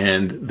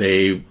 And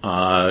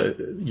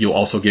you'll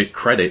also get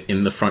credit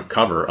in the front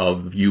cover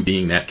of you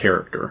being that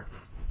character.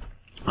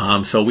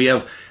 So we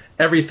have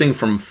everything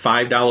from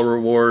 $5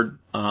 reward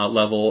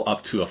level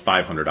up to a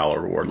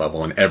 $500 reward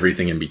level, and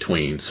everything in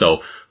between.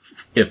 So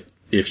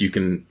if you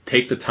can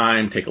take the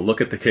time, take a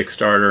look at the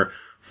Kickstarter,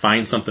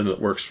 find something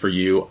that works for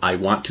you. I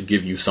want to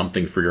give you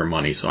something for your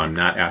money. So I'm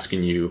not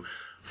asking you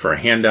for a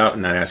handout.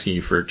 I'm not asking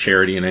you for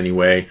charity in any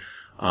way.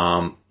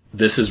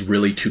 This is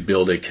really to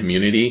build a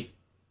community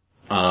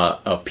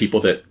of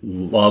people that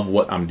love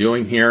what I'm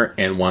doing here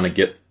and want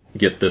to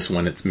get this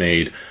when it's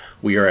made.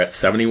 We are at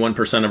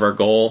 71% of our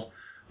goal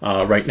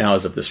right now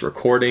as of this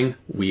recording.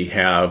 We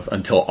have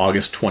until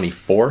August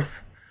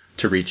 24th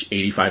to reach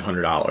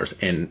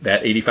 $8,500. And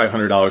that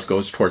 $8,500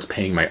 goes towards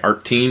paying my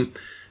art team,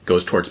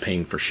 goes towards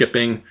paying for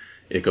shipping,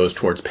 it goes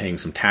towards paying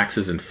some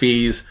taxes and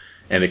fees,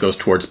 and it goes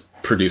towards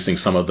producing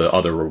some of the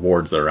other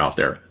rewards that are out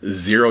there.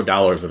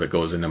 $0 of it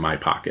goes into my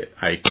pocket.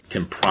 I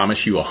can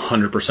promise you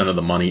 100% of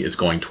the money is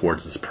going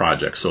towards this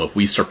project. So if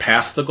we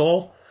surpass the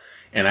goal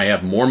and I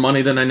have more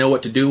money than I know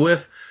what to do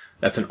with,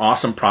 that's an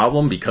awesome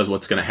problem, because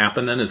what's going to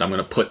happen then is I'm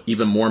going to put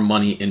even more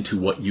money into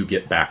what you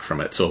get back from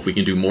it. So if we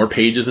can do more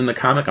pages in the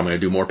comic, I'm going to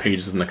do more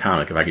pages in the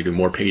comic. If I can do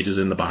more pages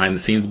in the behind the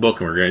scenes book,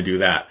 and we're going to do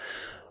that.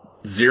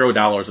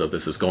 $0 of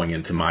this is going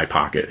into my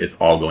pocket. It's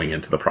all going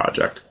into the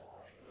project.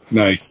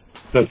 Nice.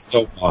 That's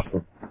so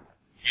awesome.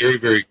 Very,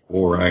 very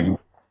cool, Ryan. All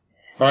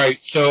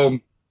right, so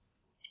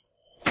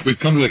we've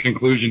come to the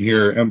conclusion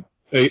here. And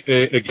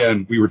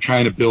again, we were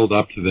trying to build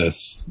up to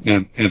this,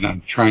 and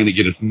I'm trying to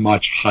get as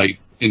much hype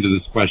into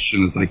this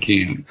question as I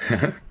can.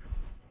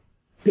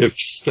 If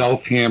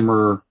Stealth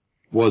Hammer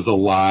was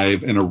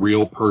alive and a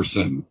real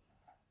person,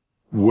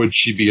 would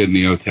she be a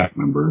Neotech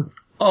member?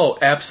 Oh,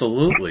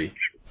 absolutely.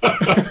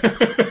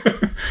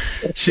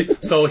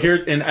 So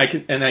here, and I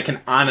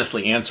can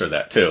honestly answer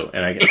that too,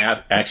 and I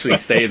can actually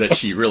say that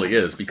she really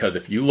is, because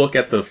if you look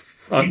at the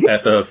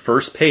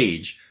first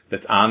page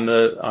that's on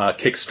the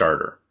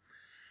Kickstarter,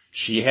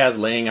 she has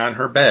laying on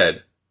her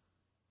bed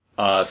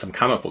some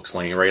comic books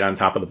laying right on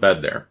top of the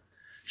bed there.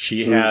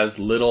 She has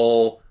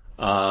little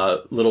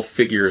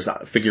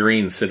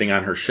figurines sitting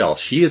on her shelf.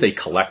 She is a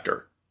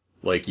collector.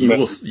 Like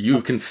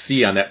you can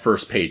see on that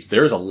first page,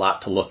 there's a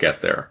lot to look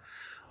at there.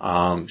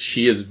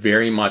 She is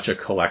very much a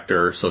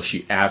collector, so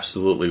she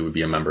absolutely would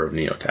be a member of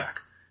Neotech.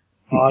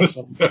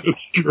 Awesome.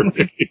 That's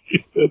great.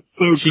 That's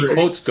so She great.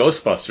 quotes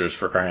Ghostbusters,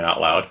 for crying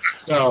out loud.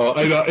 No,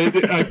 I know.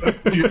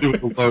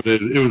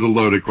 It was a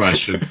loaded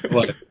question.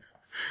 But,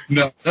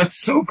 no, that's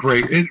so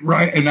great.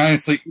 Right. And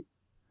honestly,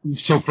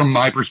 so from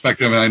my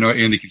perspective, and I know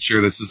Andy can share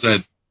this, is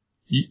that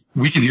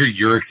we can hear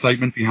your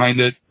excitement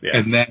behind it. Yeah.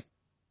 And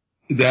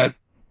that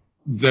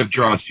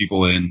draws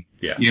people in.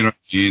 Yeah. You know what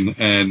I mean?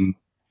 And,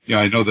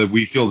 I know that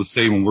we feel the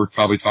same when we're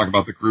probably talking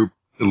about the group,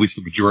 at least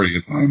the majority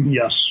of the time.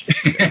 Yes.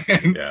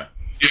 And, Yeah.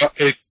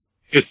 It's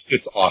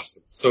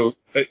awesome. So,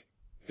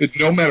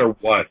 no matter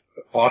what,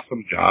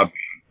 awesome job.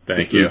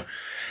 Thank you.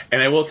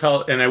 And I will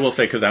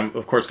say, because I'm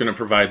of course going to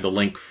provide the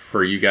link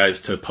for you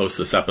guys to post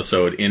this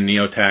episode in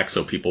Neotech,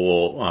 so people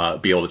will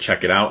be able to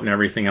check it out and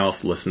everything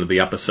else, listen to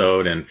the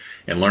episode and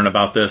learn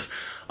about this.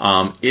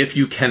 If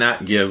you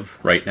cannot give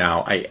right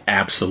now, I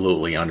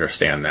absolutely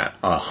understand that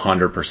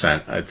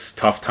 100%. It's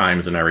tough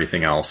times and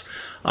everything else.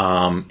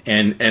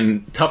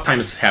 And tough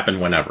times happen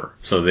whenever.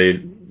 So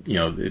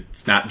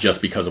it's not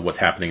just because of what's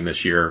happening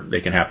this year.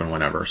 They can happen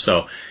whenever.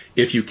 So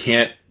if you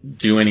can't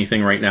do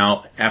anything right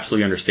now,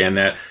 absolutely understand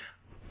that.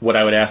 What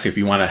I would ask, if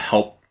you want to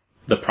help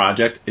the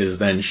project, is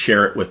then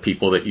share it with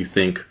people that you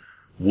think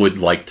would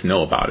like to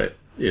know about it.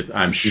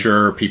 I'm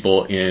sure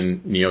people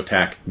in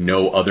Neotech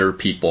know other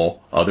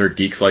people, other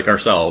geeks like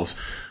ourselves,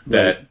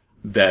 that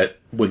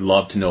would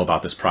love to know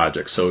about this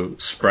project. So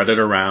spread it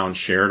around,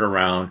 share it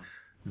around.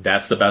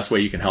 That's the best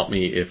way you can help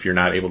me if you're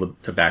not able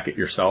to back it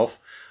yourself.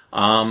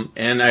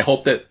 And I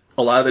hope that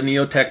a lot of the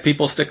Neotech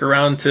people stick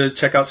around to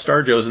check out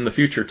Star Joe's in the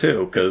future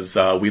too, because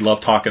we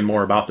love talking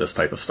more about this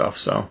type of stuff.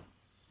 So.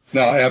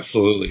 No,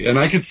 absolutely. And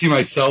I could see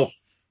myself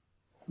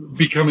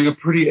becoming a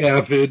pretty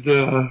avid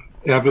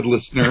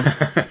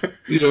listener.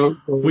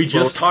 We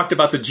just talked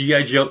about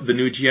the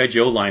new G.I.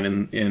 Joe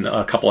line in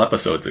a couple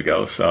episodes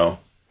ago, so.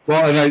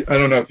 Well, and I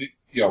don't know if,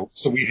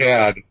 so we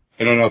had,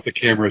 I don't know if the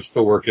camera is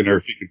still working or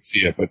if you can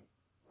see it, but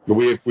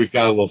we've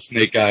got a little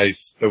Snake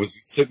Eyes that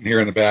was sitting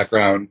here in the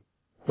background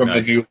from the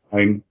new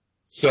line.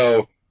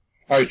 So,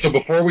 all right, so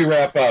before we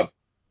wrap up,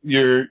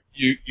 you've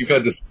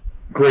had this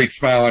great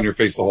smile on your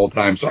face the whole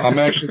time. So I'm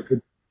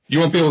actually, you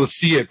won't be able to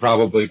see it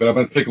probably, but I'm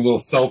going to take a little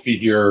selfie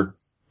here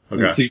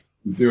and see if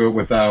we can do it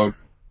without,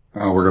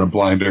 we're going to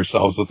blind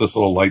ourselves with this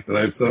little light that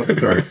I've set.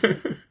 Sorry.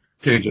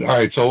 Change it. All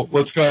right. So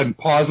let's go ahead and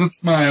pause and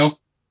smile.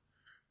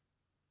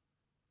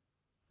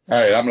 All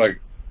right. I'm going to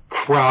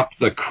crop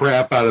the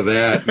crap out of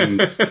that and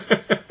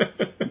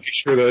make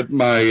sure that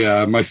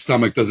my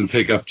stomach doesn't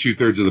take up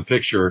 2/3 of the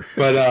picture.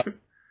 But,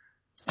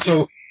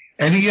 so,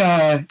 any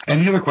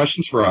other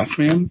questions for us,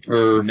 man?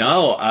 Or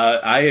no,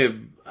 I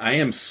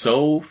am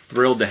so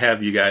thrilled to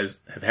have you guys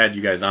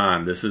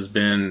on. This has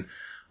been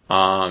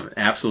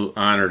absolute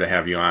honor to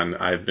have you on.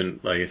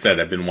 Like I said,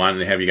 I've been wanting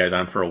to have you guys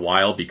on for a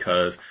while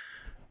because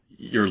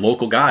you're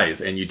local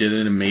guys and you did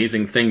an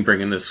amazing thing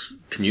bringing this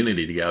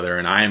community together,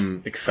 and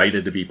I'm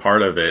excited to be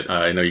part of it.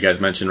 I know you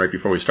guys mentioned right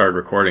before we started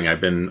recording,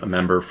 I've been a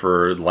member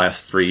for the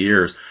last 3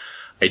 years.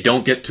 I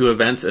don't get to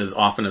events as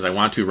often as I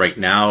want to right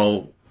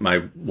now.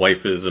 My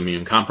wife is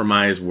immune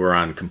compromised. We're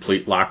on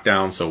complete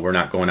lockdown, so we're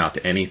not going out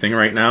to anything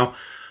right now.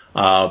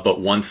 But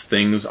once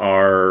things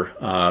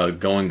are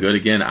going good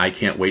again, I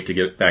can't wait to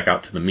get back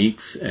out to the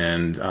meets.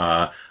 And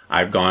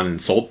I've gone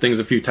and sold things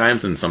a few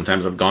times, and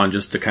sometimes I've gone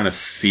just to kind of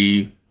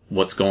see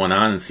what's going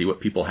on and see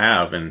what people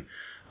have. And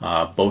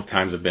both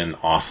times have been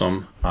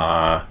awesome.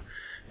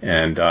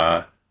 And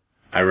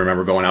I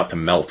remember going out to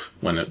Melt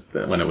when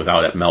it was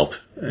out at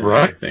Melt and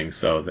everything.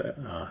 So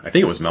I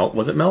think it was Melt.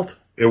 Was it Melt?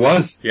 It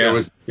was. Yeah. It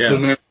was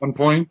in there at one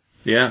point.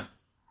 Yeah.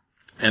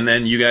 And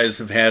then you guys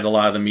have had a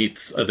lot of the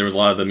meets. There was a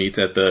lot of the meets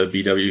at the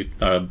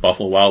BW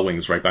Buffalo Wild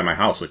Wings right by my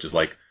house, which is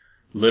like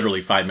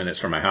literally 5 minutes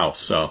from my house.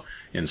 So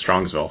in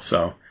Strongsville.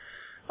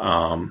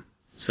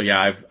 So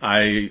yeah,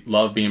 I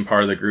love being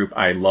part of the group.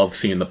 I love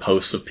seeing the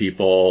posts of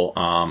people.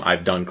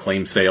 I've done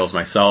claim sales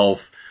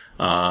myself.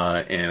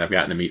 And I've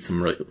gotten to meet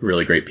some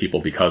really great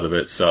people because of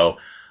it. So,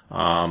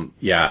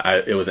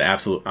 it was an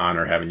absolute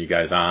honor having you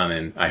guys on,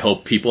 and I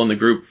hope people in the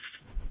group,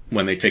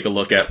 when they take a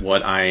look at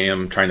what I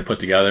am trying to put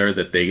together,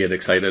 that they get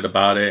excited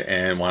about it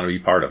and want to be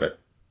part of it.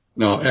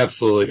 No,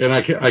 absolutely. And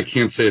I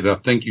can't say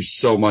enough. Thank you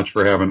so much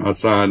for having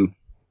us on.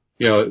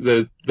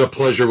 The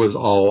pleasure was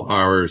all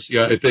ours.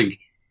 Yeah, I think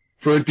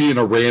for it being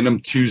a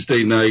random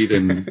Tuesday night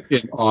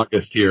in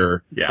August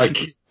here, I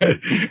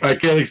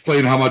can't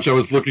explain how much I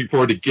was looking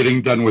forward to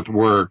getting done with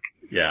work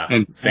Yeah,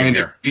 and same trying to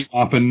here. beat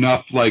off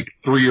enough like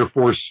 3 or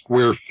 4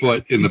 square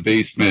foot in the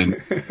basement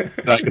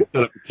that I could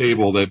set up a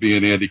table that me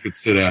and Andy could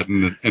sit at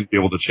and be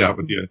able to chat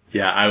with you.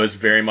 Yeah, I was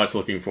very much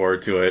looking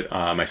forward to it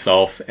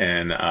myself,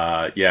 and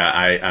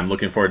I'm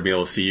looking forward to being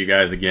able to see you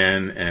guys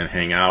again and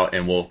hang out,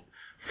 and we'll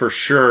for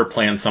sure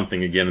plan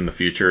something again in the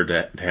future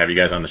to have you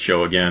guys on the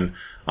show again.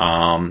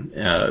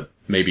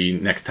 Maybe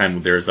next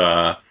time there's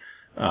the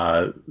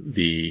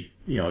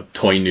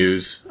toy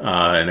news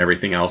and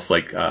everything else.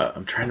 Like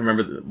I'm trying to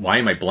remember why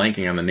am I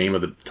blanking on the name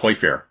of the toy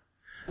fair?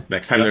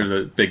 Next time there's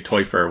a big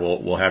toy fair,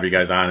 we'll have you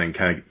guys on and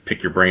kind of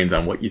pick your brains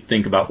on what you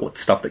think about what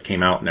stuff that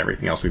came out and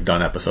everything else. We've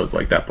done episodes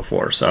like that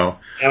before, so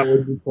That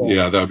would be cool.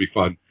 Yeah, that would be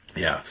fun.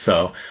 yeah.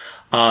 So,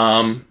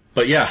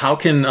 but yeah, how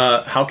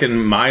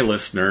can my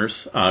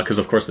listeners? Because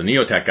of course the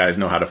Neotech guys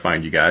know how to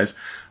find you guys.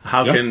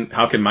 How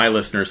can my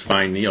listeners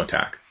find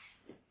Neotech?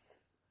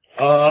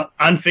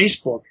 On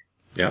Facebook.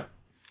 Yep.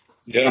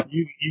 Yeah.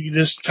 You can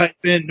just type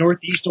in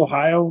Northeast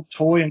Ohio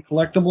Toy and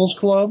Collectibles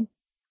Club,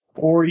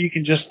 or you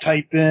can just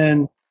type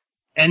in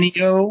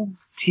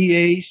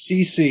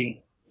NEOTACC.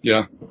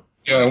 Yeah.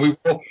 Yeah, we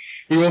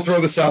will throw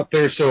this out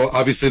there. So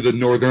obviously the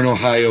Northern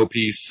Ohio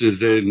piece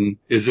is in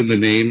the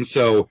name.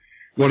 So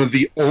one of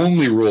the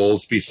only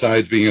rules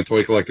besides being a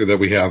toy collector that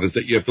we have is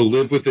that you have to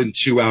live within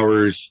 2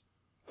 hours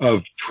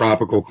of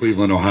tropical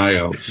Cleveland,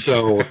 Ohio.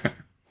 So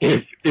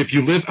if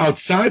you live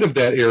outside of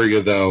that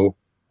area though,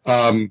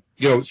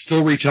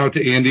 still reach out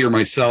to Andy or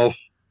myself,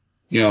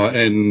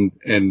 and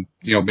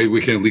maybe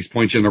we can at least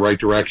point you in the right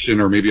direction,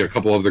 or maybe a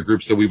couple of the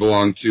groups that we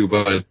belong to.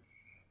 But,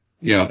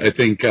 I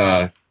think,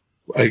 that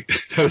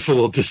was a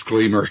little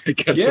disclaimer, I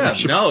guess. Yeah,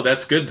 no,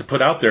 that's good to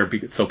put out there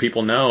so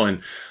people know.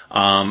 And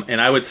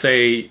I would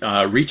say,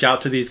 reach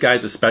out to these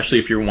guys, especially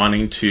if you're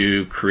wanting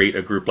to create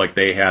a group like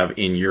they have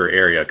in your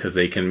area, because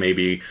they can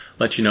maybe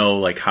let you know,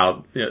 like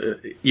how,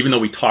 even though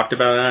we talked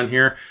about it on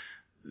here,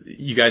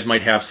 you guys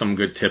might have some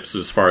good tips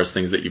as far as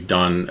things that you've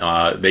done.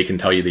 They can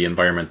tell you the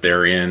environment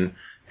they're in,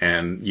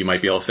 and you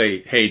might be able to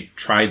say, hey,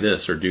 try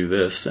this or do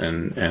this,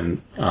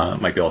 and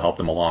might be able to help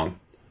them along.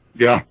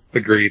 Yeah,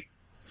 agreed.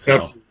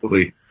 So,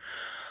 absolutely.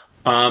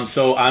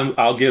 So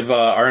I'll give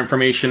our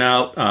information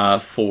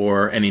out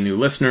for any new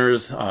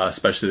listeners,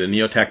 especially the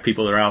Neotech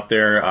people that are out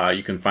there.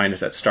 You can find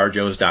us at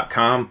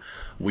starjoes.com.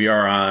 We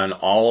are on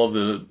all of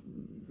the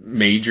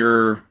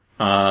major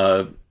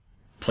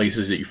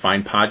places that you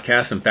find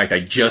podcasts. In fact, I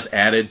just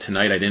added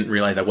tonight. I didn't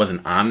realize I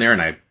wasn't on there,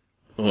 and I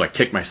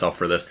kicked myself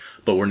for this.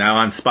 But we're now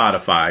on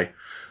Spotify.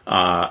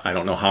 I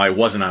don't know how I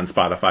wasn't on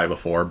Spotify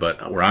before,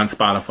 but we're on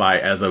Spotify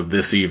as of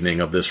this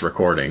evening of this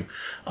recording.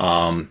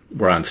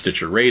 We're on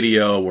Stitcher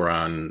Radio. We're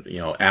on,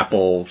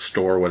 Apple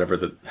Store, whatever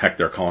the heck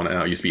they're calling it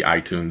now. It used to be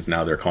iTunes.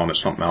 Now they're calling it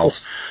something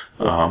else.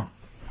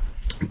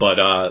 But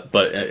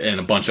and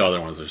a bunch of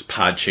other ones. There's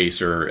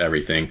Podchaser,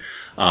 everything.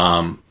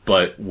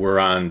 But we're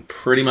on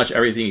pretty much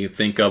everything you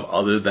think of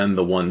other than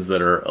the ones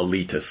that are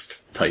elitist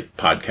type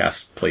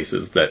podcast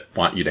places that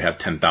want you to have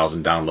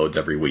 10,000 downloads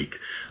every week.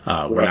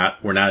 We're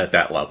not at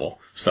that level.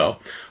 So,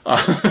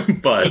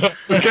 but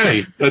it's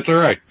okay. That's all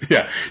right.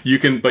 Yeah, you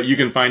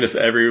can find us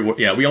everywhere.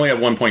 Yeah, we only have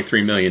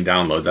 1.3 million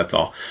downloads. That's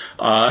all.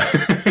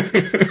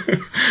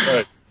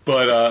 Right.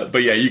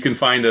 But yeah, you can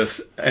find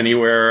us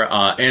anywhere.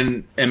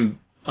 And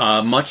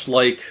much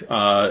like,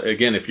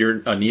 again, if you're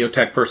a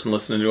Neotech person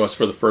listening to us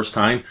for the first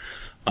time,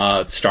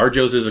 Star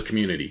Joe's is a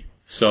community.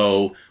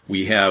 So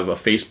we have a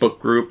Facebook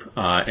group,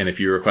 and if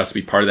you request to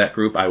be part of that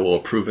group, I will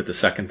approve it the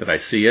second that I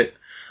see it.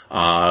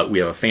 We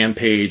have a fan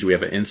page, we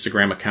have an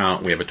Instagram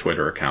account, we have a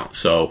Twitter account.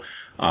 So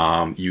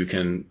you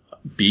can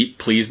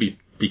please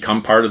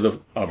become part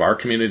of our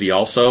community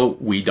also.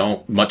 We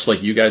don't, much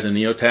like you guys in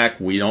Neotech,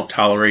 we don't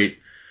tolerate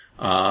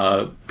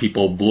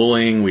people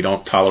bullying. We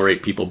don't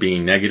tolerate people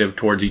being negative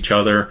towards each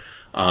other.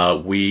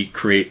 We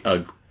create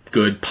a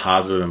good,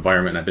 positive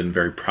environment, and I've been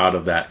very proud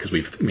of that because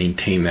we've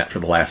maintained that for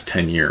the last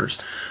 10 years.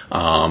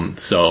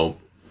 So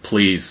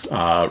please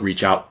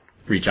reach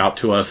out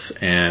to us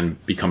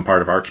and become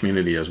part of our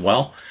community as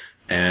well.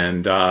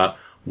 And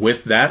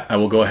with that, I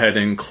will go ahead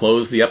and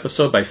close the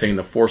episode by saying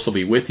the Force will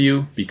be with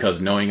you,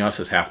 because knowing us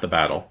is half the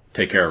battle.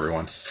 Take care,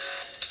 everyone.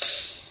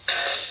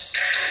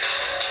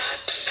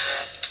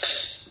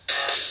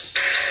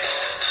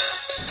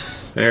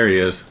 There he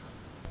is.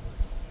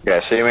 You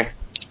guys see me?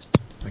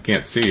 I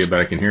can't see you, but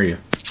I can hear you.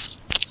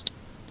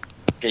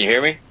 Can you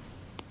hear me?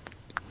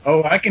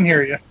 Oh, I can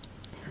hear you.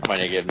 I might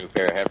need to get a new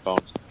pair of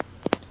headphones.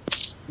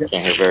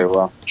 Can't hear very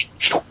well.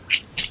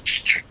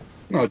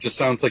 No, it just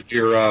sounds like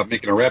you're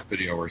making a rap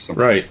video or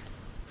something. Right.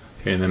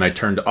 Okay, and then I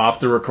turned off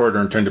the recorder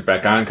and turned it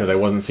back on because I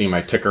wasn't seeing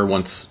my ticker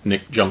once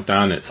Nick jumped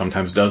on. It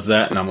sometimes does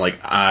that, and I'm like,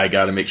 I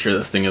got to make sure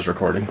this thing is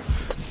recording.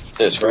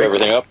 Did it screw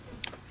everything up?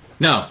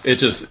 No,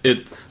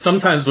 it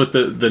sometimes with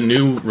the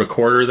new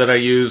recorder that I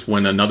use,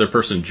 when another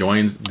person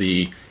joins,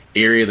 the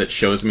area that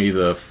shows me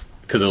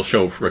because it'll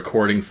show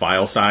recording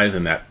file size,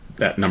 and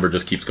that number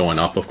just keeps going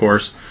up, of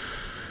course.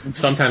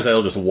 Sometimes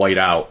that'll just white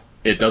out.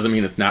 It doesn't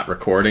mean it's not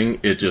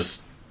recording. It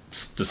just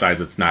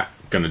decides it's not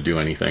going to do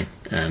anything,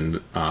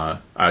 and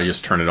I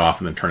just turn it off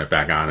and then turn it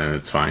back on, and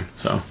it's fine.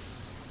 So,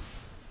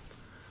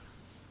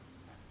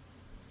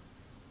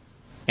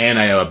 and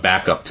I have a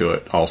backup to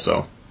it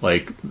also.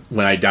 Like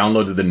when I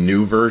downloaded the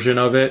new version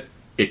of it,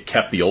 it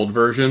kept the old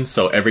version.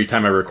 So every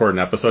time I record an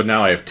episode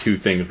now, I have 2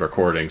 things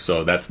recording.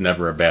 So that's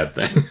never a bad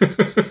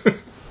thing.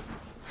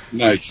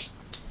 Nice.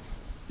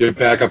 Your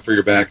backup for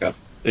your backup.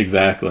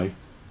 Exactly.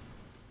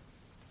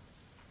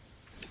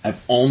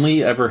 I've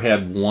only ever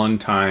had one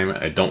time,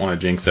 I don't want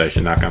to jinx it, I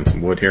should knock on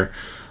some wood here.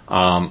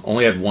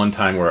 Only had one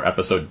time where an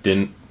episode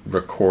didn't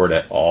record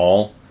at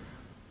all.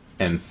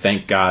 And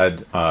thank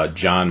God,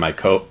 John,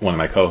 one of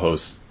my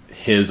co-hosts,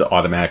 his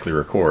automatically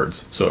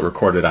records. So it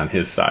recorded on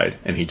his side,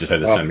 and he just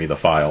had to send me the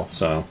file.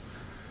 So,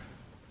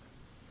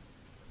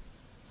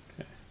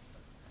 okay.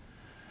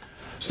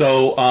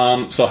 So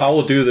how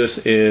we'll do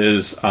this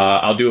is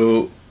I'll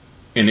do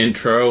an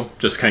intro,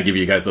 just kind of give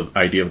you guys the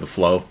idea of the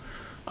flow.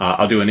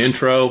 I'll do an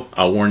intro.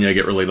 I'll warn you I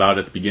get really loud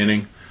at the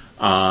beginning.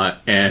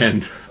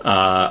 And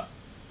I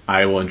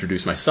will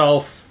introduce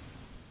myself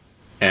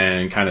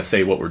and kind of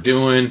say what we're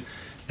doing.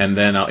 And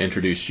then I'll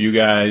introduce you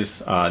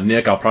guys.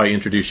 Nick, I'll probably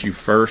introduce you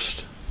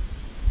first.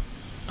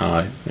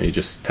 You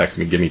just text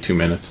me, give me 2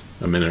 minutes,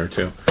 a minute or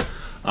two.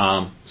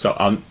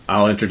 So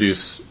I'll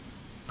introduce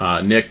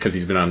Nick because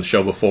he's been on the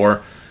show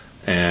before.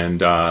 And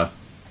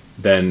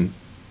then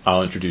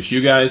I'll introduce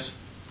you guys.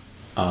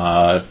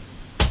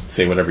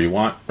 Say whatever you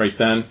want right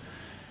then,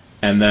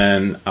 and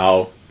then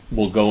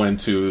we'll go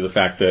into the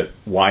fact that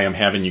why I'm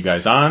having you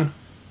guys on,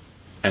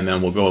 and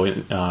then we'll go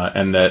in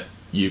and that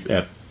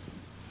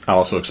I'll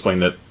also explain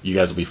that you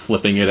guys will be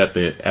flipping it at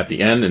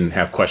the end and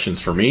have questions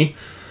for me,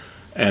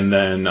 and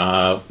then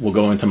we'll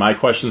go into my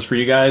questions for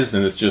you guys,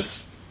 and it's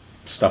just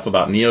stuff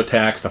about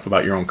Neotech, stuff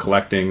about your own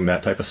collecting,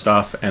 that type of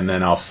stuff, and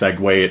then I'll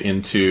segue it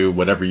into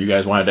whatever you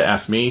guys wanted to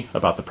ask me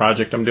about the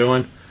project I'm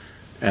doing,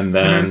 and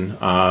then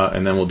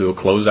we'll do a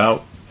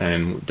closeout.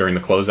 And during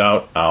the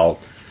closeout, I'll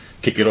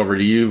kick it over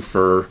to you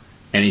for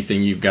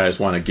anything you guys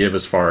want to give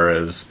as far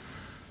as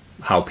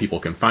how people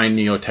can find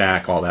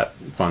Neotech, all that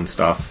fun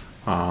stuff.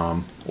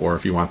 Or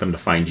if you want them to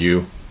find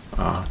you,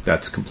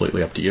 that's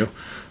completely up to you.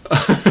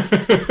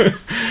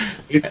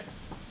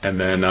 and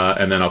then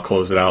I'll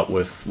close it out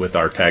with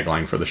our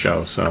tagline for the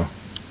show. So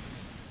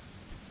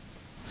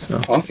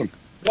Awesome.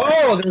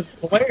 Whoa, there's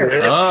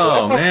glare.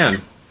 Oh man.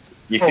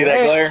 You see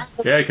that glare?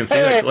 Yeah, I can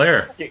see the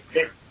glare.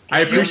 I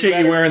appreciate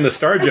you wearing the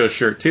Star Joe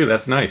shirt too.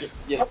 That's nice.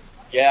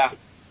 Yeah.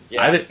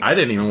 I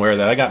didn't even wear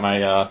that. I got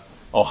my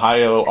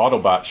Ohio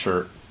Autobot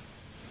shirt.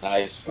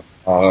 Nice.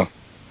 We're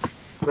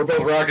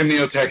both rocking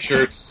Neotech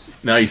shirts.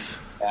 Nice.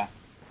 Yeah.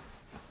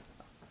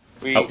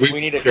 We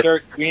need a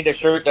shirt. We need a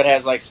shirt that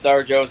has like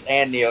Star Joe's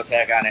and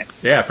Neotech on it.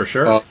 Yeah, for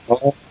sure.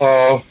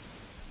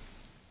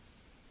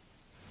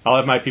 I'll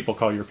have my people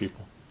call your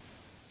people.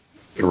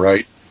 You're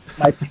right.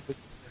 My people.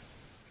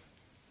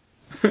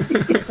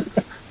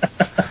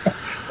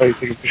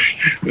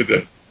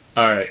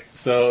 All right.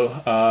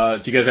 So,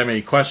 do you guys have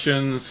any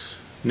questions?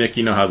 Nick,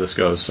 you know how this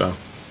goes. So,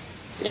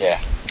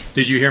 Yeah.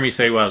 did you hear me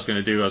say what I was going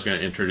to do? I was going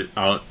to introduce.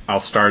 I'll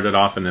start it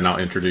off, and then I'll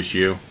introduce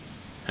you,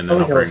 and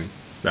then I'll bring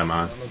them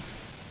on.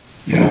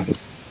 Yeah.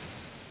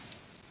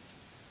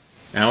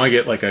 And I want to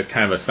get like a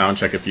kind of a sound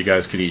check. If you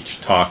guys could each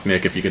talk,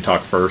 Nick, if you could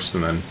talk first,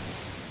 and then.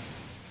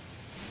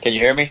 Can you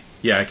hear me?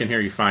 Yeah, I can hear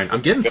you fine.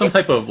 I'm getting some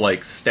type of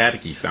like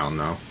staticky sound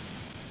though.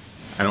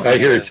 I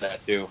hear it.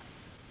 That too.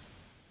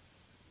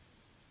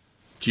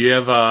 Do you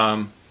have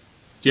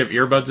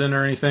earbuds in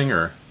or anything,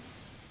 or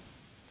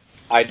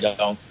I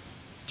don't.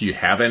 do you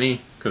have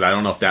any? Because I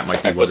don't know if that might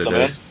be Can I what put it some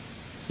is.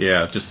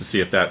 Yeah, just to see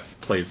if that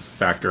plays a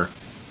factor.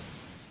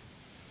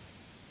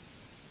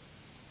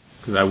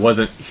 Because I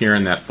wasn't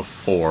hearing that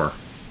before.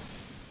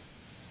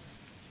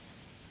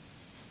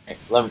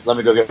 Let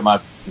me go get my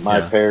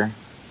Yeah. pair.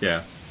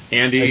 Yeah,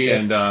 Andy Okay.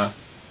 and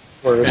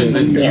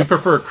then do you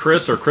prefer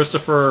Chris or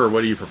Christopher, or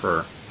what do you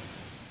prefer?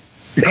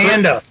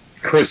 Panda.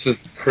 Chris.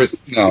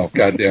 No,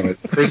 God damn it.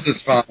 Chris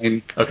is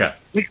fine. Okay,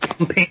 We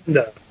call him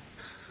Panda.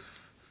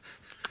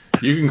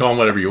 you can call him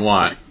whatever you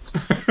want.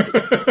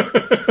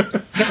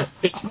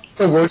 It's not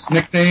the worst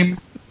nickname.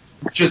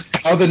 Just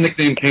how the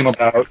nickname came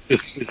about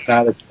is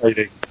not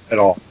exciting at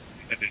all.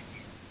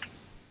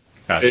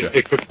 Gotcha.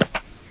 It could.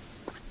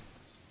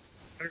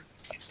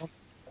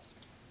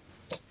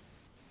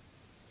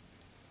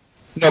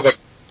 No, but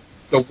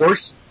the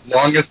worst,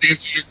 longest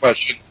answer to your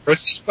question,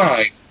 Chris is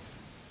fine.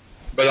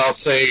 But I'll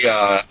say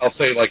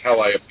like how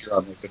I appear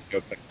on the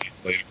video technique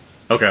later.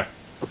 Okay.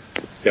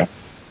 Yeah.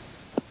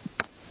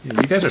 Yeah,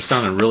 you guys are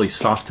sounding really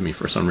soft to me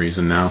for some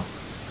reason now.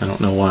 I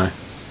don't know why.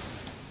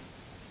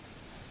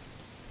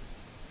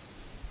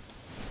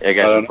 Yeah, I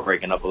guess we're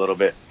breaking up a little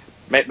bit.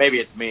 Maybe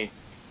it's me.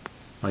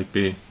 Might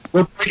be.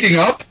 We're breaking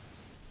up.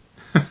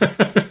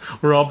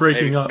 We're all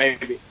breaking up.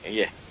 Maybe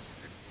yeah.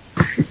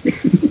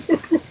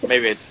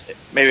 maybe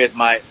it's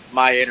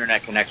my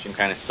internet connection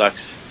kind of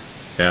sucks.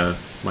 Yeah,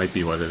 might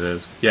be what it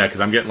is. Yeah, because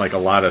I'm getting like a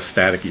lot of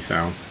staticky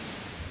sound.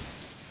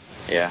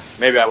 Yeah,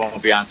 maybe I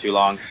won't be on too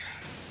long.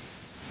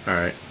 All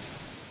right.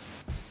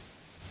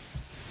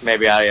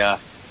 maybe I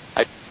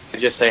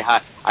just say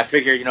hi. I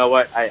figure, you know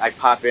what? I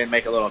pop in,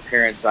 make a little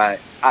appearance.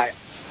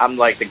 I'm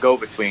like the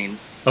go-between.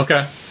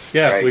 Okay.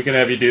 Yeah, Right. we can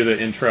have you do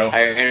the intro.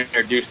 I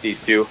introduce these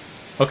two.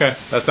 Okay,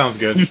 that sounds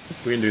good.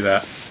 We can do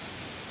that.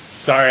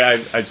 Sorry,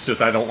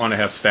 I don't want to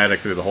have static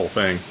through the whole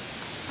thing,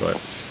 but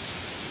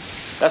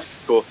That's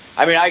cool.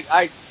 I mean,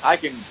 I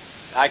can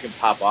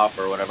pop off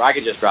or whatever. I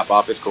can just drop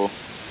off. It's cool.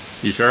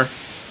 you sure?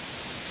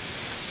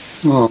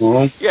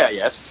 Oh, Yeah,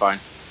 it's fine.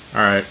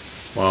 All right.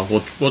 Well,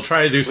 we'll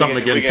try to do something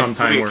again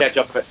sometime. We can catch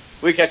up.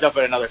 We catch up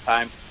at another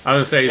time. I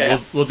was gonna say Yeah.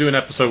 we'll do an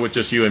episode with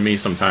just you and me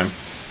sometime.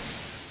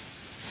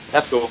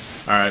 That's cool.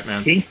 All right,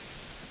 man. Keith?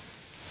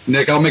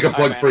 Nick, I'll make a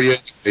plug right, for you.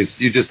 Anyways.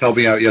 You just helped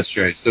me out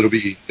yesterday, so it'll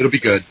be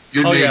good.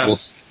 Your Oh, name yeah. will.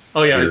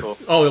 Oh yeah. Cool.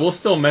 Oh, we'll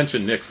still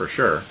mention Nick for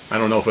sure. I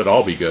don't know if it'll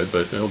all be good,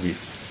 but it'll be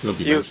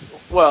mentioned.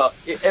 Well,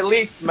 at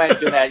least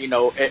mention that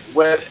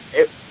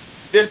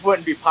this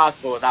wouldn't be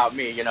possible without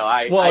me.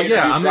 I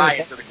introduced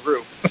Ryan to the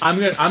group. I'm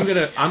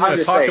gonna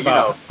just talk saying,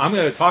 about I'm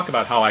gonna talk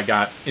about how I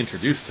got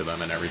introduced to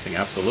them and everything.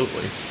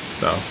 Absolutely.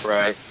 So,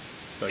 Right.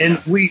 so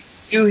And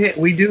yeah.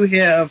 we do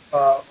have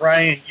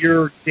Ryan,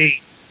 your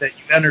date that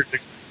you entered the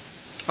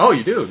Oh,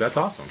 you do. That's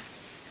awesome.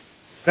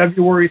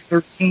 February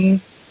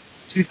 13th,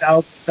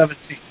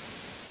 2017.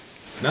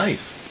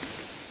 Nice.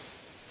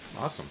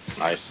 Awesome.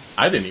 Nice.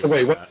 I didn't even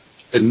Wait, know what? that.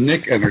 And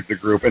Nick entered the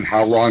group, and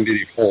how long did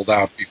he hold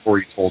out before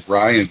he told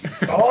Ryan?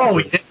 Oh,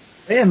 yeah.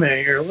 Wait a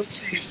minute here. Let's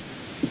see.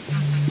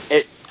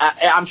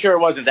 I'm sure it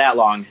wasn't that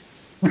long.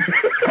 You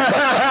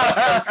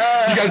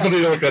guys don't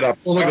need to look that up.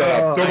 We'll look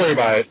that up. Don't worry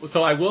about it.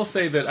 So I will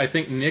say that I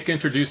think Nick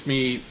introduced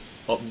me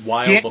a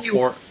while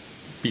January-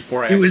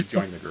 before I He actually was-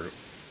 joined the group.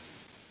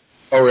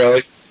 Oh,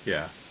 really?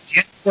 Yeah.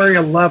 January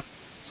 11th.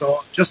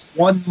 So just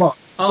 1 month.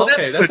 Oh, So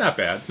okay. That's good. not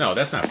bad. No,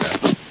 that's not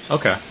bad.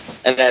 Okay.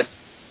 And that's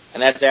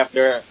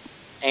after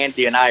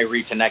Andy and I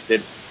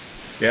reconnected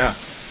Yeah.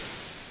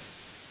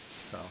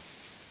 So.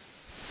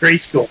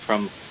 Grade school.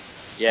 from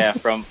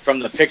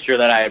the picture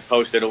that I had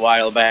posted a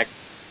while back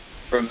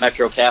from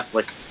Metro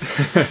Catholic.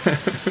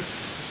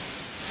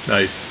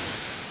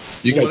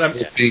 Nice. You What guys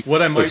will be-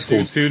 What I might school.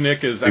 do too,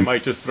 Nick, is I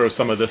might just throw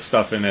some of this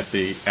stuff in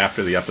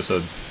after the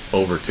episode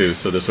over too,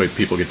 so this way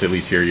people get to at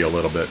least hear you a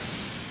little bit.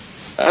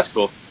 That's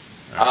cool.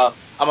 I'm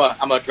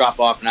gonna drop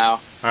off now. All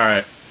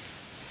right.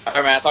 All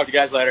right, man. I'll talk to you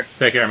guys later.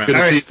 Take care, man. Good to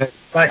All see right. you.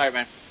 Bye. All right,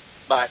 man.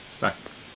 Bye. Bye.